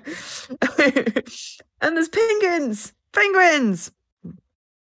 And there's penguins. Penguins.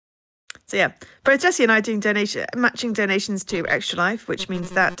 So yeah, both Jesse and I are doing matching donations to Extra Life, which means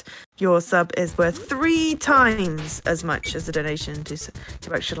that your sub is worth 3 times as much as the donation to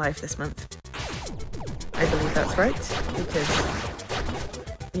Extra Life this month. I believe that's right, because,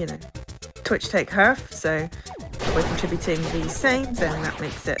 you know, Twitch take half, so we're contributing the same, then that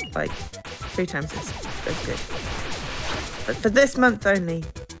makes it like 3 times as good. But for this month only,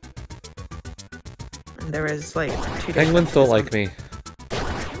 and there is like 2 Penguins don't like me.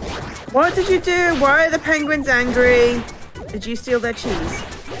 What did you do? Why are the penguins angry? Did you steal their cheese?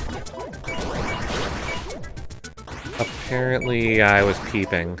 Apparently, I was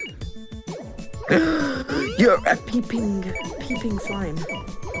peeping. You're a peeping slime.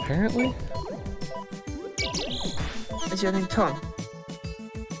 Apparently? Is your name Tom?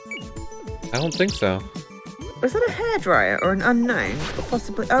 I don't think so. Was that a hairdryer or an unknown? Or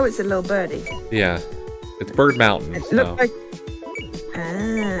possibly... Oh, it's a little birdie. Yeah. It's Bird Mountain. It looked like...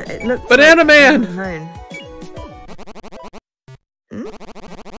 Ah, it looked Banana like Man! Unknown.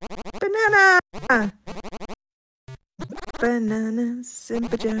 Banana! Bananas in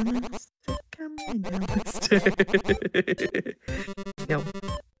pajamas. They're coming down the stairs. No.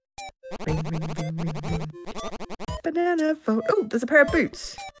 Ring, ring, ring, ring, ring. Banana phone. Oh, there's a pair of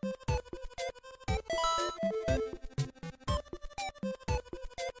boots.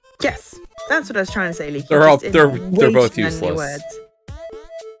 Yes, that's what I was trying to say, Leaky. They're both useless. Words.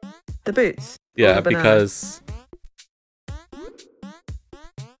 The boots. Yeah, because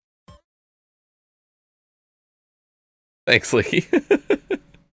thanks, Leaky.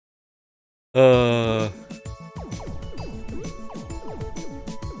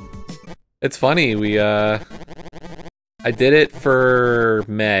 It's funny, I did it for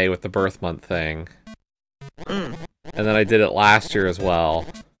May with the birth month thing. Mm. And then I did it last year as well.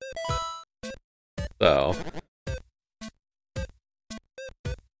 So.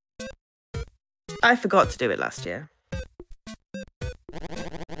 I forgot to do it last year.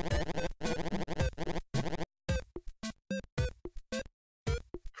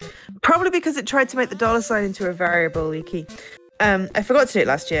 Probably because it tried to make the dollar sign into a variable, Yuki. I forgot to do it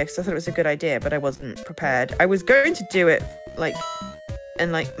last year because I thought it was a good idea, but I wasn't prepared. I was going to do it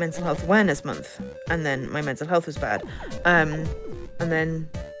in Mental Health Awareness Month, and then my mental health was bad. And then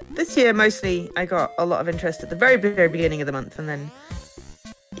this year, mostly, I got a lot of interest at the very, very beginning of the month, and then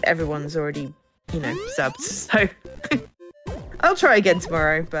everyone's already, subbed. So I'll try again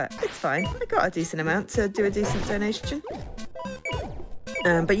tomorrow, but it's fine. I got a decent amount to do a decent donation.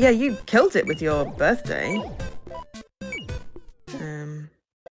 But yeah, you killed it with your birthday.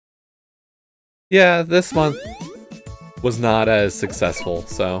 Yeah, this month was not as successful,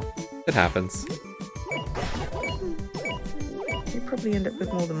 so it happens. You probably end up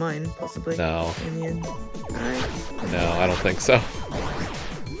with more than mine, possibly. No. In the end. No, I don't think so.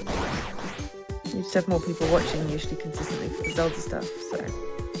 You just have more people watching, usually consistently, for the Zelda stuff, so.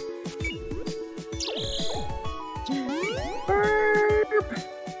 Burp.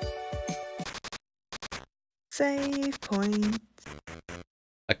 Save point.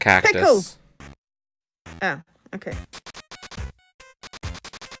 A cactus. Pickle. Oh, okay.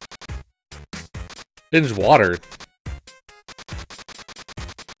 Binge water.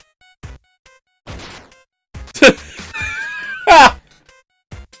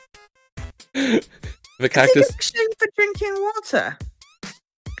 The cactus. Is he for drinking water?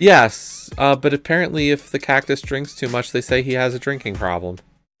 Yes, but apparently if the cactus drinks too much, they say he has a drinking problem.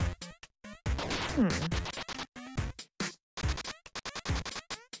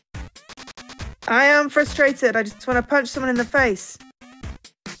 I am frustrated. I just want to punch someone in the face.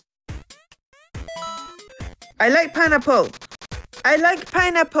 I like pineapple. I like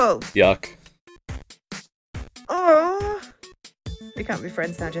pineapple. Yuck. Oh. We can't be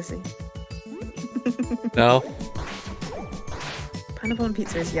friends now, Jesse. No? Pineapple on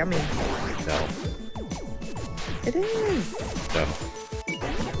pizza is yummy. No. It is. No.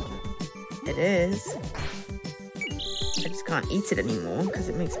 It is. I just can't eat it anymore because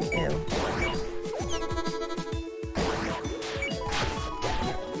it makes me ill.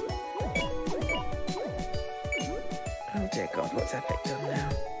 Oh dear God, what's Epic done now?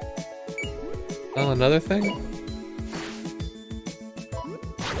 Oh, another thing?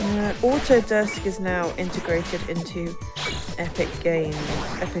 Autodesk is now integrated into Epic Games,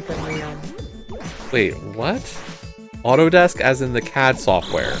 Epic Unreal. Wait, what? Autodesk as in the CAD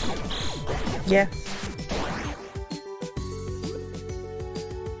software? Yeah.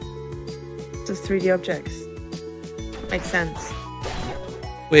 Does 3D objects. Makes sense.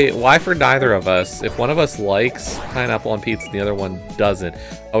 Wait, why for neither of us? If one of us likes pineapple on pizza and the other one doesn't,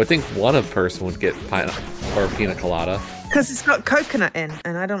 I would think one of person would get pineapple or pina colada. Because it's got coconut in,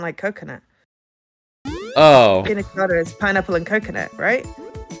 and I don't like coconut. Oh. Pina colada is pineapple and coconut, right?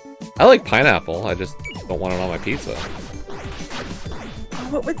 I like pineapple, I just don't want it on my pizza. Oh,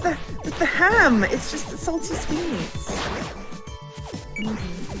 but with the ham, it's just the salty sweets.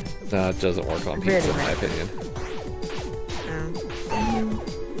 No, it doesn't work on pizza, in my opinion.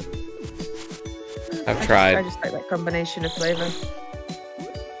 I've tried. I just like that combination of flavor.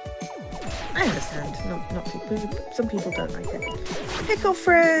 I understand. Not people. Some people don't like it. Pickle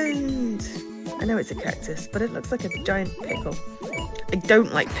friend. I know it's a cactus, but it looks like a giant pickle. I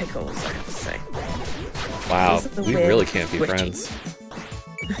don't like pickles, I have to say. Wow, we really can't be friends.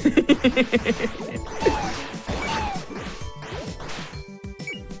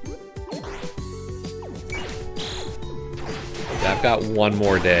 Yeah, I've got one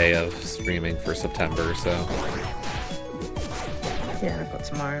more day of streaming for September, so. Yeah, I've got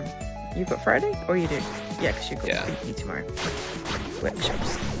tomorrow. You've got Friday? Or you do? Yeah, because you've got Yeah. you tomorrow.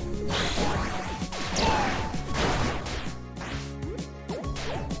 Workshops.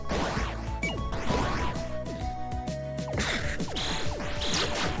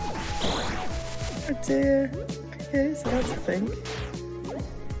 Oh dear. Okay, so that's the thing.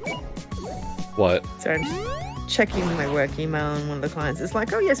 What? So I'm just checking my work email and one of the clients is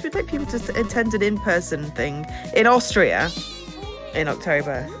like, oh yes, we'd like people to attend an in-person thing in Austria in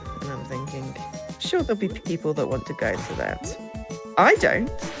October. And I'm thinking, sure there'll be people that want to go to that. I don't,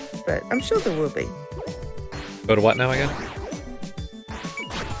 but I'm sure there will be. Go to what now again?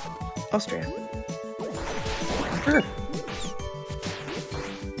 Austria. Sure.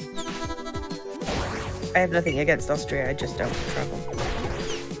 I have nothing against Austria, I just don't travel.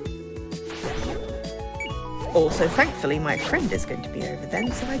 Also, thankfully, my friend is going to be over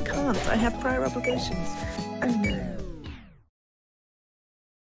then, so I can't. I have prior obligations. Oh no.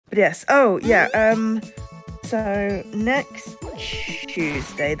 But yes. Oh yeah. So next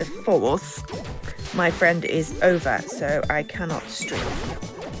Tuesday, the 4th, my friend is over, so I cannot stream.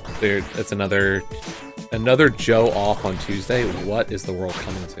 Dude, it's another Joe off on Tuesday. What is the world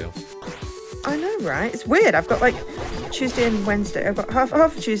coming to? I know, right? It's weird. I've got like Tuesday and Wednesday. I've got half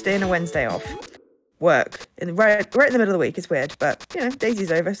a Tuesday and a Wednesday off. Work right in the middle of the week. It's weird, but you know,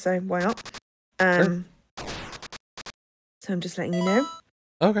 Daisy's over, so why not? Sure. So I'm just letting you know.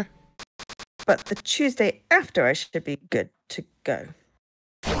 Okay. But the Tuesday after, I should be good to go.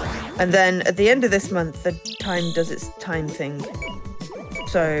 And then at the end of this month, the time does its time thing.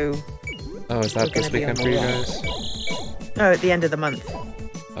 So. Oh, is that this weekend for you guys? No, at the end of the month.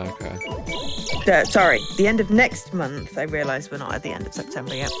 Okay. Sorry, the end of next month. I realise we're not at the end of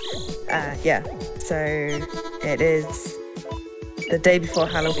September yet. Yeah. So it is the day before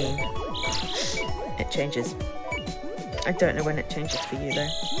Halloween. It changes. I don't know when it changes for you though.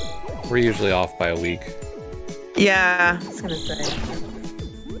 We're usually off by a week. Yeah, I was gonna say.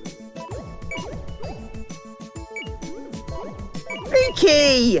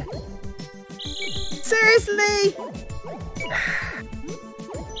 Leaky! Seriously?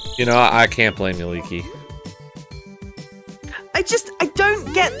 You know, I can't blame you, Leaky. I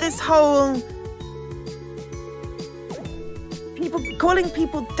don't get this whole people calling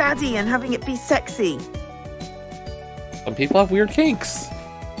people daddy and having it be sexy. Some people have weird kinks.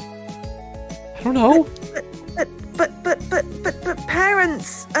 I don't know. But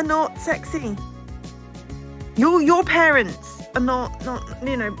parents are not sexy. Your parents are not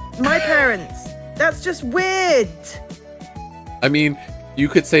you know, my parents. That's just weird. I mean, you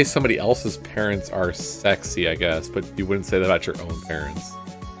could say somebody else's parents are sexy, I guess, but you wouldn't say that about your own parents.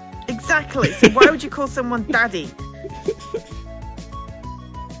 Exactly. So why would you call someone daddy?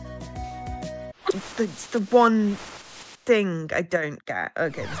 It's the one thing I don't get.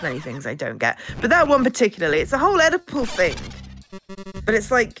 Okay, there's many things I don't get. But that one particularly, it's a whole Oedipal thing. But it's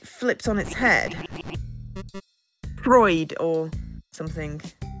like flipped on its head. Freud or something.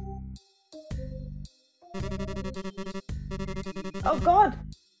 Oh God!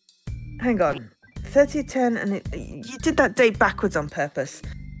 Hang on. 3010 and you did that date backwards on purpose.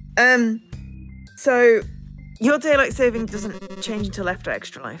 So your daylight saving doesn't change until after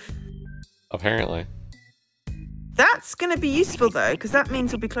Extra Life. Apparently. That's going to be useful though, because that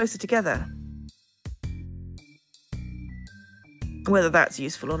means we'll be closer together. Whether that's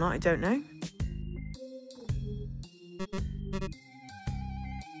useful or not, I don't know.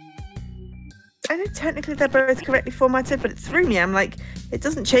 I know technically they're both correctly formatted, but it threw me. I'm like, it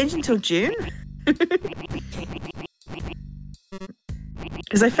doesn't change until June?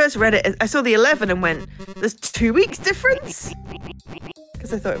 Because I first read it, I saw the 11 and went, there's 2 weeks difference?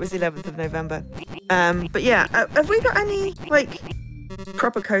 Because I thought it was the 11th of November. But yeah, have we got any, like,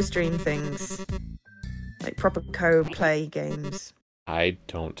 proper co-stream things? Like, proper co-play games? I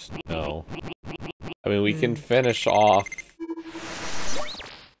don't know. I mean, we can finish off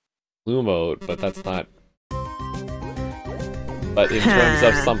Blue Mode, but that's not... But in terms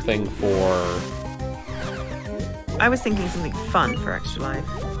of something for... I was thinking something fun for Extra Life.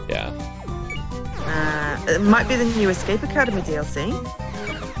 Yeah. It might be the new Escape Academy DLC.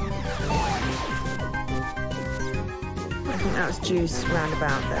 I think that was Juice round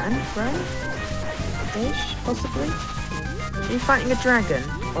about then, right? Ish, possibly. Are you fighting a dragon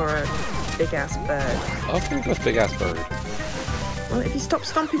or a big-ass bird? I was gonna go with big-ass bird. Well, if you stop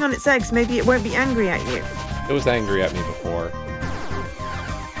stomping on its eggs, maybe it won't be angry at you. It was angry at me before.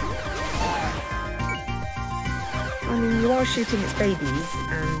 I mean, you are shooting its babies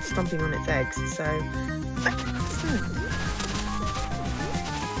and stomping on its eggs, so I can understand.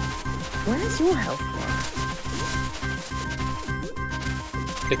 Where's your health bar?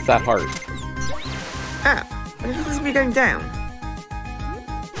 It's that heart. Ah, but it doesn't be going down.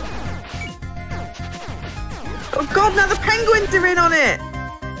 Oh God, now the penguins are in on it!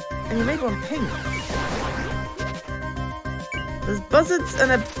 And you made one pink. There's buzzards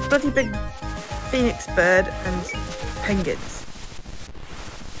and a bloody big phoenix bird and penguins.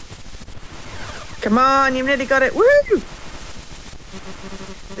 Come on, you've nearly got it. Woo!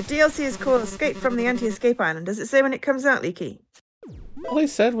 The DLC is called Escape from the Anti-Escape Island. Does it say when it comes out, Leaky? All I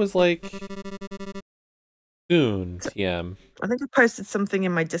said was like... soon, TM. I think I posted something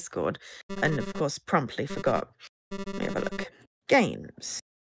in my Discord and of course promptly forgot. Let me have a look. Games.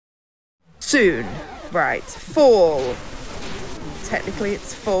 Soon. Right. Fall. Technically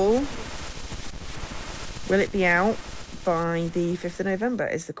it's fall. Will it be out by the 5th of November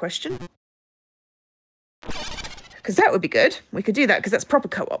is the question. Because that would be good. We could do that because that's proper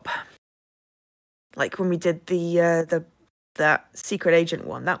co-op. Like when we did that secret agent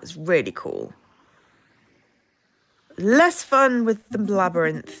one, that was really cool. Less fun with the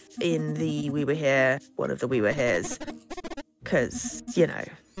labyrinth in the We Were Here, one of the We Were Heres. Because, you know.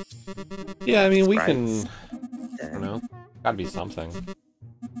 Yeah, I mean, we sprites. can, I don't know, gotta be something.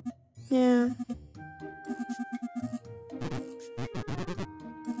 Yeah.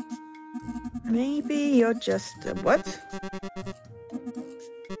 Maybe you're just what?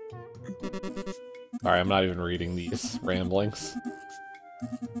 Sorry, I'm not even reading these ramblings.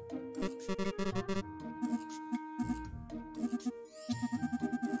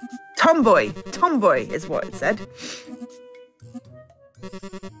 Tomboy! Tomboy is what it said.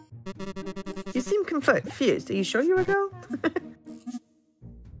 You seem confused. Are you sure you're a girl?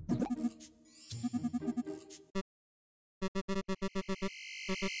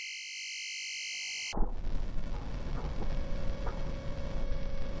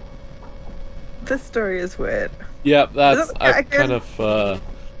 This story is weird. Yep, that's, I've again? kind of,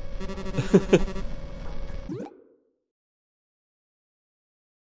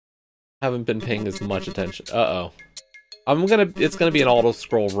 haven't been paying as much attention. Uh-oh. It's gonna be an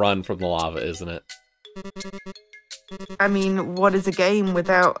auto-scroll run from the lava, isn't it? I mean, what is a game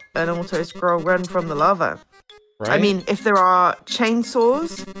without an auto-scroll run from the lava? Right? I mean, if there are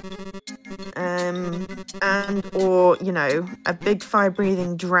chainsaws, and or, you know, a big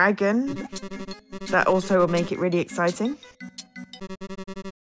fire-breathing dragon, that also will make it really exciting.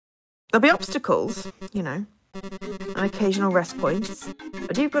 There'll be obstacles, you know, and occasional rest points,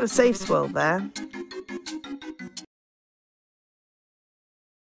 but you've got a safe swirl there.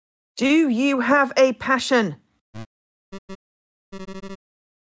 Do you have a passion?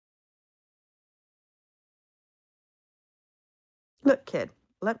 Look, kid,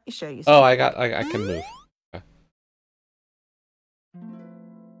 let me show you Oh, something. I can move. Okay.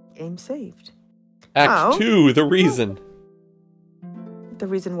 Game saved. Act Oh. 2, the reason. The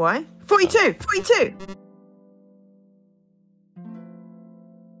reason why? 42! 42!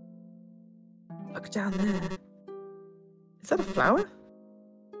 Look down there. Is that a flower?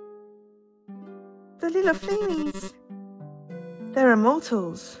 The little flamies. They're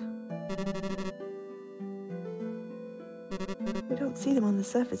immortals. We don't see them on the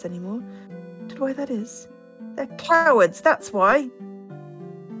surface anymore. Wonder why that is. They're cowards, that's why.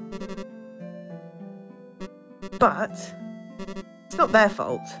 But it's not their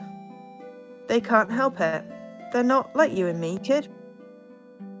fault. They can't help it. They're not like you and me, kid.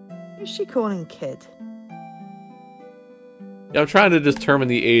 Who's she calling kid? Yeah, I'm trying to determine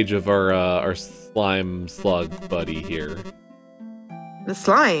the age of our slime slug buddy here. The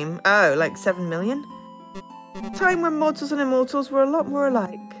slime? Oh, like 7 million? Time when mortals and immortals were a lot more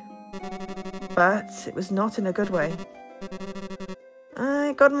alike. But it was not in a good way.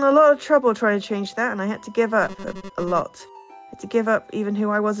 I got in a lot of trouble trying to change that, and I had to give up a lot. I had to give up even who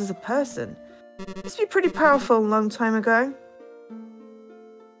I was as a person. Used to be pretty powerful a long time ago.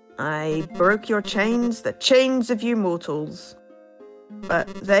 I broke your chains, the chains of you mortals. But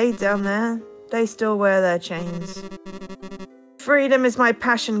they down there, they still wear their chains. Freedom is my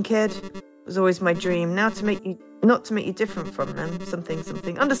passion, kid. It was always my dream. Now to make you, not to make you different from them.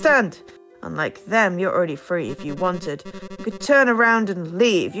 Something. Understand? Unlike them, you're already free if you wanted. You could turn around and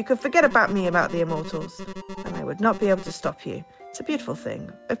leave. You could forget about me, about the immortals. And I would not be able to stop you. It's a beautiful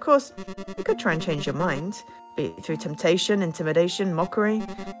thing. Of course, you could try and change your mind. Be it through temptation, intimidation, mockery.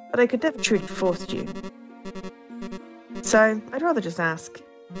 But I could never truly force you. So, I'd rather just ask.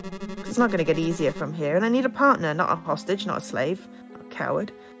 It's not going to get easier from here, and I need a partner, not a hostage, not a slave, not a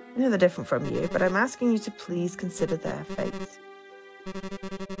coward. I know they're different from you, but I'm asking you to please consider their fate.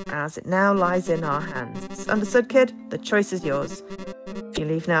 As it now lies in our hands. Understood, kid? The choice is yours. If you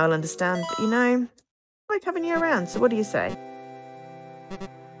leave now, I'll understand, but you know, I like having you around, so what do you say?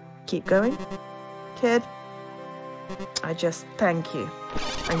 Keep going, kid? I just thank you.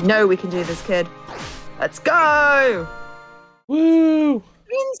 I know we can do this, kid. Let's go! Woo!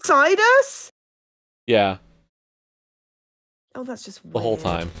 Inside us? Yeah, Oh, that's just weird. the whole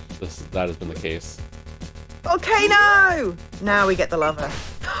time. That has been the case. Volcano! Now we get the lover.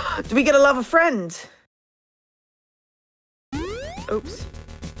 Do we get a lover friend? Oops.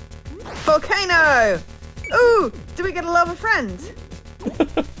 Volcano! Ooh! Do we get a lover friend?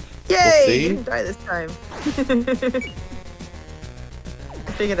 Yay! see. You didn't die this time.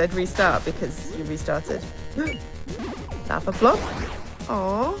 I figured I'd restart because you restarted. Lava block?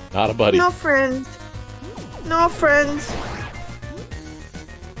 Aww. Not a buddy. No friends. No friends.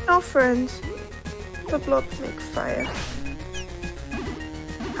 No friends. The blob make fire.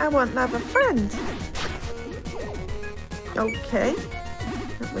 I want lava friend. Okay.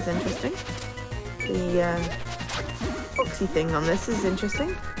 That was interesting. The boxy thing on this is interesting.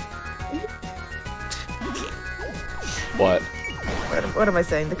 What? What am I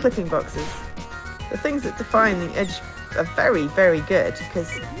saying? The clipping boxes. The things that define the edge are very, very good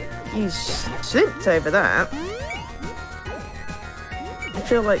because you slipped over that. I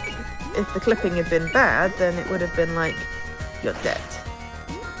feel like if the clipping had been bad, then it would have been like, you're dead.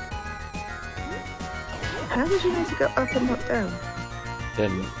 How did you know to go up and not down?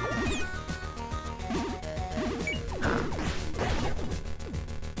 Then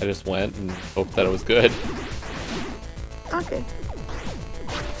I just went and hoped that it was good. Okay.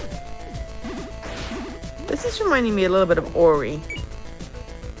 This is reminding me a little bit of Ori.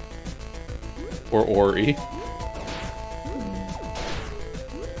 Or Ori.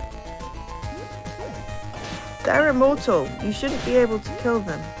 They're immortal. You shouldn't be able to kill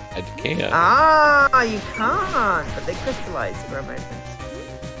them. I can't. Ah, you can't, but they crystallize for a moment.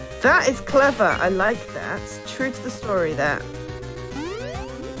 That is clever. I like that. True to the story, that.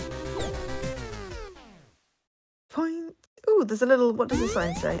 Point. Ooh, there's a little. What does the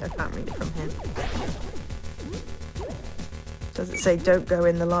sign say? I can't read it from here. Does it say don't go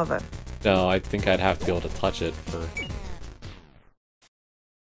in the lava? No, I think I'd have to be able to touch it for...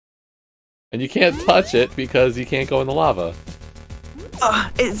 And you can't touch it because you can't go in the lava. Oh,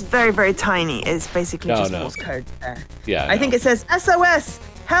 it's very, very tiny. It's basically just Morse code there. Yeah, I think it says, SOS!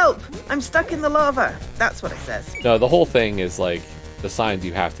 Help! I'm stuck in the lava. That's what it says. No, the whole thing is like the signs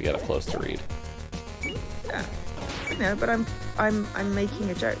you have to get up close to read. Yeah. I know, but I'm making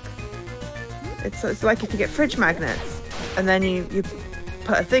a joke. It's like if you get fridge magnets and then you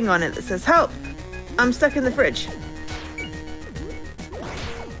put a thing on it that says, help! I'm stuck in the fridge.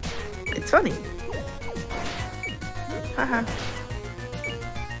 It's funny. Haha.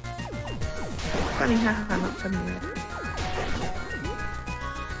 Funny, haha, not funny.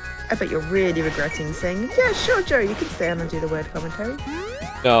 I bet you're really regretting saying, yeah, sure, Joe, you can stay on and do the word commentary.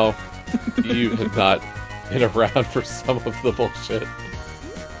 No, you have not been around for some of the bullshit.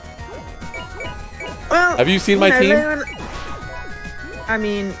 Well, have you seen my team? I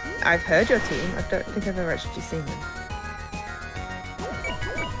mean, I've heard your team. I don't think I've ever actually seen them.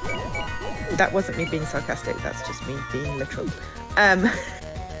 That wasn't me being sarcastic. That's just me being literal.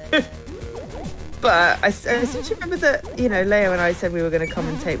 But I seem to remember that, you know, Leo and I said we were going to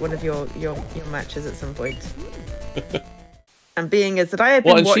commentate one of your matches at some point. And being as that I had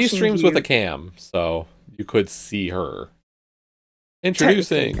been watching she streams with a cam, so you could see her.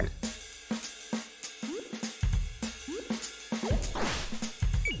 Introducing.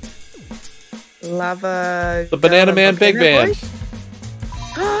 Lava. The Banana Man Big Band.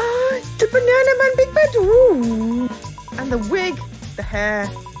 The Banana Man Big Band. Ooh. And the wig, the hair.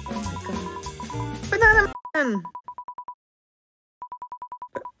 Oh my God. Banana Man.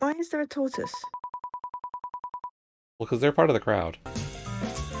 But why is there a tortoise? Well, because they're part of the crowd.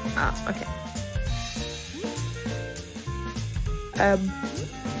 Ah, okay.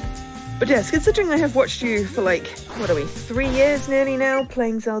 But yes, considering I have watched you for like, what are we, 3 years nearly now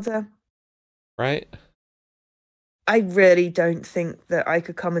playing Zelda? Right? I really don't think that I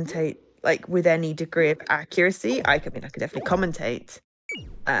could commentate like with any degree of accuracy. I could definitely commentate.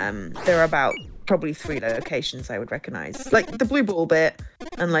 There are about probably 3 locations I would recognize, like the blue ball bit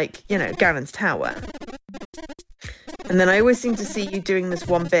and like, you know, Ganon's tower. And then I always seem to see you doing this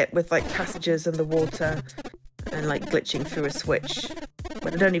one bit with like passages and the water and like glitching through a switch,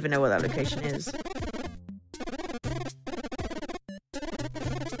 but I don't even know where that location is.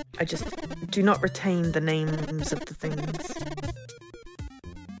 I just do not retain the names of the things.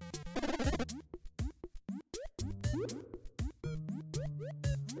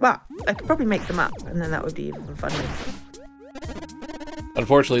 But I could probably make them up, and then that would be even funnier.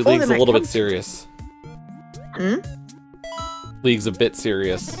 Unfortunately, League's a little bit serious. Hmm? League's a bit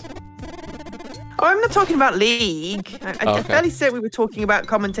serious. Oh, I'm not talking about League. I fairly certain we were talking about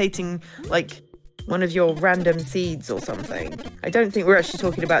commentating, like, one of your random seeds or something. I don't think we're actually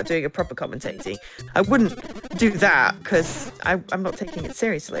talking about doing a proper commentating. I wouldn't do that, because I'm not taking it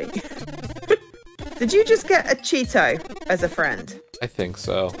seriously. Did you just get a Cheeto as a friend? I think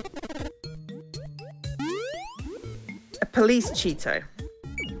so. A police Cheeto.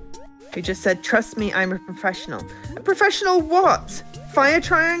 Who just said, trust me, I'm a professional. A professional what? Fire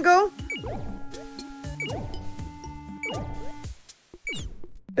triangle?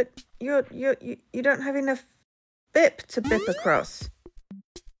 But you don't have enough bip to bip across.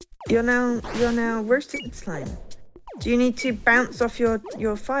 You're now roasted slime. Do you need to bounce off your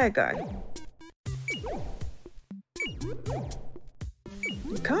fire guy?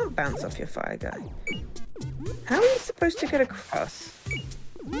 You can't bounce off your fire guy. How are you supposed to get across?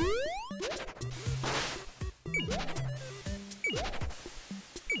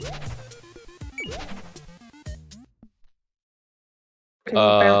 Can you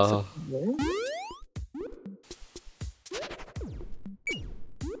bounce off the wall?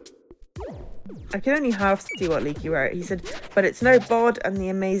 I can only half see what Leaky wrote. He said, but it's no bod and the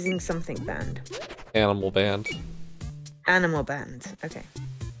amazing something band. Animal band. Animal band. Okay.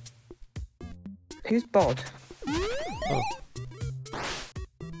 Who's bod? Oh.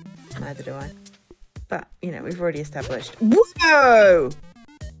 Neither do I. But, you know, we've already established. Whoa!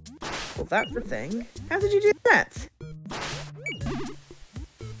 Well, that's the thing. How did you do that?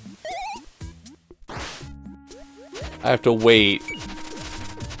 I have to wait.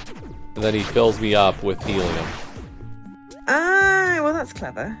 And then he fills me up with helium. Ah, well, that's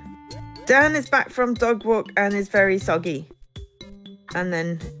clever. Dan is back from dog walk and is very soggy. And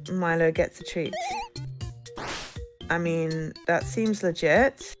then Milo gets a treat. I mean, that seems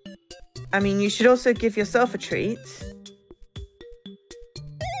legit. I mean, you should also give yourself a treat.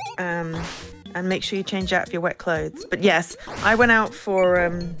 And make sure you change out of your wet clothes. But yes, I went out for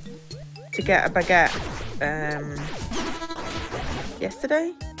to get a baguette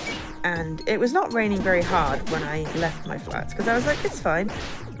yesterday. And it was not raining very hard when I left my flat, because I was like, it's fine,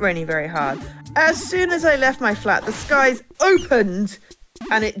 raining very hard. As soon as I left my flat, the skies opened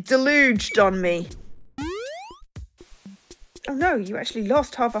and it deluged on me. Oh no, you actually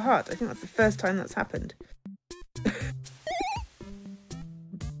lost half a heart. I think that's the first time that's happened.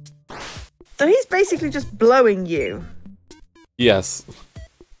 So he's basically just blowing you. Yes.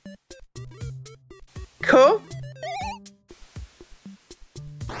 Cool.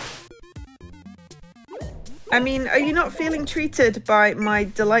 I mean, are you not feeling treated by my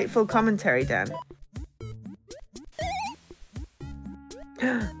delightful commentary, Dan?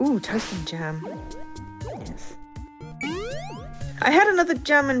 Ooh, toast and jam. Yes. I had another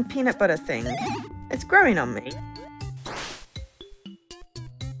jam and peanut butter thing. It's growing on me.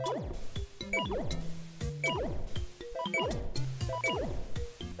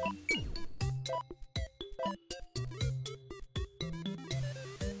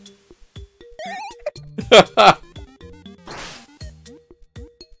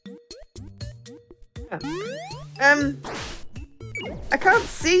 I can't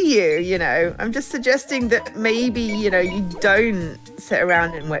see you, you know. I'm just suggesting that maybe, you know, you don't sit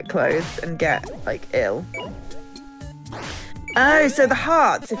around in wet clothes and get, like, ill. Oh, so the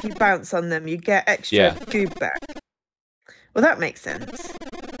hearts, if you bounce on them, you get extra goop back. Well, that makes sense.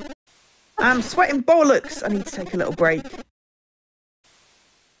 I'm sweating bollocks. I need to take a little break.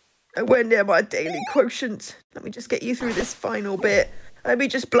 We're near my daily quotient. Let me just get you through this final bit. Let me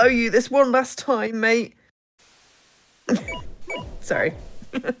just blow you this one last time, mate. Sorry.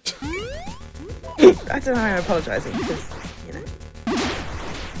 I don't know how I'm apologising, because, you know.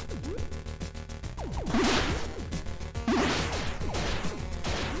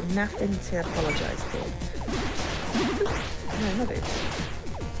 Nothing to apologise for. No, not it.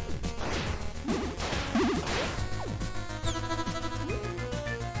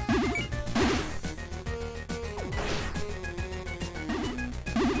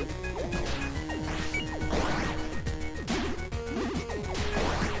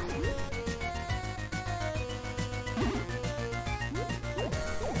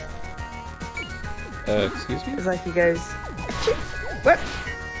 Excuse me? It's like he goes, what?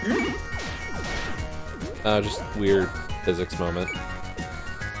 Just weird physics moment.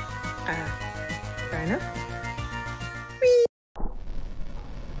 Fair enough.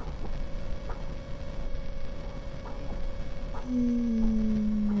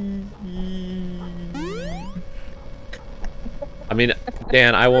 I mean,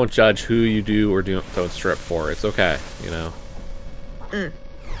 Dan, I won't judge who you do or don't strip for. It's okay, you know.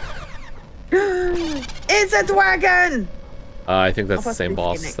 It's a dragon! I think that's the Possibly same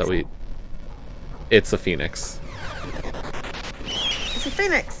boss Phoenix. that we... It's a phoenix. It's a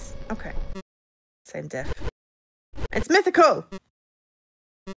phoenix! Okay. Same diff. It's mythical!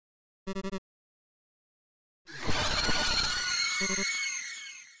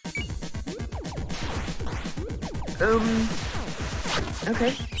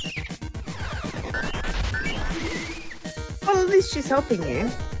 Okay. Well, at least she's helping you.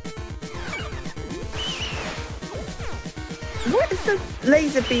 What is the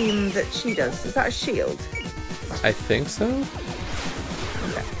laser beam that she does? Is that a shield? I think so?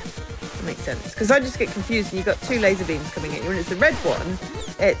 Okay. That makes sense. Because I just get confused and you've got two laser beams coming at you. When it's the red one,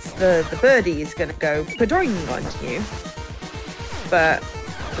 it's the birdie is going to go padoing on you. But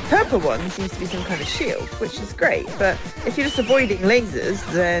the purple one seems to be some kind of shield, which is great. But if you're just avoiding lasers,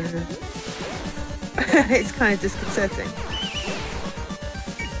 then It's kind of disconcerting.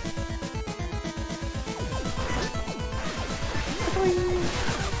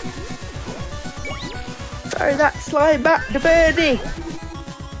 Throw that slime back to Birdie.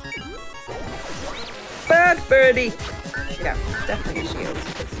 Bad Birdie. Yeah, definitely a shield.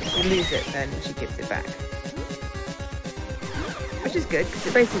 If you lose it, then she gives it back. Which is good, because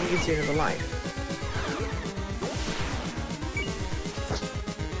it basically gives you another life.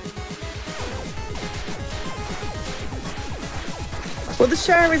 Well, the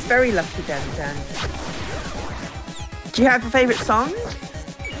show is very lucky, Dan. Do you have a favourite song?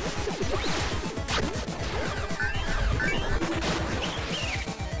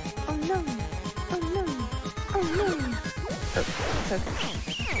 Oh no! Oh no! Oh no! Oh, it's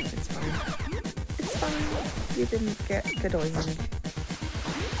okay. It's fine. It's fine. You didn't get good oil in it.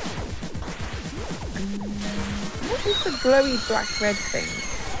 What is the glowy black-red thing?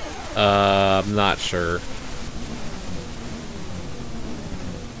 I'm not sure.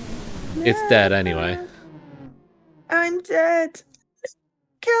 It's dead anyway. I'm dead.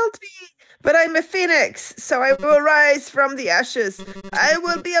 Killed me. But I'm a phoenix, so I will rise from the ashes. I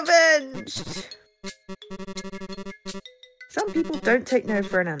will be avenged. Some people don't take no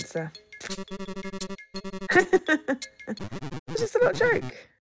for an answer. It's just a little joke.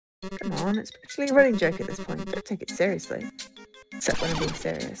 Come on, it's actually a running joke at this point. Don't take it seriously. Except when I'm being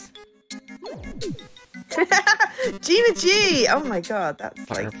serious. Gina G! Oh my god, that's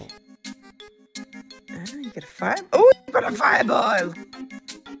Fireball. like... you got a fire... Oh, you got a fireball!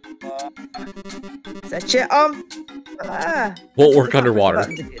 Set it on. Won't work underwater.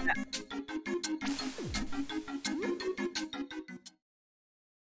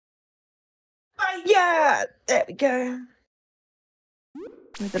 Oh, yeah! There we go.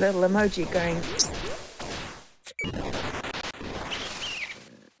 With a little emoji going.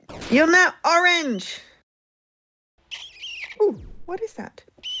 You're now orange! Ooh, what is that?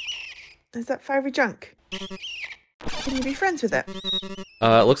 Is that fiery junk? Can you be friends with it?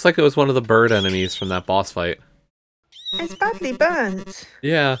 It looks like it was one of the bird enemies from that boss fight. It's badly burnt.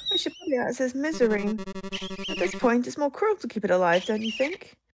 Yeah. We should probably out it says misery. At this point, it's more cruel to keep it alive, don't you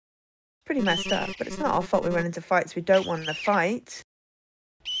think? Pretty messed up, but it's not our fault we run into fights we don't want to fight.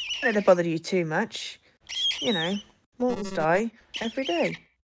 Don't let it bother you too much. You know, mortals die every day.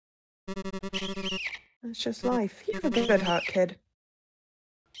 It's just life. You have a good heart, kid.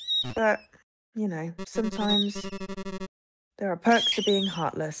 But, you know, sometimes there are perks to being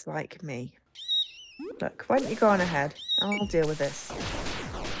heartless like me. Look, why don't you go on ahead? I'll deal with this.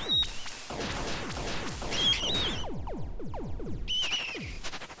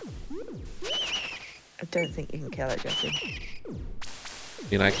 I don't think you can kill it, Jesse.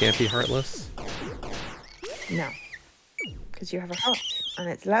 You know I can't be heartless? No. Because you have a heart, and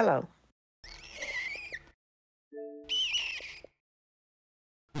it's Lello.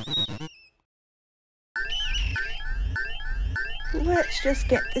 Let's just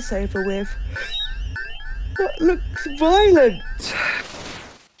get this over with. That looks violent.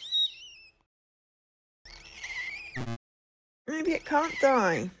 Maybe it can't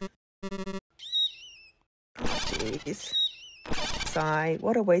die. Oh, jeez. Sigh,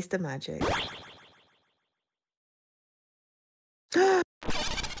 what a waste of magic.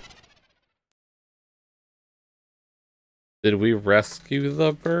 Did we rescue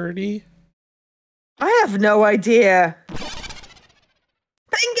the birdie? I have no idea.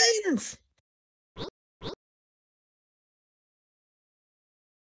 Penguins!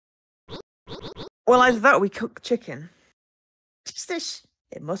 Well, either that or we cook chicken. What's this?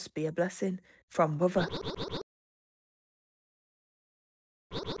 It must be a blessing from Mother.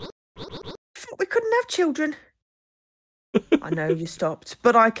 I thought we couldn't have children. I know you stopped,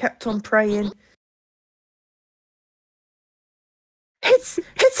 but I kept on praying. It's a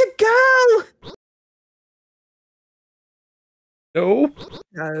girl! No.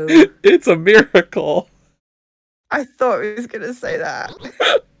 No. It's a miracle. I thought he was going to say that.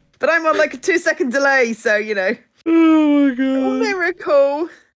 But I'm on like a 2-second delay, so, you know. Oh my Oh, god. miracle.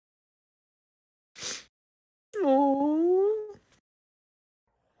 Aww.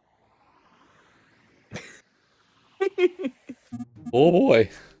 Oh boy.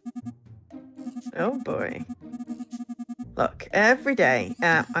 Oh boy. Look, every day,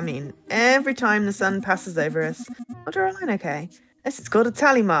 every time the sun passes over us, I'll draw a line, okay? This is called a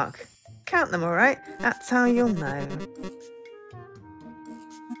tally mark. Count them, alright? That's how you'll know.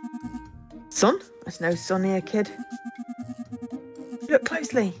 Sun? There's no sun here, kid. Look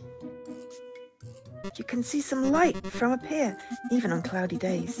closely. You can see some light from up here, even on cloudy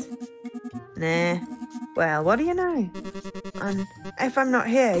days. Nah. Well, what do you know? And if I'm not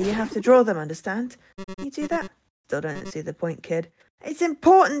here, you have to draw them, understand? You do that? Still don't see the point, kid. It's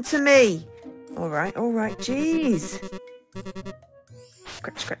important to me. All right, jeez.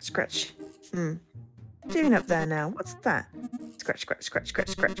 Scratch, scratch, scratch. Doing up there now? What's that? Scratch, scratch, scratch, scratch,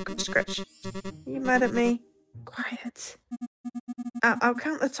 scratch, scratch, scratch. Are you mad at me? Quiet. I'll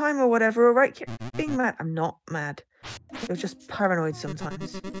count the time or whatever, all right? You're being mad. I'm not mad. You're just paranoid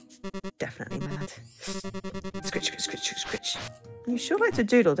sometimes. Definitely mad. Scratch, scratch, scratch, scratch. You sure like to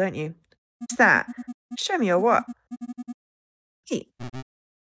doodle, don't you? What's that? Show me or what? Hey.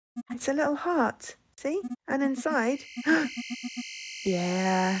 It's a little heart. See? And inside.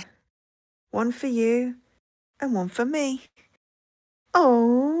 Yeah. One for you and one for me.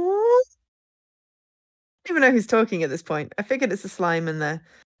 Oh. I don't even know who's talking at this point. I figured it's the slime and the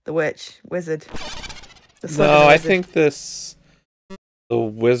wizard. The slug and the No, I wizard. think the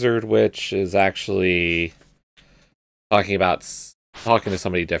wizard witch is actually talking to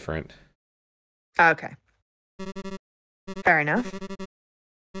somebody different. Okay. Fair enough.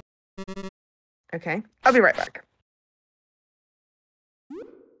 Okay. I'll be right back.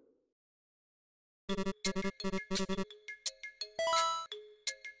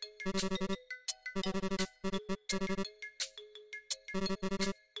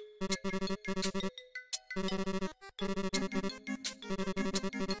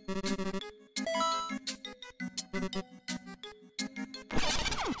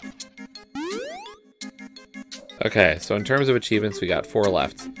 Okay, so in terms of achievements, we got 4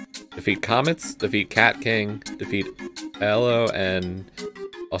 left. Defeat Comets, defeat Cat King, defeat Elo and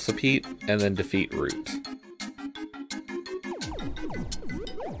also Pete, and then defeat Root.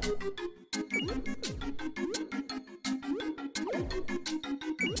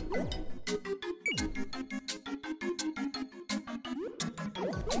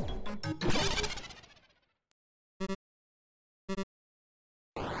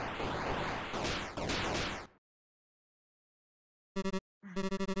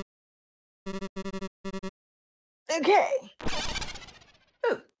 Okay.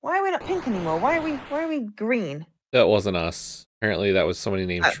 Oh, why are we not pink anymore? Why are we green? That wasn't us. Apparently that was somebody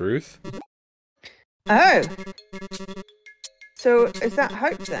named Truth. Oh. So is that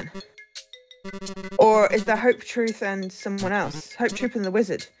Hope then? Or is that Hope, Truth, and someone else? Hope, Truth, and the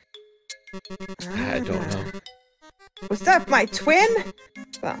wizard? I don't know. Was that my twin?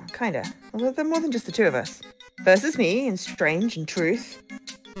 Well, kinda. Although they're more than just the two of us. First is me, and Strange, and Truth,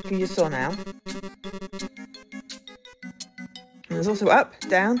 who you saw now. And there's also Up,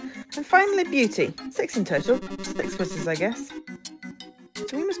 Down, and finally Beauty. 6 in total. 6 wizards, I guess.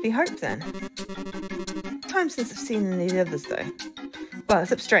 So we must be Hope then. Time since I've seen any of the others, though. Well,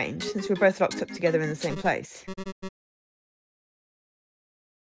 except Strange, since we're both locked up together in the same place.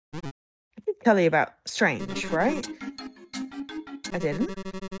 I did tell you about Strange, right? I didn't.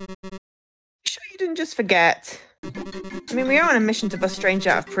 Sure you didn't just forget? I mean, we are on a mission to bust Strange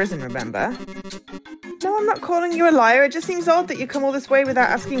out of prison, remember? No, I'm not calling you a liar. It just seems odd that you come all this way without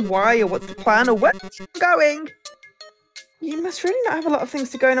asking why or what's the plan or where you're going. You must really not have a lot of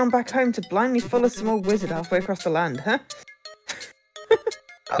things going on back home to blindly follow some old wizard halfway across the land, huh?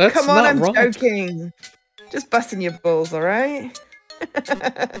 Oh, That's come on, not I'm wrong. joking. Just busting your balls, all right?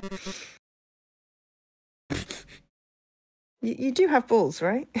 You do have balls,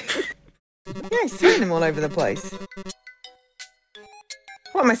 right? Yeah, I've seen them all over the place.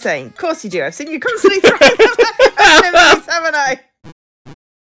 What am I saying? Of course you do. I've seen you constantly throwing them at enemies, haven't I?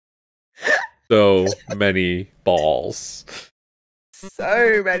 So many balls.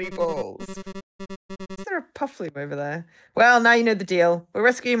 So many balls. Is there a puffloop over there? Well, now you know the deal. We're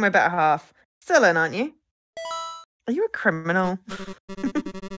rescuing my better half. Still in, aren't you? Are you a criminal?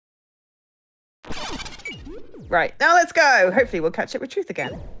 Right, now let's go. Hopefully we'll catch up with Truth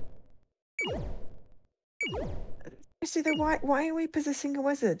again. Seriously though, why are we possessing a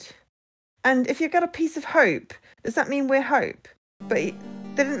wizard? And if you've got a piece of Hope, does that mean we're Hope? But they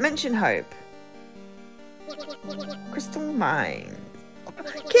didn't mention Hope. Crystal Mine.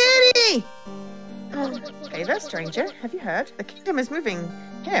 Kitty! Hey there, stranger. Have you heard? The kingdom is moving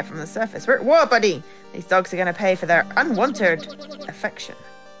here from the surface. We're at war, buddy. These dogs are going to pay for their unwanted affection.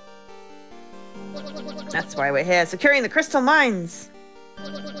 That's why we're here, securing the crystal mines.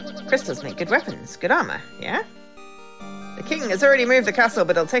 Crystals make good weapons, good armor, yeah? The king has already moved the castle,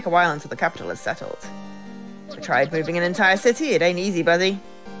 but it'll take a while until the capital is settled. We tried moving an entire city. It ain't easy, buddy.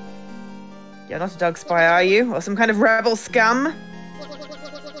 You're not a dog spy, are you? Or some kind of rebel scum?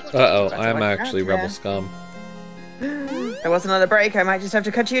 Uh-oh, That's I'm what I actually got, rebel yeah. scum. There was another break. I might just have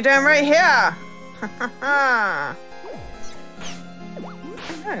to cut you down right here. Ha ha ha.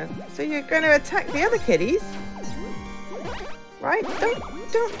 Oh, so you're going to attack the other kiddies? Right?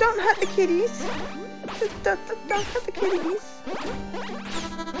 Don't hurt the kitties. Don't hurt the kitties.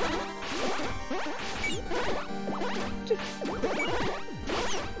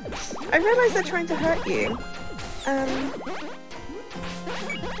 I realise they're trying to hurt you.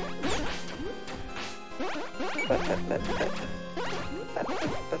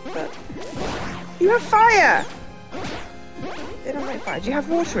 You have fire! They don't like fire. Do you have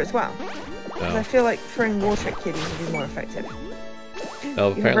water as well? Because I feel like throwing water at kitties would be more effective.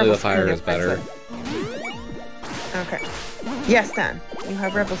 No, apparently the fire is better. Okay. Yes, Dan. You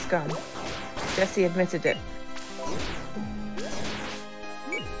have rebel scum. Jesse admitted it.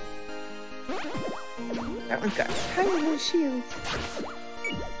 That one's got tiny little shield.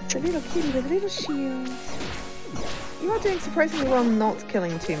 It's a little kitty with a little shield. You are doing surprisingly well not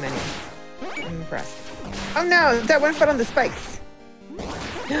killing too many. I'm impressed. Oh no! That one fell on the spikes.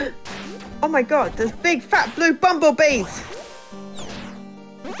 Oh my god, there's big fat blue bumblebees!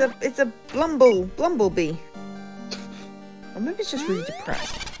 It's a blumblebee. Or maybe it's just really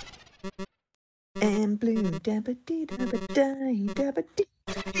depressed. And blue dabba dee dabba die dabba dee.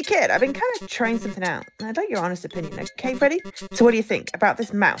 Hey kid, I've been kind of trying something out. I'd like your honest opinion, okay, Freddy? So what do you think about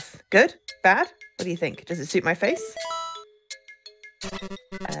this mouth? Good? Bad? What do you think? Does it suit my face?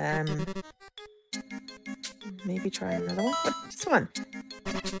 Maybe try another one. What's this one?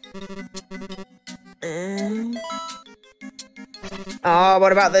 Oh,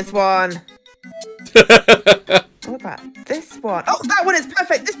 what about this one? What about this one? Oh, that one is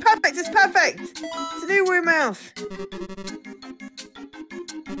perfect! It's perfect! It's perfect! It's a new woo mouth!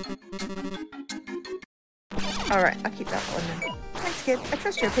 Alright, I'll keep that one then. Thanks, kid. I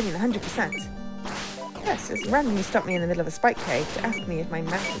trust your opinion 100%. Yes, it's randomly stopped me in the middle of a spike cave to ask me if my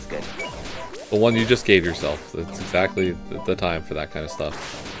mouth is good. The one you just gave yourself. That's exactly the time for that kind of stuff.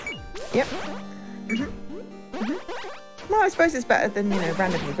 Yep. Well, I suppose it's better than,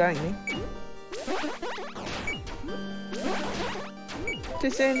 randomly growing me. Too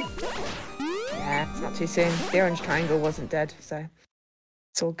soon? Yeah, it's not too soon. The orange triangle wasn't dead, so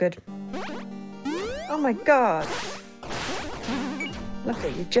it's all good. Oh my god! Look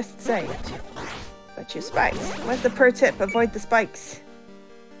at you just saved. But your spikes. Where's the pro tip? Avoid the spikes.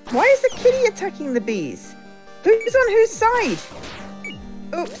 Why is the kitty attacking the bees? Who's on whose side?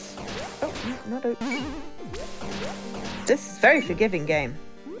 Oops. Oh, not oops. This is a very forgiving game.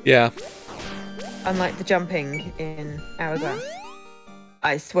 Yeah. Unlike the jumping in Hourglass.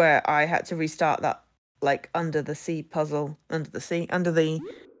 I swear I had to restart that, like, under the sea puzzle. Under the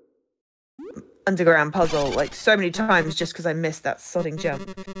underground puzzle, like, so many times just because I missed that sodding jump.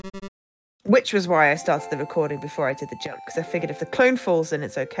 Which was why I started the recording before I did the jump, because I figured if the clone falls in,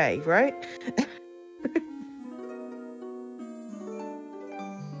 it's okay, right?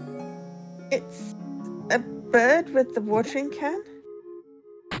 It's a bird with the watering can?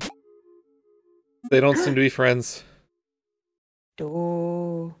 They don't seem to be friends.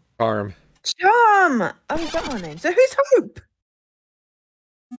 Oh. Charm. Charm! Oh, is that our name? So who's Hope?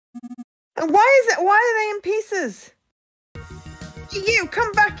 And why are they in pieces? You,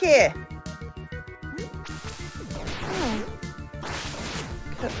 come back here!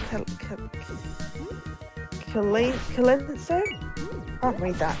 Calenso? Can't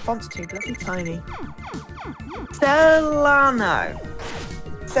read that. Font's too bloody tiny. Celiano.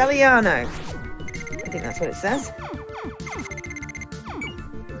 I think that's what it says.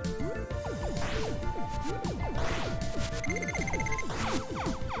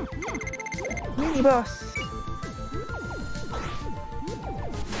 Mini boss.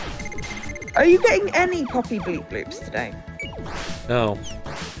 Are you getting any poppy bleep bloops today? No.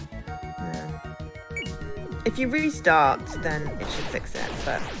 No. If you restart, then it should fix it.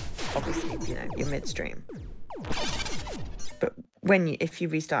 But obviously, you're midstream. But if you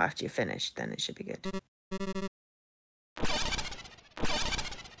restart after you're finished, then it should be good.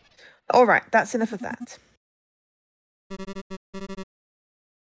 All right, that's enough of that.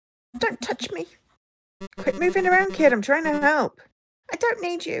 Don't touch me. Quit moving around, kid. I'm trying to help. I don't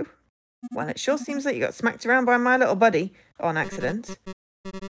need you. Well, it sure seems like you got smacked around by my little buddy on accident.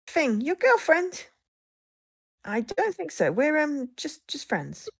 Thing, your girlfriend? I don't think so. We're just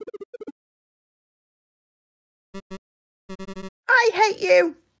friends. I hate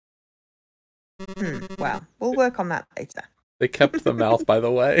you. Well, we'll work on that later. They kept the mouth, by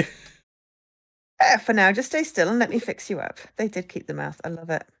the way. For now, just stay still and let me fix you up. They did keep the mouth. I love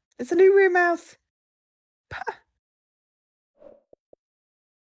it. It's a new room mouth. Pah.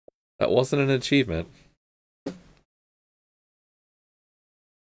 That wasn't an achievement.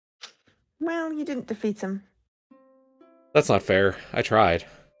 Well, you didn't defeat him. That's not fair. I tried.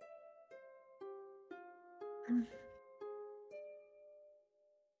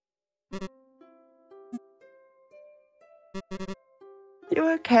 You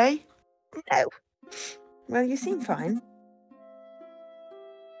okay? No. Well, you seem fine.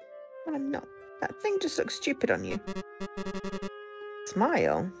 Well, I'm not. That thing just looks stupid on you.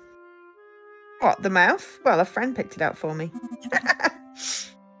 Smile? What, the mouth? Well, a friend picked it out for me.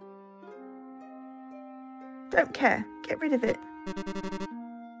 Don't care. Get rid of it.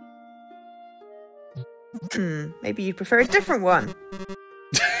 Maybe you prefer a different one.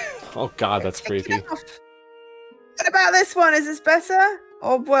 Oh god, that's Take it creepy. off. What about this one? Is this better?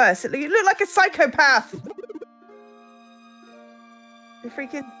 Or worse? You look like a psychopath. The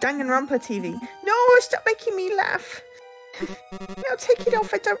freaking Danganronpa TV. No, stop making me laugh. No, take it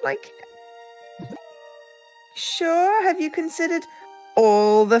off. I don't like it. Sure. Have you considered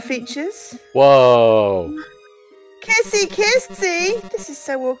all the features? Whoa. Kissy, kissy. This is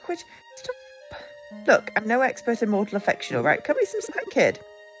so awkward. Stop. Look, I'm no expert in mortal affection, all right? Cut me some slack, kid.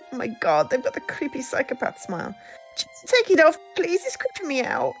 Oh my god, they've got the creepy psychopath smile. Just take it off, please. It's creeping me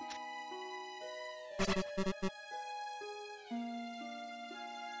out.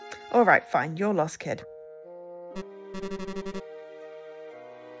 All right, fine. You're lost, kid.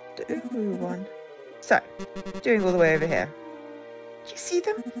 Ooh, one. So, doing all the way over here. You see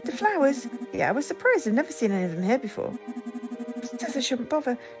them? The flowers? Yeah, I was surprised. I've never seen any of them here before. She says I shouldn't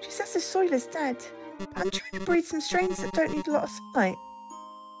bother. She says the soil is dead. I'm trying to breed some strains that don't need a lot of sunlight.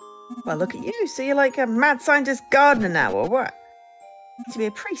 Well, look at you. So you're like a mad scientist gardener now, or what? You need to be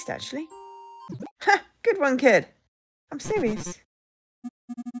a priest, actually. Ha! Good one, kid. I'm serious.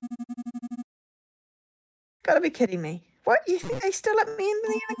 Gotta be kidding me. What? You think they still let me in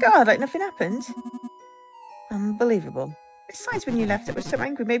the inner guard like nothing happened? Unbelievable. Besides, when you left, I was so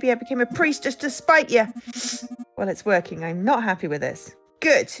angry. Maybe I became a priest just to spite you. Well, it's working. I'm not happy with this.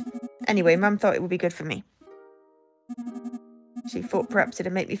 Good. Anyway, Mum thought it would be good for me. She thought perhaps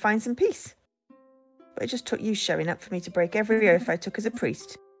it'd make me find some peace. But it just took you showing up for me to break every oath I took as a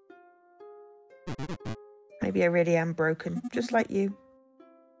priest. Maybe I really am broken, just like you.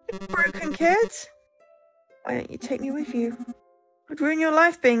 Broken, kids? Why don't you take me with you? Would ruin your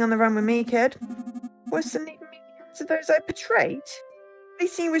life being on the run with me, kid. Worse than leaving me to those I betrayed.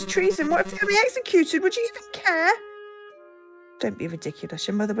 Facing you was treason. What if they got me executed? Would you even care? Don't be ridiculous.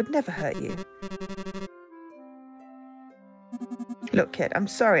 Your mother would never hurt you. Look, kid, I'm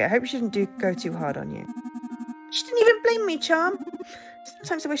sorry. I hope she didn't go too hard on you. She didn't even blame me, Charm.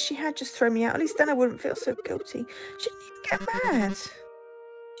 Sometimes I wish she had just thrown me out. At least then I wouldn't feel so guilty. She didn't even get mad.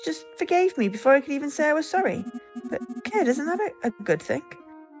 She just forgave me before I could even say I was sorry. But, kid, isn't that a good thing?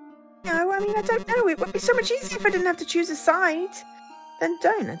 No, I mean, I don't know. It would be so much easier if I didn't have to choose a side. Then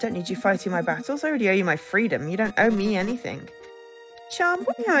don't. I don't need you fighting my battles. I already owe you my freedom. You don't owe me anything. Charm,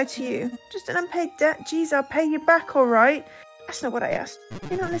 what do I owe to you? Just an unpaid debt. Geez, I'll pay you back, all right? That's not what I asked.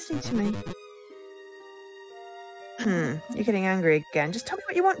 You're not listening to me. You're getting angry again. Just tell me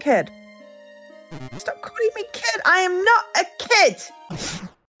what you want, kid. Stop calling me kid. I am not a kid.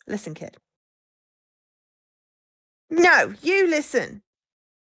 Listen, kid. No, you listen.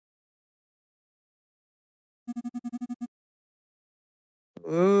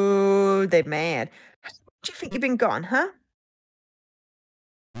 Ooh, they're mad. How do you think you've been gone, huh?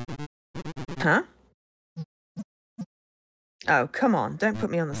 Huh? Oh, come on. Don't put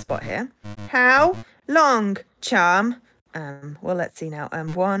me on the spot here. How long, Charm? Well, let's see now.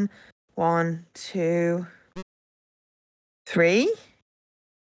 1, 2, 3,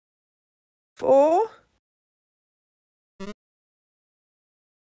 4.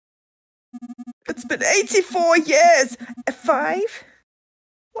 It's been 84 years. 5.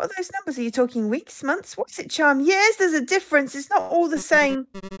 What are those numbers? Are you talking weeks, months? What is it, Charm? Years? There's a difference. It's not all the same.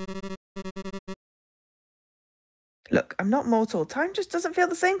 Look, I'm not mortal. Time just doesn't feel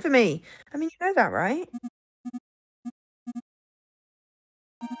the same for me. I mean, you know that, right?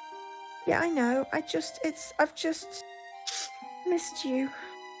 Yeah, I know. I've just missed you.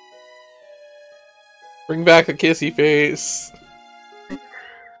 Bring back the kissy face.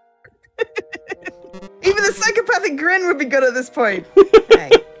 Even the psychopathic grin would be good at this point. Hey,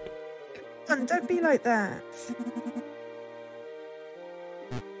 come on, don't be like that.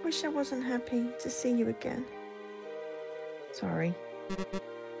 Wish I wasn't happy to see you again. Sorry.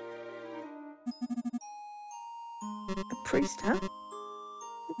 A priest, huh?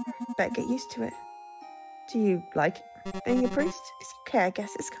 Better get used to it. Do you like being a priest? It's okay, I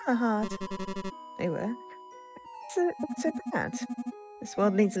guess. It's kind of hard. They were. What's so bad? This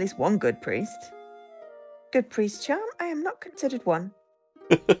world needs at least one good priest. Good priest, Charm? I am not considered one.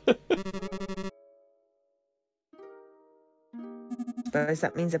 Suppose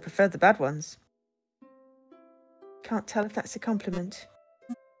that means I prefer the bad ones. Can't tell if that's a compliment.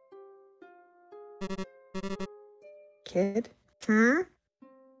 Kid? Hmm?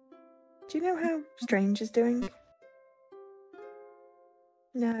 Do you know how Strange is doing?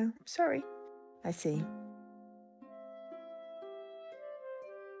 No, sorry. I see.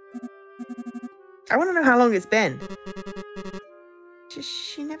 I want to know how long it's been.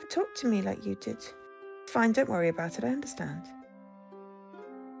 She never talked to me like you did. Fine, don't worry about it, I understand.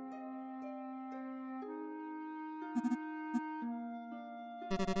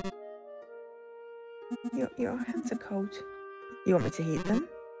 Your hands are cold. You want me to heat them?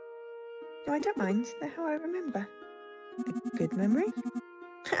 No, I don't mind. They're how I remember. A good memory?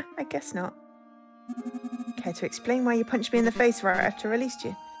 I guess not. Care to explain why you punched me in the face right after I released you?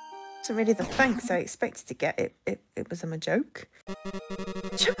 It wasn't really the thanks I expected to get. It was a joke.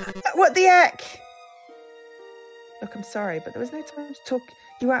 What the heck? Look, I'm sorry, but there was no time to talk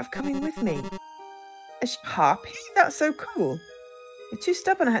you out of coming with me. Harpy? That's so cool. You're too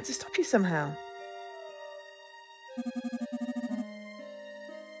stubborn. I had to stop you somehow.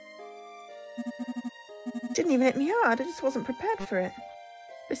 Didn't even hit me hard. I just wasn't prepared for it.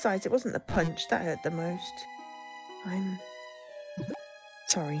 Besides, it wasn't the punch that hurt the most. I'm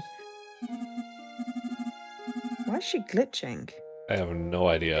sorry. Why is she glitching? I have no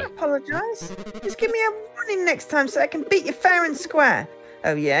idea. I apologise. Just give me a warning next time so I can beat you fair and square.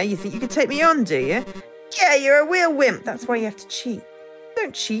 Oh yeah, you think you can take me on, do you? Yeah, you're a real wimp. That's why you have to cheat.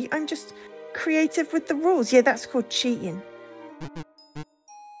 Don't cheat. I'm just creative with the rules. Yeah, that's called cheating.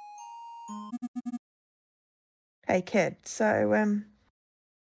 Hey kid, so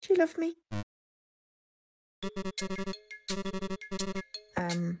do you love me?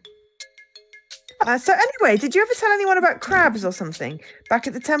 So anyway, did you ever tell anyone about crabs or something back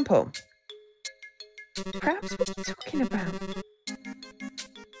at the temple? Crabs? What are you talking about?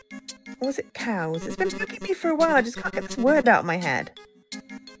 Or was it cows? It's been bugging me for a while. I just can't get this word out of my head.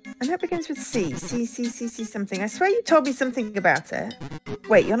 I know it begins with C. C something. I swear you told me something about it.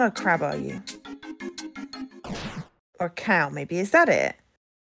 Wait, you're not a crab, are you? Or a cow, maybe. Is that it?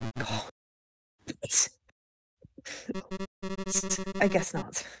 Oh. I guess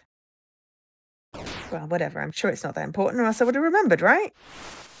not. Well, whatever. I'm sure it's not that important, or else I would have remembered, right?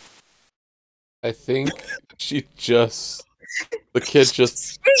 I think she just... The kid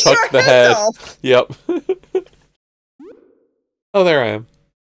just chucked the head. Off. Yep. Oh, there I am.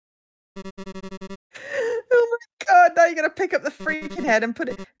 Oh my god, now you're going to pick up the freaking head and put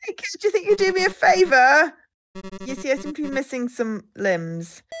it... Hey, kid, do you think you'd do me a favour? You see, I seem to be missing some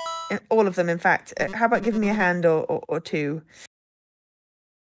limbs. All of them, in fact. How about giving me a hand or two?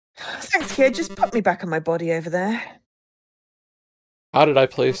 Thanks, kid. Just put me back on my body over there. How did I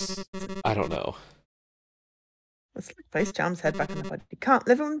place... I don't know. Let's place Charm's head back on the body. Can't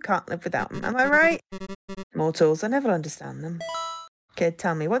live with them, can't live without them. Am I right? Mortals, I never understand them. Kid,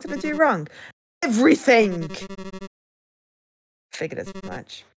 tell me, what did I do wrong? Everything! Figured as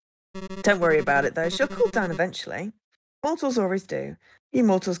much. Don't worry about it, though. She'll cool down eventually. Mortals always do. You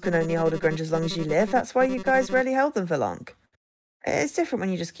mortals can only hold a grudge as long as you live. That's why you guys rarely held them for long. It's different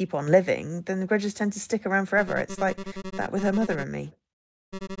when you just keep on living. Then the grudges tend to stick around forever. It's like that with her mother and me.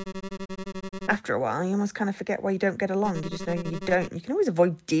 After a while, you almost kind of forget why you don't get along. You just know you don't. You can always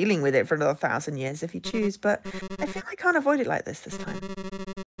avoid dealing with it for another 1,000 years if you choose, but I feel I can't avoid it like this time.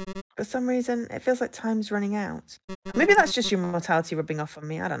 For some reason, it feels like time's running out. Maybe that's just your mortality rubbing off on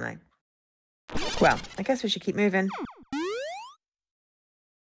me. I don't know. Well, I guess we should keep moving.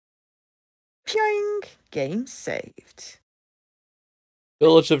 Pying! Game saved.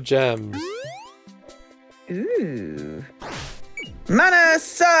 Village of Gems. Ooh. Mana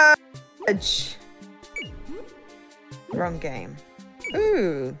Surge! Wrong game.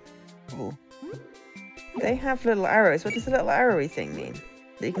 Ooh. Cool. They have little arrows. What does the little arrowy thing mean?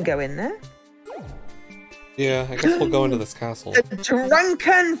 That you can go in there? Yeah, I guess we'll go into this castle. The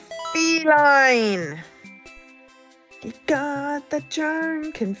drunken feline! You got the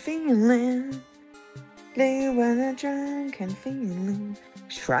drunken feeling. Live with a drunken feeling.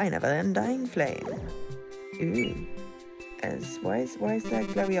 Shrine of an undying flame. Ooh. Why is there a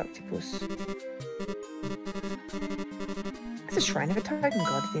glowy octopus? It's a shrine of a titan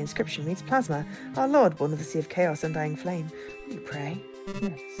god. The inscription reads, Plasma, our lord, born of the sea of chaos, undying flame. Will you pray?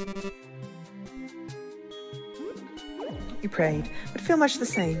 Yes. You prayed, but feel much the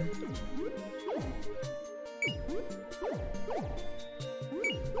same.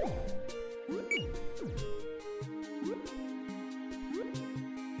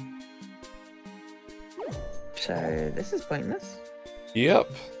 So, this is pointless.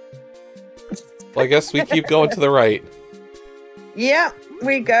 Yep. Well, I guess we keep going to the right. Yep,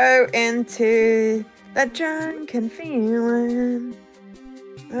 we go into the drunken feeling.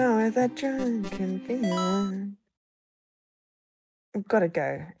 Oh, with that drunken feeling. We've got to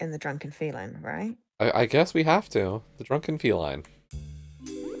go in the drunken feeling, right? I guess we have to. The drunken feline.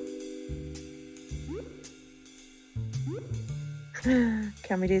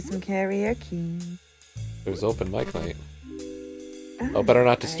 Can we do some karaoke? There's open mic night. Oh, better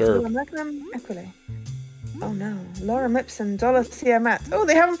not disturb. Oh no, Lorem Ipsum, Dorothea Matt. Oh,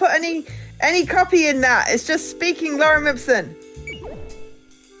 they haven't put any copy in that. It's just speaking Lorem Ipsum.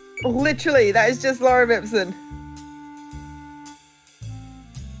 Literally, that is just Lorem Ipsum.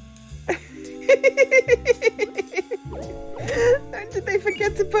 And did they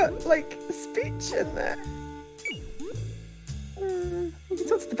forget to put like speech in there? You can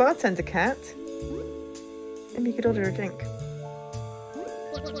talk to the bartender, Cat. Maybe you could order a drink.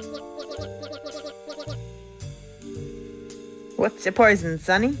 What's your poison,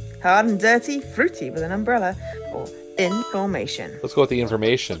 Sonny? Hard and dirty, fruity with an umbrella, or information? Let's go with the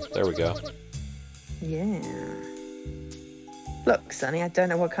information. There we go. Yeah. Look, Sonny, I don't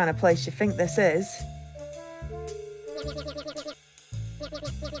know what kind of place you think this is.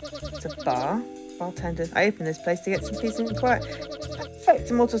 It's a bar. Bartenders. I opened this place to get some peace and quiet. Fact,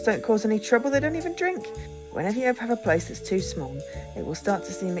 immortals don't cause any trouble. They don't even drink. Whenever you have a place that's too small, it will start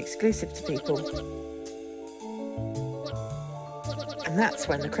to seem exclusive to people. And that's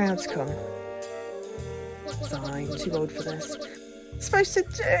when the crowds come. Fine, too old for this. Supposed to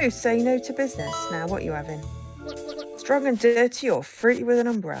do, say no to business. Now, what are you having? Strong and dirty or fruity with an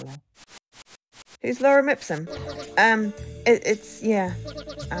umbrella? Who's Lorem Ipsum? It's, yeah,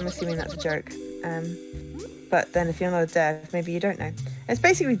 I'm assuming that's a joke. But then if you're not a dev, maybe you don't know. It's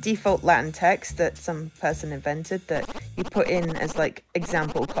basically default Latin text that some person invented that you put in as like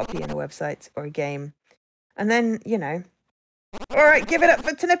example copy in a website or a game. And then, you know. Alright, give it up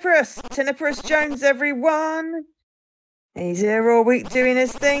for Tiniperus! Tiniperus Jones, everyone! He's here all week doing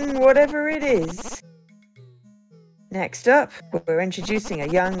his thing, whatever it is. Next up, we're introducing a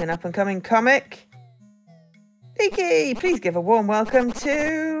young and up-and-coming comic. Peaky, please give a warm welcome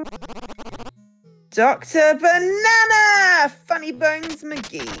to... Dr. Banana! Funny Bones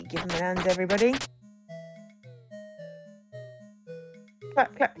McGee. Give him a hand, everybody.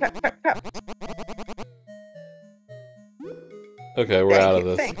 Clap, clap, clap, clap, clap. Okay, we're out of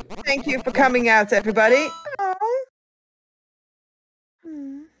this. Thank you for coming out, everybody. Oh.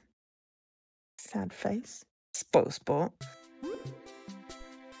 Sad face. Spoil sport.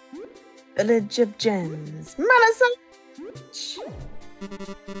 Village of Gems. Malasage.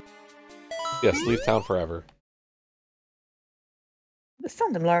 Yes, leave town forever. The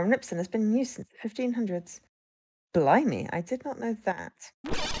Sandom Lorem Ipsum has been in use since the 1500s. Blimey, I did not know that.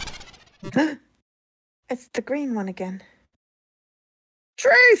 It's the green one again.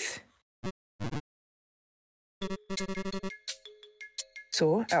 Truth!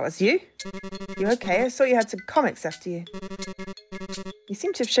 So, that was you? You okay? I saw you had some comics after you. You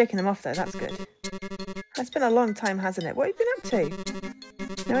seem to have shaken them off though, that's good. It's been a long time, hasn't it? What have you been up to?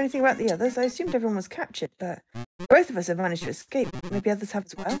 Know anything about the others? I assumed everyone was captured, but both of us have managed to escape. Maybe others have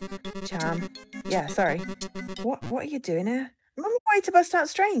as well? Charm. Yeah, sorry. What are you doing here? I'm on my way to bust out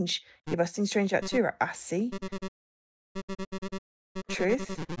Strange. You're busting Strange out too, right? I see.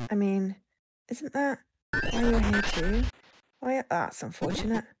 Truth? I mean, isn't that why you're here too? Why, that's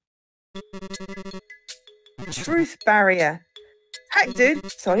unfortunate. Truth barrier. Heck,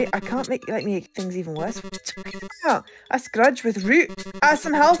 dude. Sorry, I can't let me make things even worse. What are you talking about? A grudge with root. That's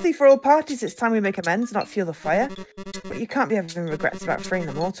unhealthy for all parties. It's time we make amends, not fuel the fire. But you can't be having regrets about freeing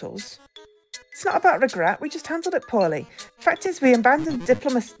the mortals. It's not about regret. We just handled it poorly. Fact is, we abandoned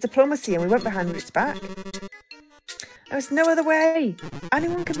diplomacy and we went behind Root's back. There was no other way.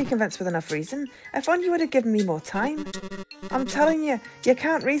 Anyone can be convinced with enough reason. If only you would have given me more time. I'm telling you, you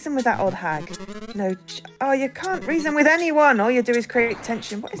can't reason with that old hag. No, you can't reason with anyone. All you do is create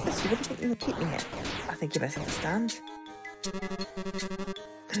tension. What is this? You really think you can keep me here? I think you best understand.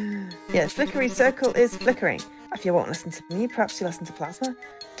 Yeah, flickery circle is flickering. If you won't listen to me, perhaps you listen to Plasma.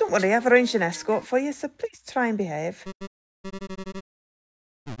 Don't worry, I've arranged an escort for you, so please try and behave.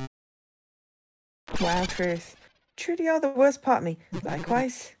 Wow, Truth. Truly are the worst part of me.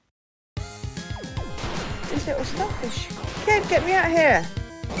 Likewise. These little starfish. Kid, get me out of here.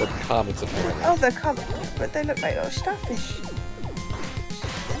 They're comets apparently. Oh, they're comets, but they look like little starfish.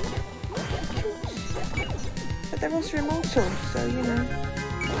 But they're also immortal, so you know.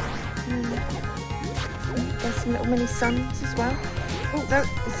 There's some little mini suns as well. Oh no,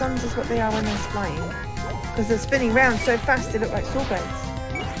 the suns is what they are when they're flying. Because they're spinning round so fast they look like sorbets.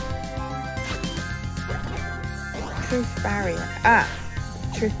 Truth barrier. Ah!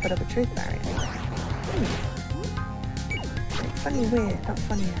 Truth put up a truth barrier. funny way, not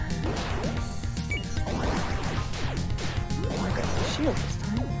funny. I'll get the shield this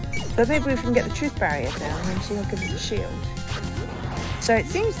time. But maybe we can get the truth barrier down and then she'll give us a shield. So it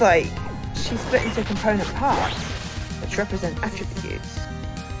seems like she's split into component parts, which represent attributes.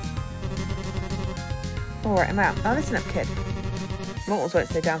 Alright, I'm out. Now listen up, kid. Mortals won't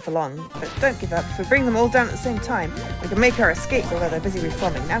stay down for long, but don't give up. If we bring them all down at the same time, we can make our escape although they're busy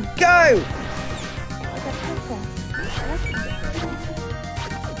reforming. Now go!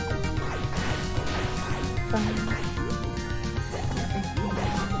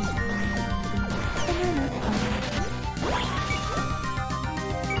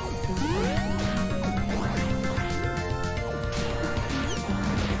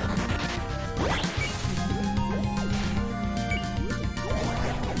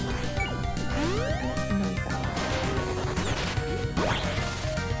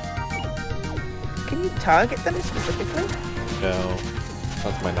 Can you target them specifically? No,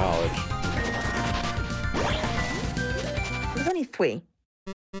 not to my knowledge. There's only 3.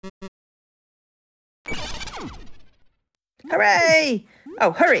 Hooray!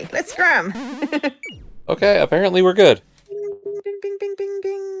 Oh, hurry! Let's scram! Okay, apparently we're good. Bing, bing, bing, bing,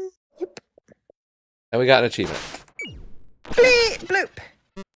 bing. Yep. And we got an achievement. Bleep! Bloop!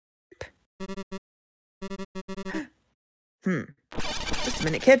 Just a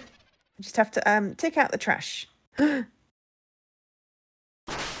minute, kid. I just have to take out the trash. Oh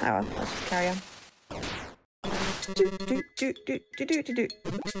well, I'll just carry on.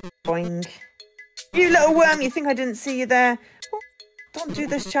 Boing. You little worm, you think I didn't see you there? Oh, don't do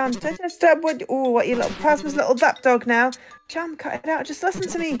this, Charm. Don't disturb what... Oh, what, you little Plasma's little dap dog now. Charm, cut it out. Just listen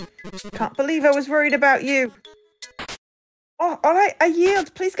to me. Can't believe I was worried about you. Oh, alright, I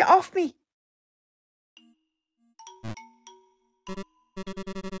yield. Please get off me.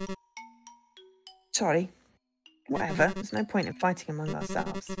 Sorry. Whatever. There's no point in fighting among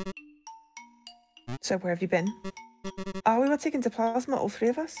ourselves. So, where have you been? Oh, we were taken to Plasma, all 3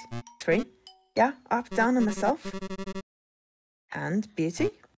 of us. 3? Yeah, up, down, and myself. And Beauty?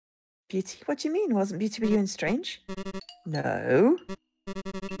 Beauty? What do you mean? Wasn't Beauty with you in Strange? No.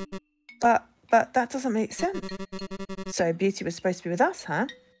 But that doesn't make sense. So Beauty was supposed to be with us, huh?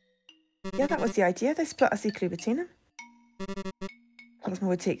 Yeah, that was the idea. They split us equally between them. Plasma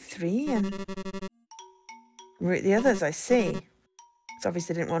would take 3 and root the others, I see. So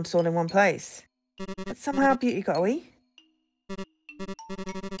obviously didn't want us all in one place. But somehow Beauty got away.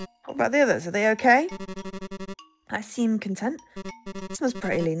 What about the others? Are they okay? I seem content. Plasma's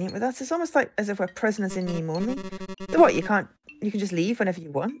pretty lenient with us. It's almost like as if we're prisoners in name only. So what, you can just leave whenever you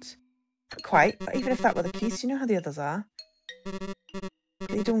want? Not quite, but even if that were the case, you know how the others are.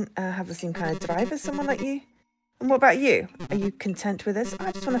 They don't have the same kind of drive as someone like you. And what about you? Are you content with this?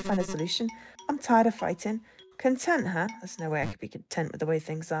 I just want to find a solution. I'm tired of fighting. Content, huh? There's no way I could be content with the way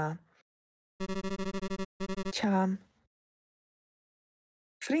things are. Charm.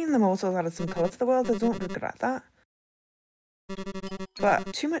 Freeing the mortals added some colour to the world. I don't regret that.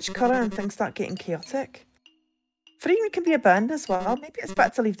 But too much colour and things start getting chaotic. Freeing can be a burden as well. Maybe it's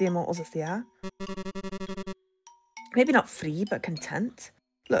better to leave the immortals as they are. Maybe not free, but content.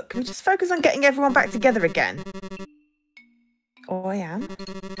 Look, can we just focus on getting everyone back together again? Oh, I am.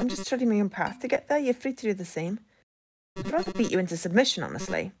 I'm just treading my own path to get there. You're free to do the same. I'd rather beat you into submission,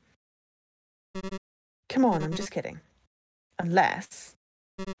 honestly. Come on, I'm just kidding. Unless...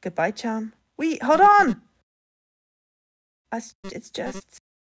 Goodbye, Charm. Wait, hold on! It's just...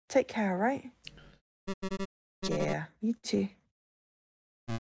 Take care, right? Yeah, you too.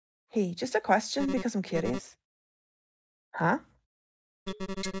 Hey, just a question, because I'm curious. Huh?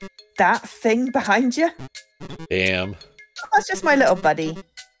 That thing behind you? Damn. That's just my little buddy.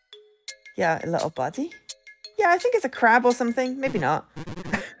 Yeah, a little buddy? Yeah, I think it's a crab or something. Maybe not.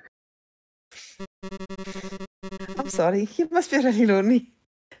 I'm sorry. You must be really lonely.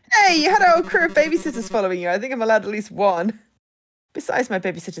 Hey, you had a whole crew of babysitters following you. I think I'm allowed at least one. Besides, my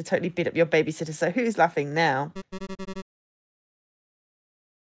babysitter totally beat up your babysitter, so who's laughing now?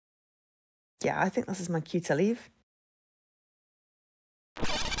 Yeah, I think this is my cue to leave.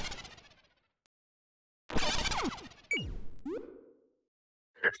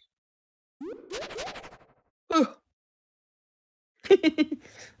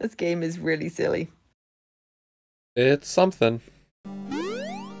 This game is really silly. It's something.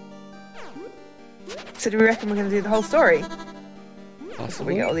 So do we reckon we're going to do the whole story?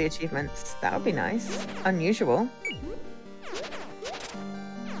 Possibly. We get all the achievements. That would be nice. Unusual.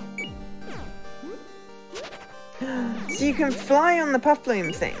 So you can fly on the puff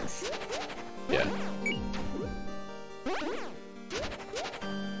bloom things. Yeah.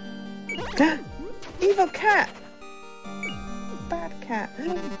 Evil cat. cat.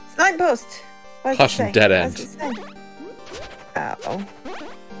 Signpost! What does it Caution, say? dead What does it say? Oh.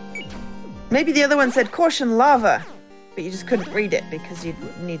 Maybe the other one said caution lava, but you just couldn't read it because you'd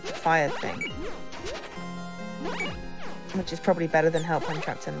need the fire thing. Which is probably better than help I'm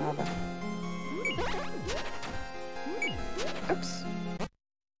trapped in lava. Oops.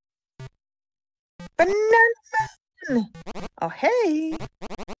 Banana Man! Oh, hey!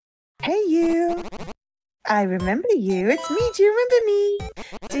 Hey, you! I remember you. It's me. Do you remember me?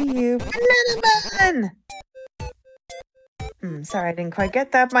 Do you? Banana Man! Sorry, I didn't quite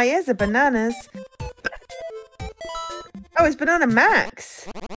get that. My ears are bananas. Oh, it's Banana Max!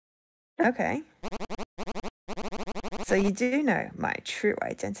 Okay. So you do know my true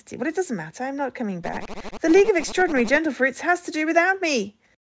identity. Well, it doesn't matter. I'm not coming back. The League of Extraordinary Gentle Fruits has to do without me.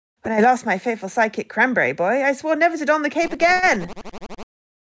 When I lost my faithful sidekick Cranberry Boy, I swore never to don the cape again.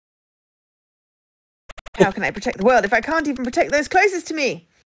 How can I protect the world if I can't even protect those closest to me?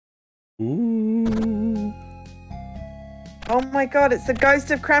 Ooh. Oh my god, it's the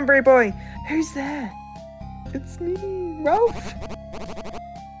ghost of Cranberry Boy. Who's there? It's me, Ralph.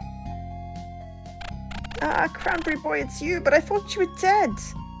 Ah, Cranberry Boy, it's you, but I thought you were dead.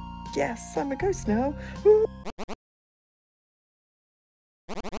 Yes, I'm a ghost now. Ooh.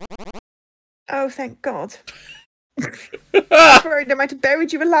 Oh, thank God. I was worried I might have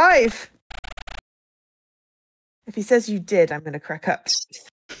buried you alive. If he says you did, I'm going to crack up.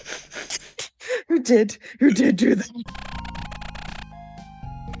 Who did? Who did do that?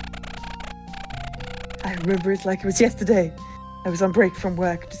 I remember it like it was yesterday. I was on break from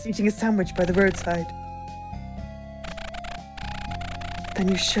work, just eating a sandwich by the roadside. Then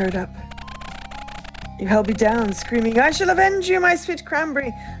you showed up. You held me down, screaming, I shall avenge you, my sweet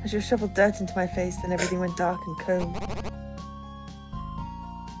Cranberry, as you shoveled dirt into my face, and everything went dark and cold.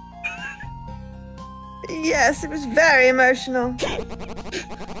 Yes, it was very emotional.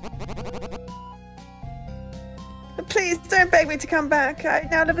 But please, don't beg me to come back. I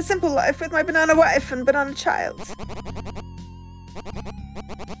now live a simple life with my banana wife and banana child.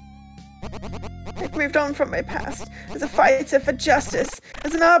 I've moved on from my past as a fighter for justice,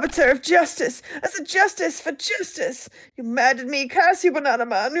 as an arbiter of justice, as a justice for justice. You murdered me, curse you, Banana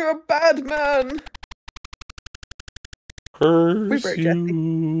Man. You're a bad man. Curse We broke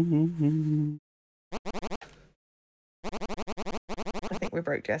you. I think we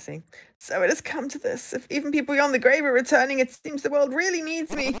broke Jesse. So it has come to this. If even people beyond the grave are returning, it seems the world really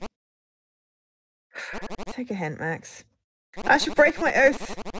needs me. Take a hint, Max. I shall break my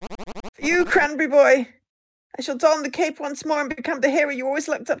oath. For you, Cranberry Boy. I shall don the cape once more and become the hero you always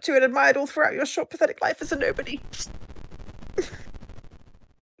looked up to and admired all throughout your short, pathetic life as a nobody.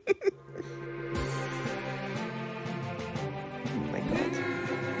 Oh my god.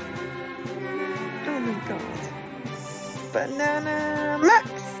 Oh my god. Banana Max!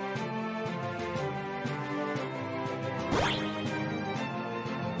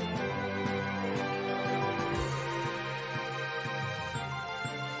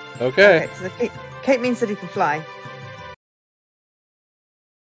 Okay. So the cape means that he can fly.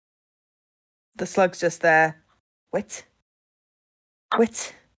 The slug's just there. What?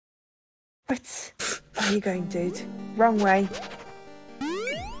 What? What? Where are you going, dude? Wrong way.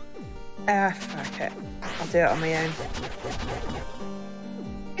 Ah, fuck it. I'll do it on my own.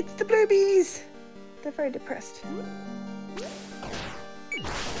 It's the bluebies! They're very depressed.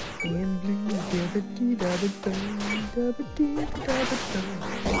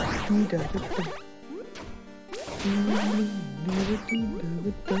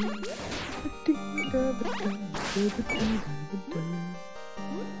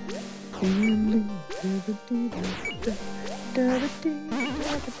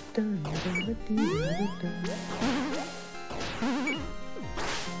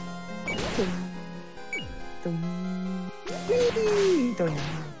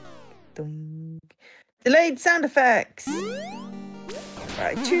 Delayed sound effects.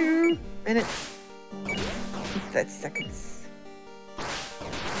 Right, 2 minutes, 30 seconds.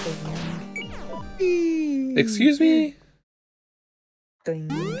 Excuse me?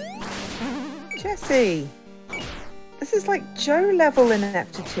 Jesse, this is like Joe level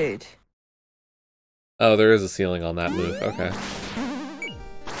ineptitude. Oh, there is a ceiling on that move. Okay.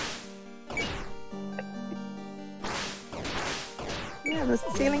 Yeah, the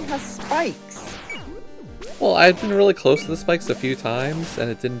ceiling has spikes. Well, I've been really close to the spikes a few times, and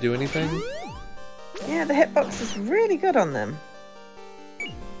it didn't do anything. Yeah, the hitbox is really good on them.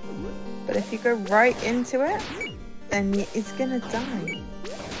 But if you go right into it, then it's gonna die.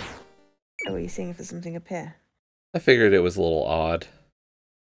 Oh, are you seeing if there's something up here? I figured it was a little odd.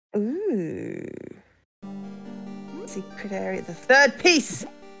 Ooh. secret area. The third piece!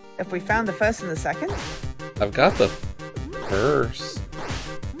 Have we found the first and the second? I've got the first.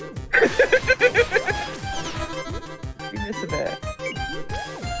 We miss a bit.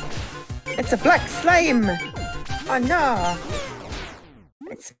 It's a black slime! Oh no!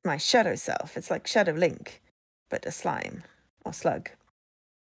 It's my shadow self. It's like Shadow Link, but a slime. Or slug.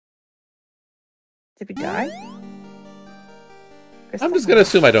 Did we die? I'm just gonna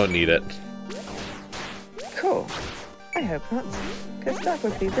assume I don't need it. Cool. I hope not, because that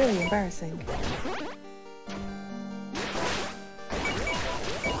would be really embarrassing.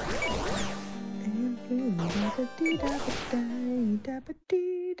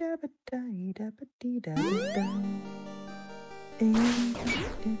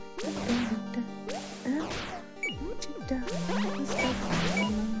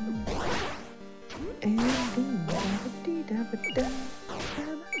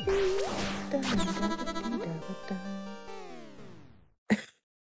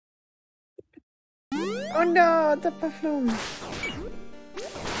 Oh no, the perfume.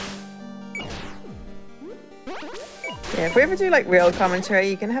 Yeah, if we ever do like real commentary,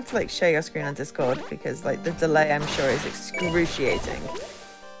 you're gonna have to like share your screen on Discord because like the delay I'm sure is excruciating.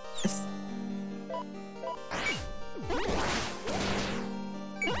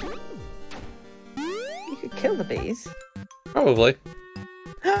 You could kill the bees. Probably.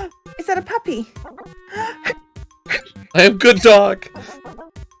 Is that a puppy? I am good dog.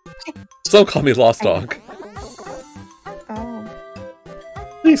 Some call me lost dog. Oh.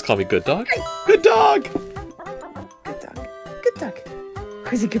 Please call me good dog. Good dog. Good dog. Good dog.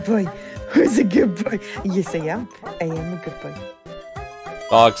 Who's a good boy? Who's a good boy? Yes, I am. I am a good boy.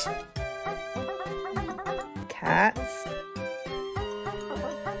 Dogs. Cats.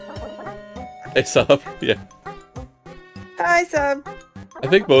 Hey, sub. Yeah. Hi, Sub. I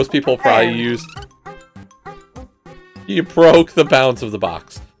think most people probably used... You broke the bounds of the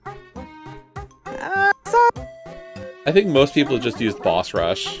box. Sub. I think most people just used Boss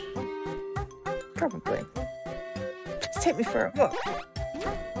Rush. Probably. Just take me for a walk.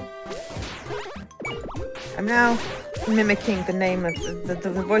 I'm now mimicking the name of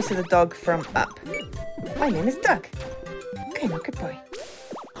the voice of the dog from Up. My name is Doug. I'm a good boy.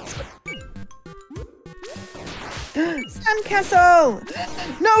 Sandcastle!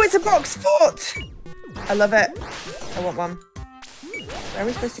 No, it's a box fort! I love it. I want one. Where are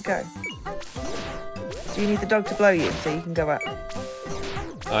we supposed to go? Do you need the dog to blow you so you can go up?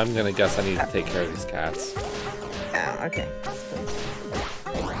 I'm gonna guess I need to take care of these cats. Oh, okay.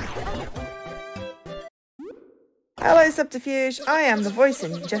 Hello, Subterfuge. I am the voice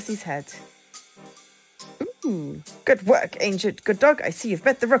in Jesse's head. Ooh, good work, ancient good dog. I see you've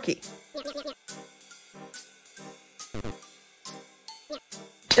met the rookie.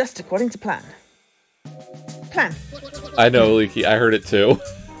 Just according to plan. Plan. I know, Leaky. I heard it too.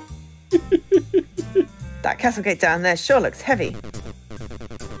 That castle gate down there sure looks heavy.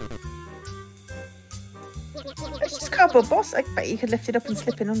 It's just cardboard, boss. I bet you could lift it up and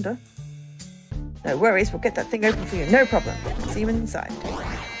slip in under. No worries, we'll get that thing open for you. No problem. See you inside.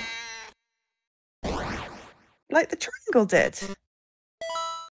 Like the triangle did.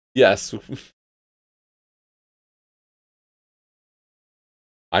 Yes.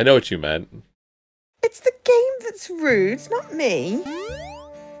 I know what you meant. It's the game that's rude, not me.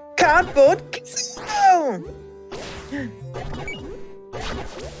 Cardboard castle! They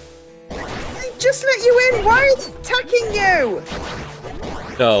just let you in. Why are they attacking you?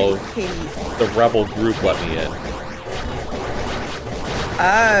 No, the rebel group let me in.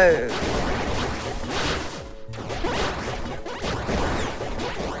 Oh.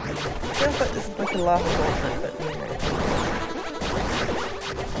 Feels like this is like a laughable, but you know.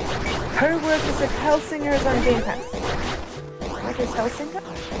 Co-workers of Hellsinger is on Game Pass. What is Hellsinger?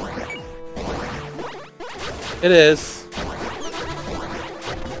 It is.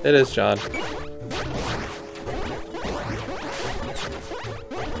 It is, John.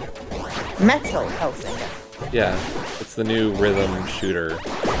 Metal Hellsinger. Yeah, it's the new rhythm shooter.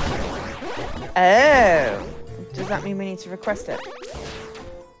 Oh. Does that mean we need to request it?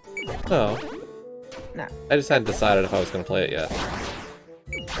 No. No. I just hadn't decided if I was going to play it yet.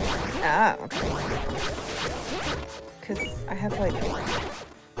 Ah, okay. Because I have like...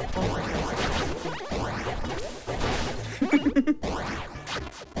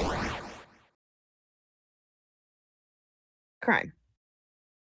 Crime.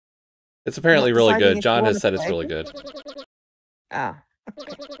 It's apparently Not really deciding good. if John you has wanna said it's play. really good. Ah.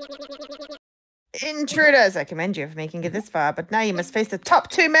 Okay. Intruders! I commend you for making it this far, but now you must face the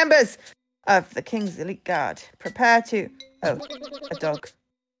top 2 members of the King's Elite Guard. Prepare to... Oh, a dog.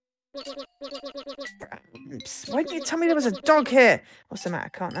 Why didn't you tell me there was a dog here? What's the matter?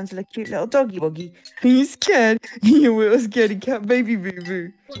 Can't handle a cute little doggy woggy. Are you scared? You little scaredy cat baby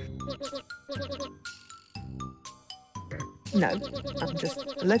boo-boo. No, I'm just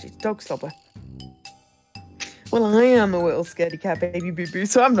allergic to dog slobber. Well, I am a little scaredy cat baby boo-boo,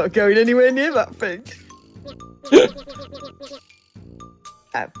 so I'm not going anywhere near that thing.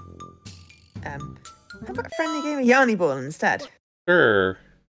 Oh. How about a friendly game of Yarny Ball instead? Sure.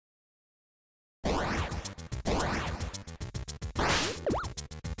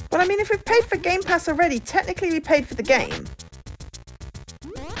 Well, I mean, if we've paid for Game Pass already, technically we paid for the game.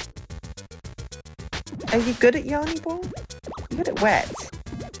 Are you good at Yarny Ball? You're good at wet.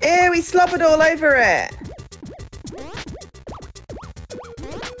 Ew, he slobbered all over it.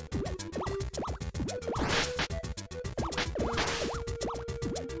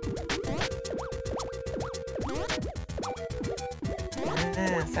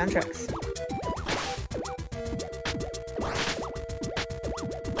 Soundtracks.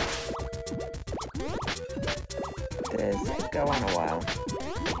 This could go on a while.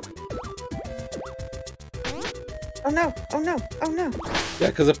 Oh no! Oh no! Oh no! Yeah,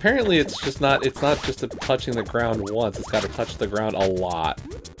 because apparently it's not just touching the ground once, it's got to touch the ground a lot.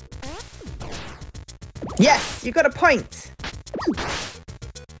 Yes! You got a point!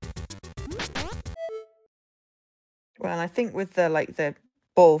 Well, I think with the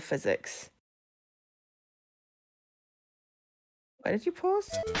ball physics. Why did you pause?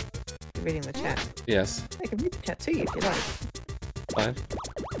 You're reading the chat. Yes. I can read the chat to you if you like. Fine.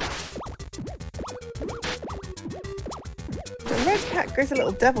 The red cat goes a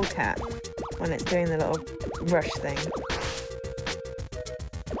little devil cat when it's doing the little rush thing.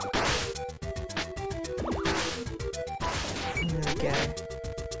 There we go.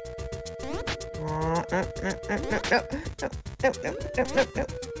 Oh, no.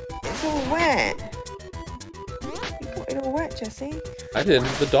 It's all wet. You got it all wet, Jesse. I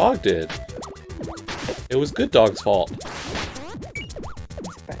didn't. The dog did. It was Good Dog's fault. It's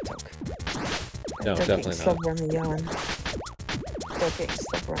a bad dog. No, Dog definitely getting not. slobber on the yarn. Dog getting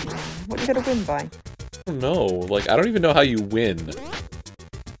slobber on the yarn. What are you going to win by? No, like, I don't even know how you win.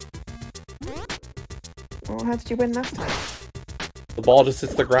 Well, how did you win last time? The ball just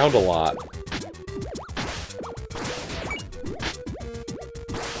hits the ground a lot.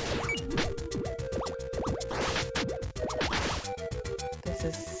 This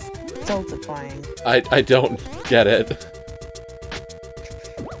is stultifying. I don't get it.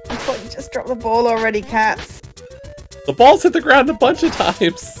 I thought you just dropped the ball already, cats. The ball's hit the ground a bunch of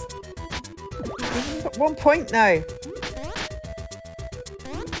times. You've got 1 point now.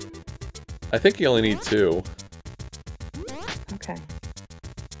 I think you only need 2. Okay.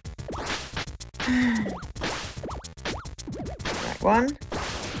 Right, 1.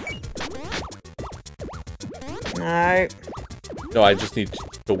 No. No, I just need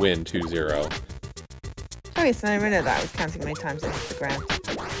to win 2-0. Oh, yes, no, I know that. I was counting how many times it hit the ground.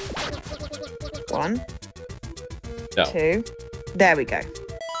 1. No. 2. There we go.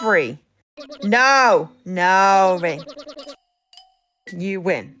 3. No! No, Ring. You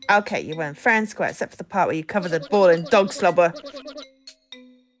win. Okay, you win fair and square, except for the part where you cover the ball in dog slobber.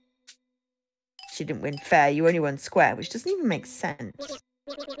 She didn't win fair, you only won square, which doesn't even make sense.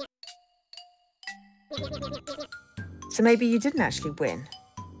 So maybe you didn't actually win.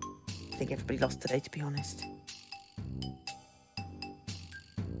 I think everybody lost today, to be honest.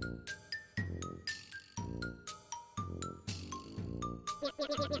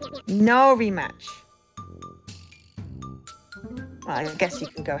 No rematch. Well, I guess you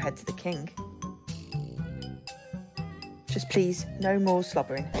can go ahead to the king. Just please, no more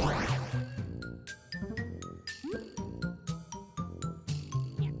slobbering.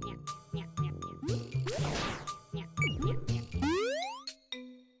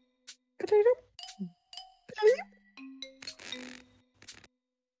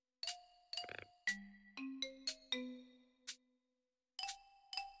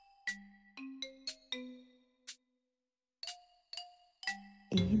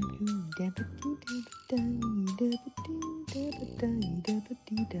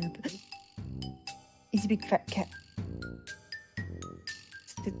 He's a big fat cat.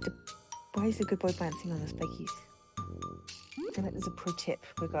 Why is a good boy bouncing on the spikies? I feel like there's a pro tip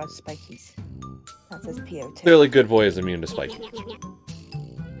regards spikies. That says PO tip. Clearly, Good Boy is immune to spiking.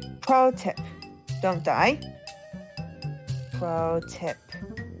 Pro tip. Don't die. Pro tip.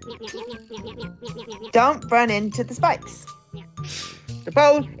 Don't run into the spikes. The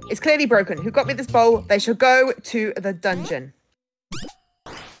bowl is clearly broken. Who got me this bowl? They shall go to the dungeon.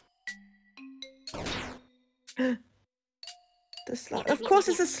 The slug. Of course,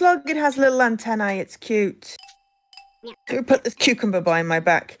 it's a slug. It has little antennae. It's cute. Who put this cucumber behind my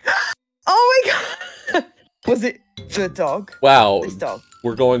back? Oh my god! Was it the dog? Wow. This dog.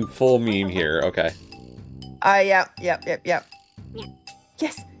 We're going full meme here. Okay. Yep.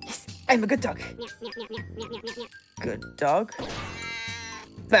 Yes. I'm a good dog. Good dog.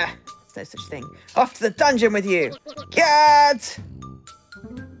 Bah. There's no such thing. Off to the dungeon with you. Get!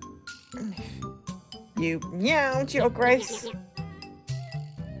 You meowed, Your Grace.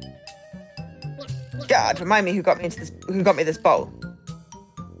 God, remind me who got me this bowl.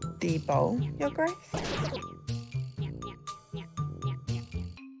 The bowl, Your Grace?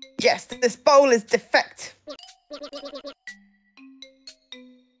 Yes, this bowl is defect.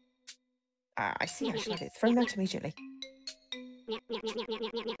 I see. I should have it thrown out immediately.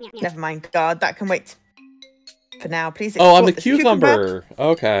 Never mind, guard. That can wait. For now, please. Oh, I'm a cucumber.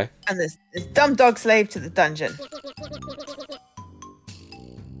 Okay. And this dumb dog slave to the dungeon.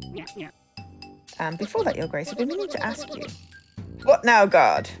 Before that, Your Grace, I've been meaning to ask you. What now,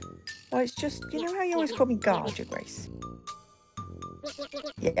 guard? Well, it's just, you know how you always call me guard, Your Grace?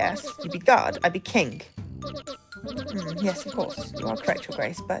 Yes, you'd be guard, I'd be king. Yes, of course, you are correct, Your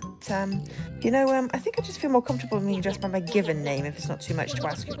Grace, but, you know, I think I just feel more comfortable being addressed by my given name if it's not too much to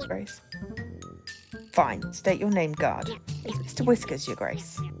ask, Your Grace. Fine, state your name, guard. It's Mr. Whiskers, Your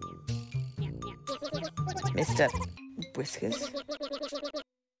Grace. Mr. Whiskers.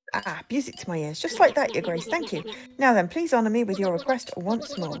 Ah, music to my ears, just like that, Your Grace, thank you. Now then, please honour me with your request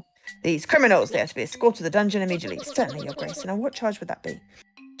once more. These criminals, they are to be escorted to the dungeon immediately. Certainly, Your Grace. And now what charge would that be?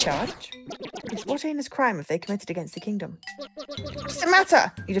 Charge? Yes, what heinous crime have they committed against the kingdom? What's the matter?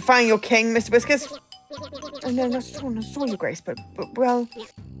 You defying your king, Mr. Whiskers? Oh, no, not at all, Your Grace, but, well,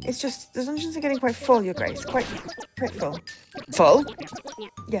 it's just, the dungeons are getting quite full, Your Grace, quite full. Full?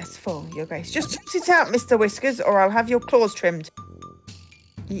 Yes, full, Your Grace. Just toss it out, Mr. Whiskers, or I'll have your claws trimmed.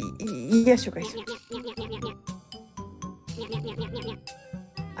 Yes, Your Grace.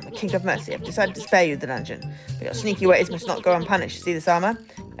 I'm a king of mercy. I've decided to spare you the dungeon, but your sneaky ways must not go unpunished. See this armour?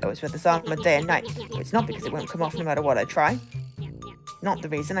 I always wear this armour day and night. It's not because it won't come off no matter what I try. Not the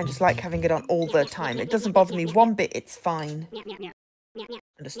reason. I just like having it on all the time. It doesn't bother me one bit. It's fine.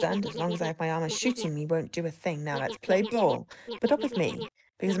 Understand? As long as I have my armour, shooting me won't do a thing. Now let's play ball. Put up with me,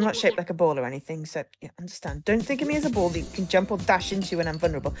 because I'm not shaped like a ball or anything. So, yeah, understand. Don't think of me as a ball that you can jump or dash into when I'm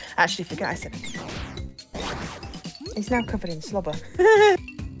vulnerable. Actually, forget I said it. He's now covered in slobber.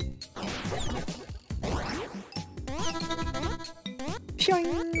 Pshing!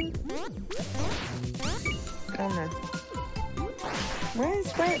 Oh no.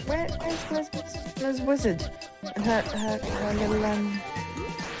 Where's Wizard? And her little,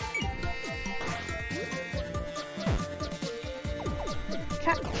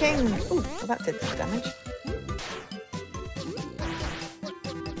 Cat King! Ooh, well that did some damage.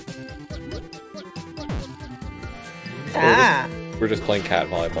 We're just playing cat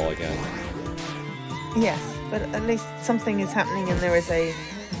volleyball again. Yes, but at least something is happening and there is a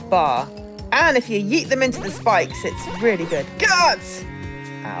bar. And if you yeet them into the spikes, it's really good. Guards!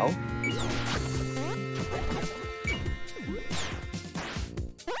 Ow.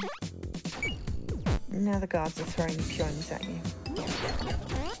 Now the guards are throwing pioings at you.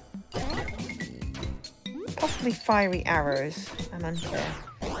 Possibly fiery arrows. I'm unclear.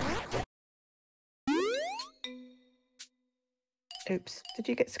 Oops. Did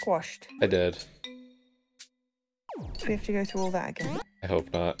you get squashed? I did. Do we have to go through all that again? I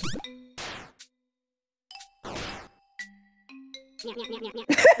hope not.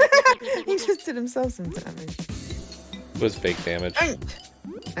 He just did himself some damage. It was fake damage. Don't!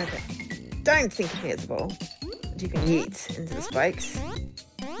 Okay. Don't think of me as a ball. You can yeet into the spikes.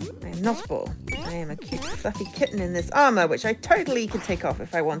 I am not a ball. I am a cute, fluffy kitten in this armour, which I totally could take off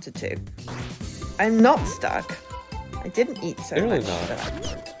if I wanted to. I'm not stuck. I didn't eat so Clearly much not. that I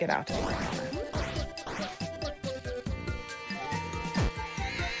could get out of my armour.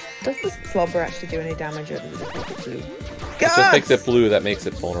 Does the slobber actually do any damage, or does it make it blue? It just makes it blue, that makes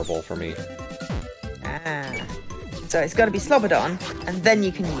it vulnerable for me. Ah. So it's got to be slobbered on, and then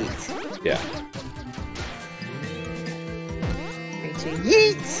you can yeet. Yeah. 3, 2,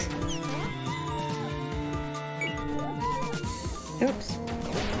 yeet! Oops.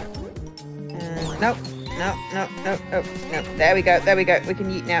 Nope. No. There we go. We can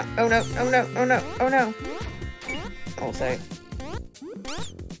yeet now. Oh no. Also,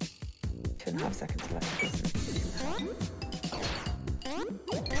 2.5 seconds left.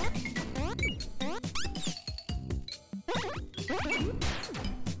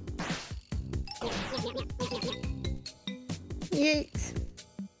 Yeet.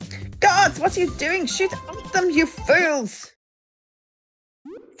 Guards, what are you doing? Shoot at them, you fools!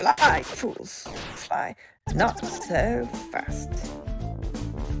 Fly, fools, fly. Not so fast.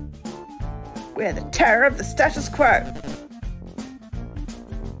 We're the terror of the status quo.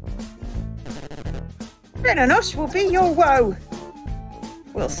 Then and us will be your woe.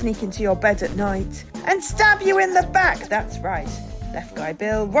 We'll sneak into your bed at night and stab you in the back. That's right. Left guy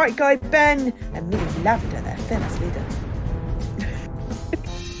Bill, right guy Ben, and me Lavender, their fearless leader.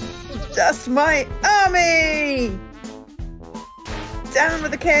 That's my army! Down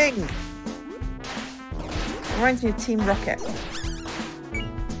with the king! Reminds me of Team Rocket.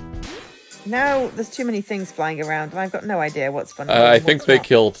 Now there's too many things flying around and I've got no idea what's funny. I think they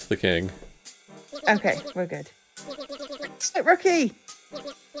killed the king. Okay, we're good. Rookie!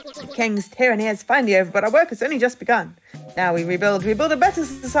 The king's tyranny is finally over, but our work has only just begun. Now we build a better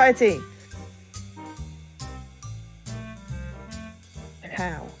society.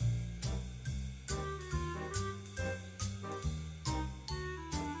 How?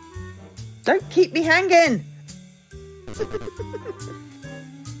 Don't keep me hanging!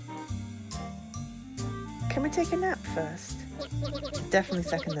 Can we take a nap first? Definitely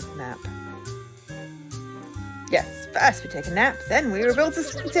second the nap. Yes, first we take a nap, then we rebuild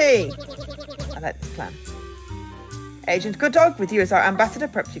society. I like this plan. Agent Good Dog, with you as our ambassador,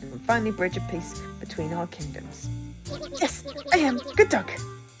 perhaps you can finally bridge a peace between our kingdoms. Yes, I am Good Dog.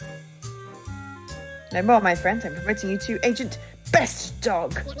 No more, my friend. I'm promoting you to Agent Best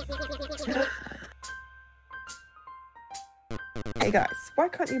Dog. Hey guys, why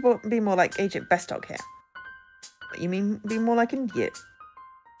can't you be more like Agent Best Dog here? What you mean, be more like an you?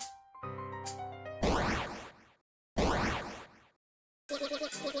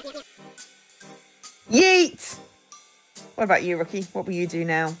 Yeet! What about you, Rookie? What will you do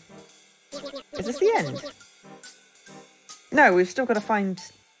now? Is this the end? No, we've still got to find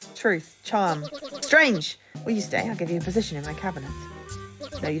truth, charm. Strange! Will you stay? I'll give you a position in my cabinet.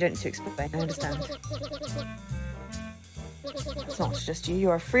 No, you don't need to explain. I understand. It's not just you.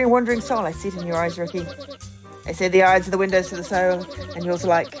 You're a free and wandering soul. I see it in your eyes, Rookie. They say the eyes are the windows to the soul, and yours are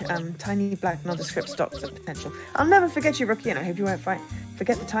like tiny black nondescript stalks of potential. I'll never forget you, Rookie, and I hope you won't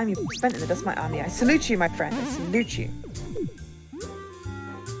forget the time you spent in the dust of my army. I salute you, my friend. I salute you.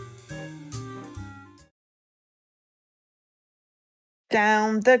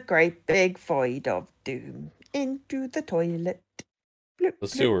 Down the great big void of doom, into the toilet. Bloop, The bloop,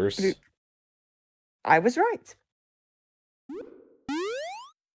 sewers. bloop. I was right.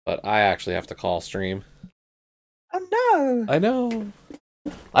 But I actually have to call stream. Oh no! I know.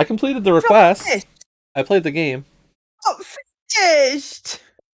 I completed the It's not request. finished. I played the game. Not finished!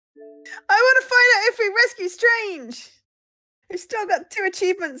 I want to find out if we rescue Strange! We've still got 2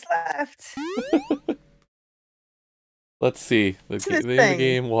 achievements left. Let's see. The To this name of the thing.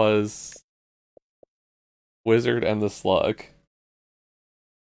 game was Wizard and the Slug.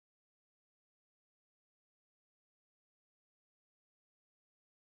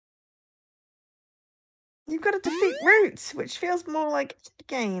 You've got to defeat Roots, which feels more like a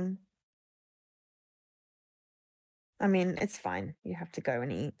game. I mean, it's fine. You have to go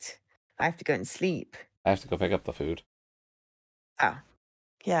and eat. I have to go and sleep. I have to go pick up the food. Oh.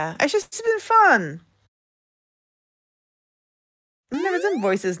 Yeah, it's just been fun. I've never done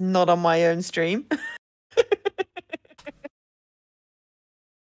voices not on my own stream.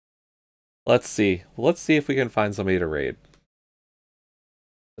 Let's see. Let's see if we can find somebody to raid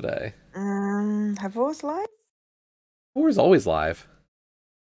today. Have Oars live? War's always live.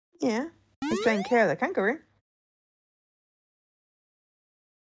 Yeah. He's taking care of the kangaroo.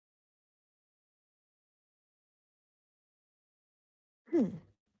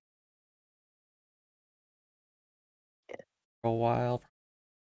 For a while.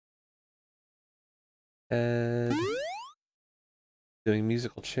 And doing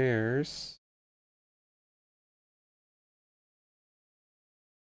musical chairs.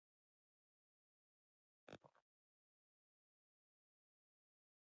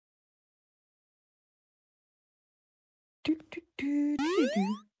 Do, do, do, do,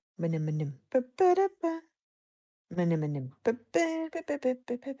 do. Minim, minim, ba, ba, da, ba. Minim, minim, ba, ba, ba, ba, ba,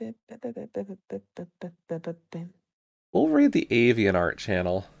 ba, ba, ba, ba, ba, ba, ba, ba, ba, ba, ba, ba. We'll raid the Avian Art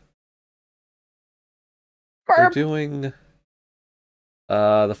channel. They're doing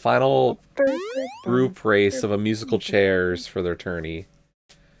the final group race of a musical chairs for their tourney.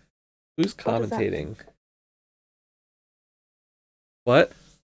 Who's What does that commentating? mean? What?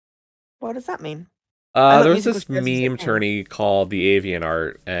 What does that mean? I thought There was musical this chairs was a meme thing. tourney called the Avian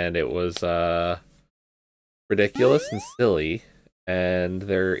Art, and it was ridiculous and silly. And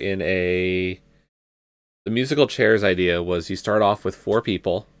they're in a... The musical chairs idea was you start off with 4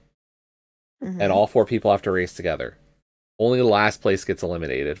 people, Mhm. and all 4 people have to race together. only the last place gets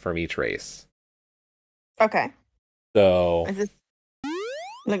eliminated from each race. Okay. So Is this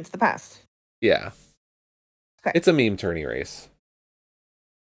Link to the Past? yeah, Okay. it's a meme tourney race.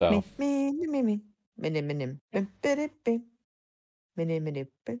 So Me. Minim. Biddy. Minim.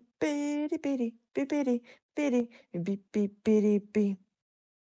 Biddy. it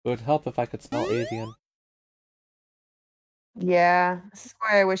would help if I could smell avian. Yeah, this is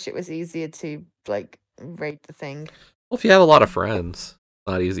why I wish it was easier to like rate the thing. Well, if you have a lot of friends,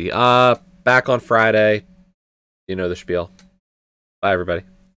 not easy. Back on Friday. You know the spiel. Bye, everybody.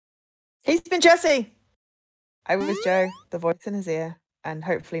 He's been Jesse. I was Joe, the voice in his ear, and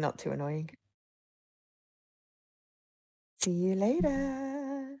hopefully not too annoying. See you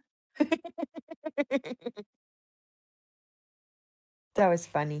later. That was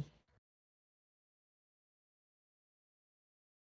funny.